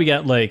 Well, now we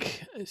got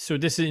so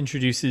this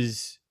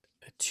introduces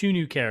 2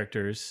 new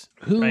characters.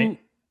 Who? Right?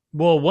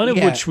 Well, one of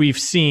which we've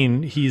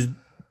seen.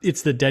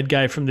 It's the dead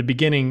guy from the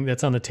beginning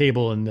that's on the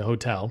table in the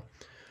hotel.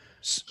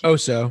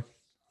 Oso,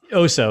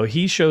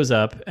 he shows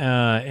up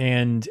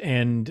and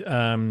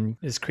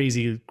is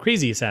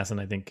crazy assassin,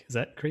 I think. Is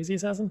that crazy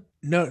assassin?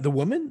 No, the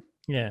woman?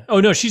 Yeah. Oh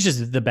no, she's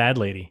just the bad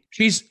lady.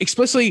 She's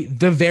explicitly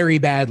the very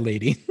bad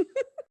lady.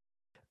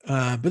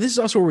 But this is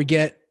also where we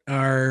get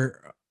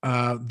our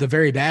the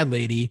very bad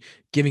lady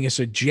giving us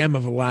a gem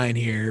of a line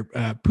here.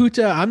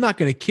 Puta, I'm not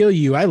going to kill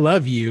you. I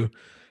love you.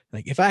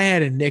 Like, if I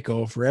had a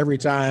nickel for every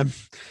time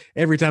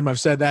I've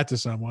said that to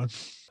someone.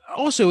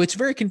 Also, it's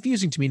very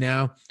confusing to me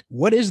now.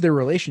 What is their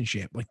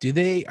relationship? Like,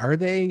 are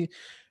they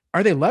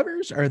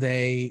lovers?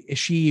 Does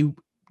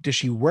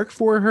she work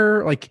for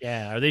her? Like,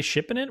 yeah. Are they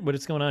shipping it? What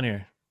is going on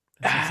here?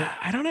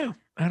 I don't know.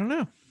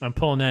 I'm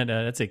pulling that.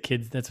 That's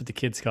what the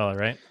kids call it,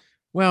 right?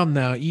 Well,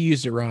 no, you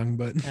used it wrong,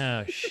 but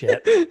oh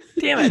shit.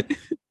 Damn it.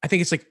 I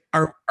think it's like,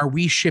 are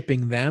we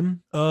shipping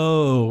them?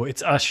 Oh,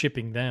 it's us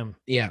shipping them.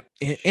 Yeah.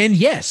 And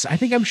yes, I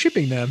think I'm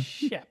shipping them.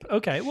 Yep.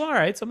 Okay. Well, all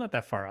right. So I'm not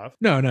that far off.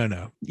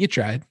 No. You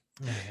tried.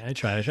 Yeah, I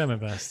tried my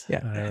best.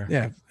 Yeah. Whatever.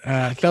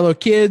 Yeah. Fellow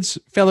kids,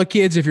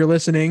 if you're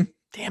listening.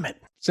 Damn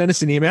it. Send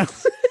us an email.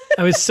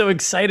 I was so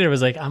excited. I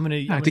was like,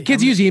 do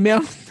kids use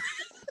email?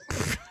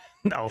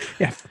 No.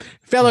 Yeah.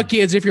 Fellow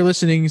kids, if you're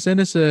listening, send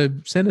us a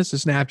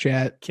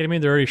Snapchat. Kidding me?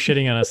 They're already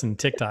shitting on us in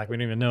TikTok. We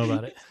don't even know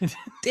about it.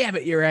 Damn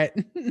it, you're right.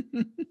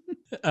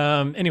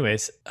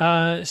 Anyways,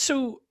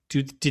 so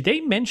did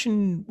they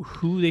mention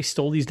who they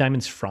stole these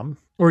diamonds from?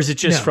 Or is it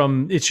just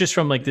from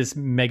like this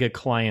mega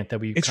client that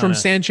we? It's from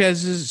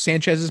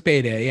Sanchez's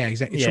payday. Yeah,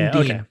 exactly. It's from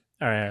Dean. Okay.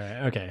 All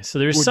right. Okay. So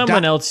there's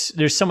someone else.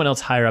 There's someone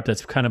else higher up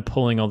that's kind of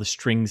pulling all the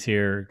strings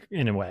here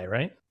in a way,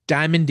 right?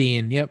 Diamond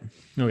Dean. Yep.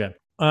 Okay.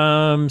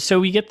 So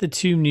we get the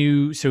 2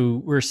 new.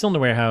 So we're still in the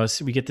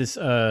warehouse. We get this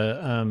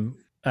Oso,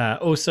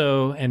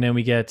 and then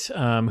we get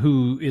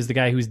who is the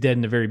guy who's dead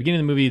in the very beginning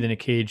of the movie. Then Nick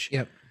Cage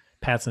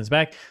pats on his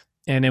back,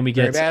 and then we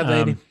get very bad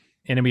lady.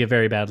 And then we get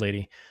very bad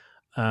lady.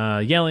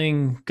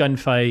 Yelling,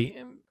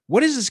 gunfight.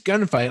 What is this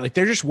gunfight? Like,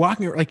 they're just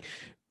walking, like,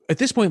 at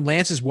this point,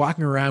 Lance is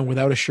walking around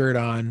without a shirt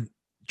on,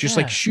 just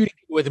like shooting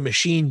with a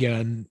machine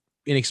gun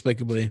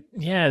inexplicably.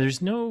 Yeah,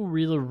 there's no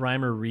real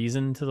rhyme or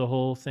reason to the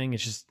whole thing.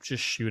 It's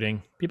just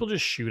shooting. People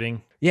just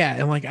shooting. Yeah,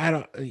 and like, I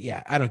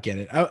don't get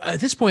it. At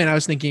this point, I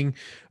was thinking,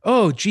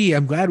 oh, gee,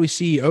 I'm glad we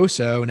see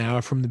Oso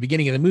now from the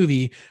beginning of the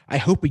movie. I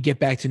hope we get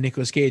back to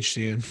Nicolas Cage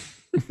soon.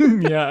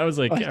 Yeah, I was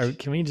like,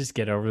 can we just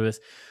get over this?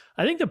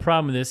 I think the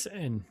problem with this,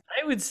 and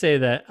I would say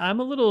that I'm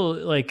a little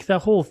like that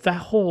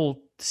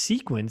whole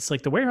sequence,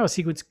 like the warehouse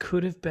sequence,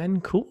 could have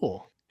been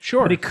cool.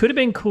 Sure. But it could have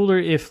been cooler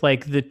if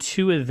like the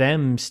 2 of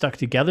them stuck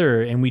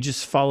together and we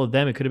just followed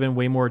them. It could have been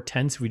way more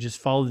tense if we just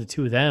followed the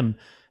 2 of them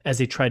as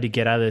they tried to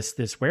get out of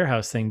this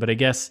warehouse thing. But I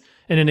guess,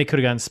 and then they could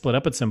have gotten split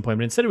up at some point.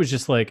 But instead it was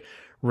just like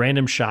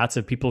random shots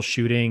of people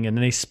shooting, and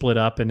then they split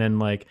up, and then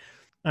like,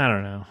 I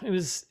don't know. It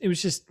was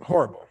just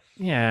horrible.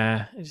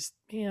 Yeah.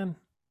 Man.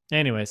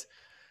 Anyways.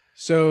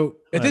 So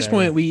at this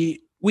point,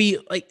 we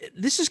like,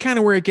 this is kind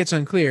of where it gets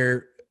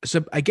unclear.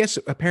 So I guess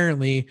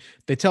apparently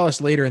they tell us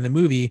later in the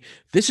movie,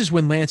 this is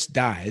when Lance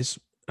dies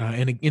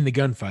in the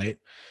gunfight,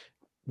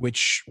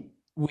 which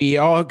we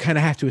all kind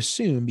of have to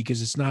assume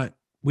because it's not,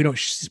 we don't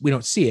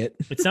see it.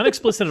 It's not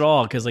explicit at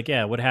all. Cause like,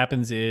 yeah, what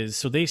happens is,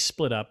 so they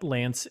split up,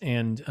 Lance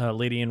and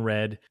Lady in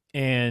Red,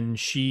 and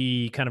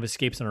she kind of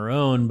escapes on her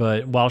own.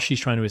 But while she's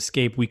trying to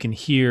escape, we can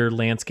hear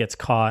Lance gets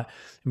caught,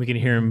 and we can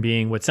hear him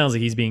being, what sounds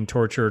like he's being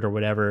tortured or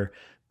whatever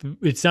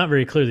it's not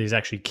very clear that he's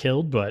actually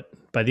killed, but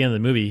by the end of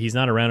the movie, he's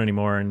not around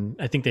anymore. And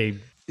I think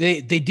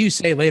they do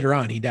say later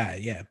on he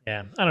died. Yeah.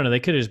 Yeah. I don't know. They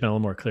could have just been a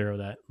little more clear with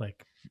that.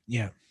 Like,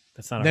 yeah,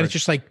 that's not. Then it's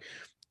just like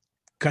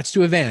cuts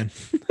to a van.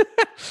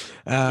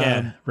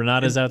 Yeah.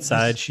 Renata's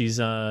outside. She's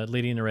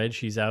Lady in the Red.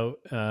 She's out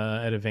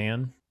at a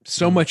van.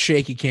 So much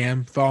shaky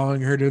cam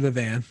following her to the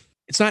van.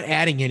 It's not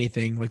adding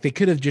anything. Like they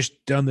could have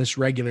just done this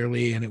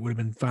regularly and it would have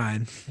been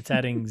fine. It's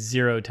adding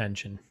zero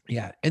tension.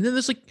 Yeah. And then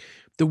there's like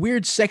the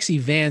weird sexy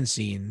van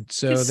scene.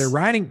 So they're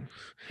riding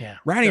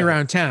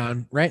around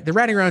town, right? They're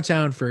riding around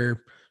town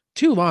for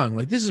too long.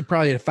 Like this is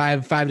probably a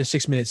 5 to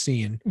 6 minute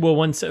scene. Well,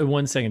 one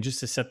second,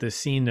 just to set this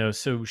scene though.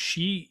 So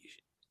she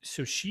gets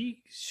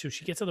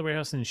out of the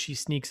warehouse and she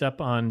sneaks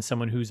up on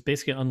someone who's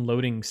basically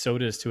unloading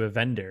sodas to a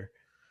vendor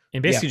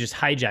and basically just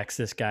hijacks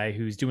this guy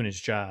who's doing his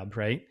job.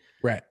 Right.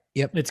 Right.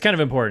 Yep. It's kind of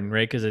important,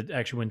 right? Because it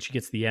actually, when she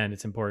gets to the end,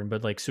 it's important.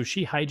 But like, so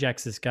she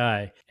hijacks this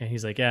guy and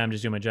he's like, yeah, I'm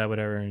just doing my job,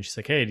 whatever. And she's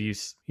like, hey,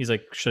 he's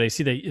like, should I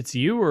see that it's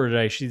you or did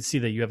I see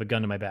that you have a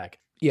gun to my back?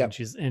 Yeah.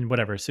 And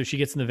whatever. So she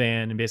gets in the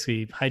van and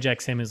basically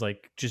hijacks him as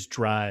like, just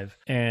drive.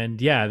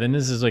 And yeah, then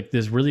this is like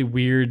this really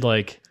weird,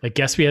 like, I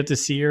guess we have to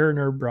see her in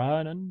her bra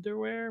and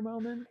underwear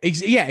moment.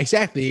 Yeah,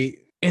 exactly.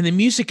 And the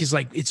music is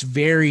like, it's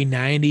very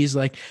 90s,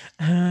 like,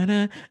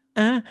 it's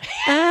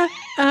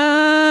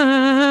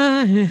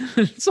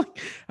like,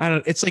 I don't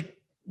know, it's like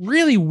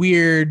really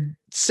weird,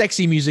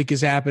 sexy music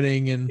is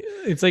happening. And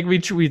it's like we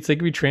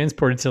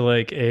transported to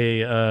like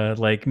a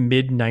like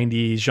mid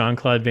 90s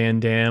Jean-Claude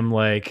Van Damme,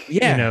 like, you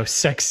know,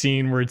 sex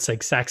scene where it's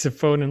like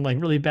saxophone and like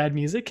really bad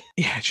music.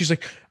 Yeah. She's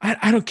like,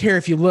 I don't care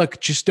if you look,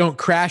 just don't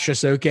crash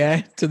us.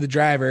 Okay. To the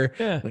driver.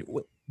 Yeah. Like,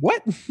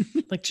 what?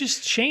 Like,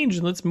 just change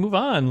and let's move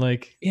on.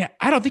 Like, yeah,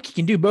 I don't think you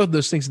can do both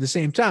those things at the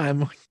same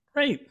time.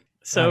 Right.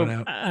 So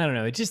I don't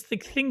know. It's just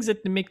like things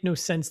that make no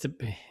sense to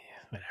be.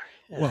 Whatever.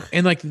 Well,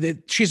 and like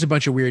she has a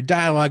bunch of weird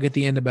dialogue at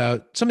the end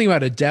about something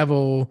about a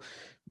devil,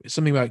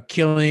 something about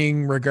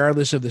killing,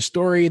 regardless of the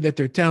story that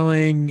they're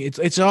telling.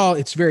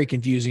 It's very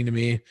confusing to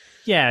me.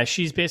 Yeah,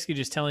 she's basically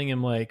just telling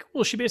him like,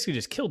 well, she basically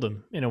just killed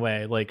him in a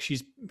way. Like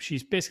she's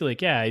basically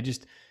like, yeah,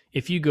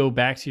 if you go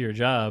back to your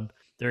job,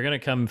 they're going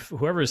to come,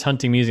 whoever's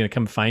hunting me is going to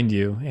come find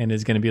you and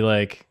is going to be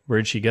like,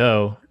 where'd she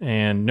go?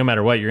 And no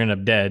matter what, you're going to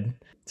end up dead.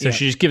 So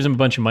she just gives him a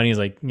bunch of money. He's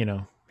like, you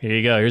know, here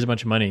you go. Here's a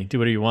bunch of money. Do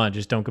whatever you want.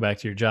 Just don't go back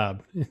to your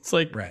job. It's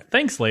like,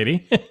 thanks,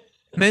 lady.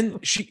 And then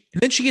she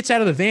gets out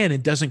of the van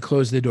and doesn't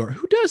close the door.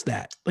 Who does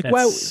that? Like,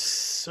 wow,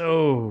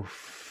 so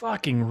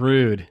fucking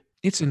rude.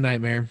 It's a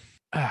nightmare.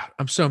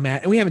 I'm so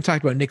mad. And we haven't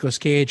talked about Nicolas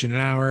Cage in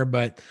an hour,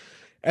 but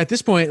at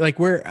this point, like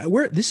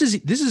this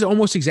is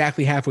almost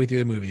exactly halfway through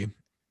the movie.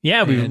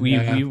 Yeah,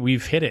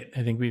 we've hit it.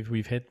 I think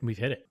we've hit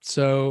it.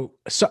 So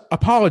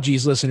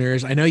apologies,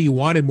 listeners. I know you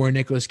wanted more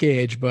Nicolas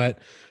Cage, but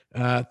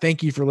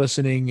thank you for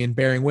listening and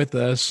bearing with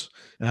us.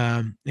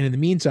 And in the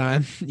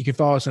meantime, you can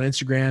follow us on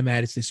Instagram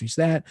at It's This Meets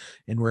That,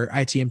 and we're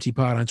ITMT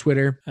Pod on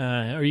Twitter.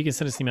 Or you can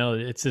send us an email at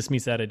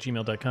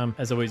itsthismeetsthat@gmail.com.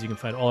 As always, you can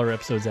find all our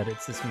episodes at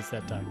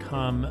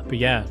itsthismeetsthat.com. But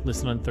yeah,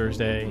 listen on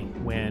Thursday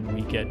when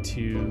we get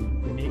to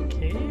Nick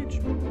Cage.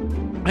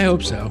 I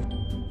hope so.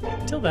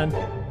 Till then.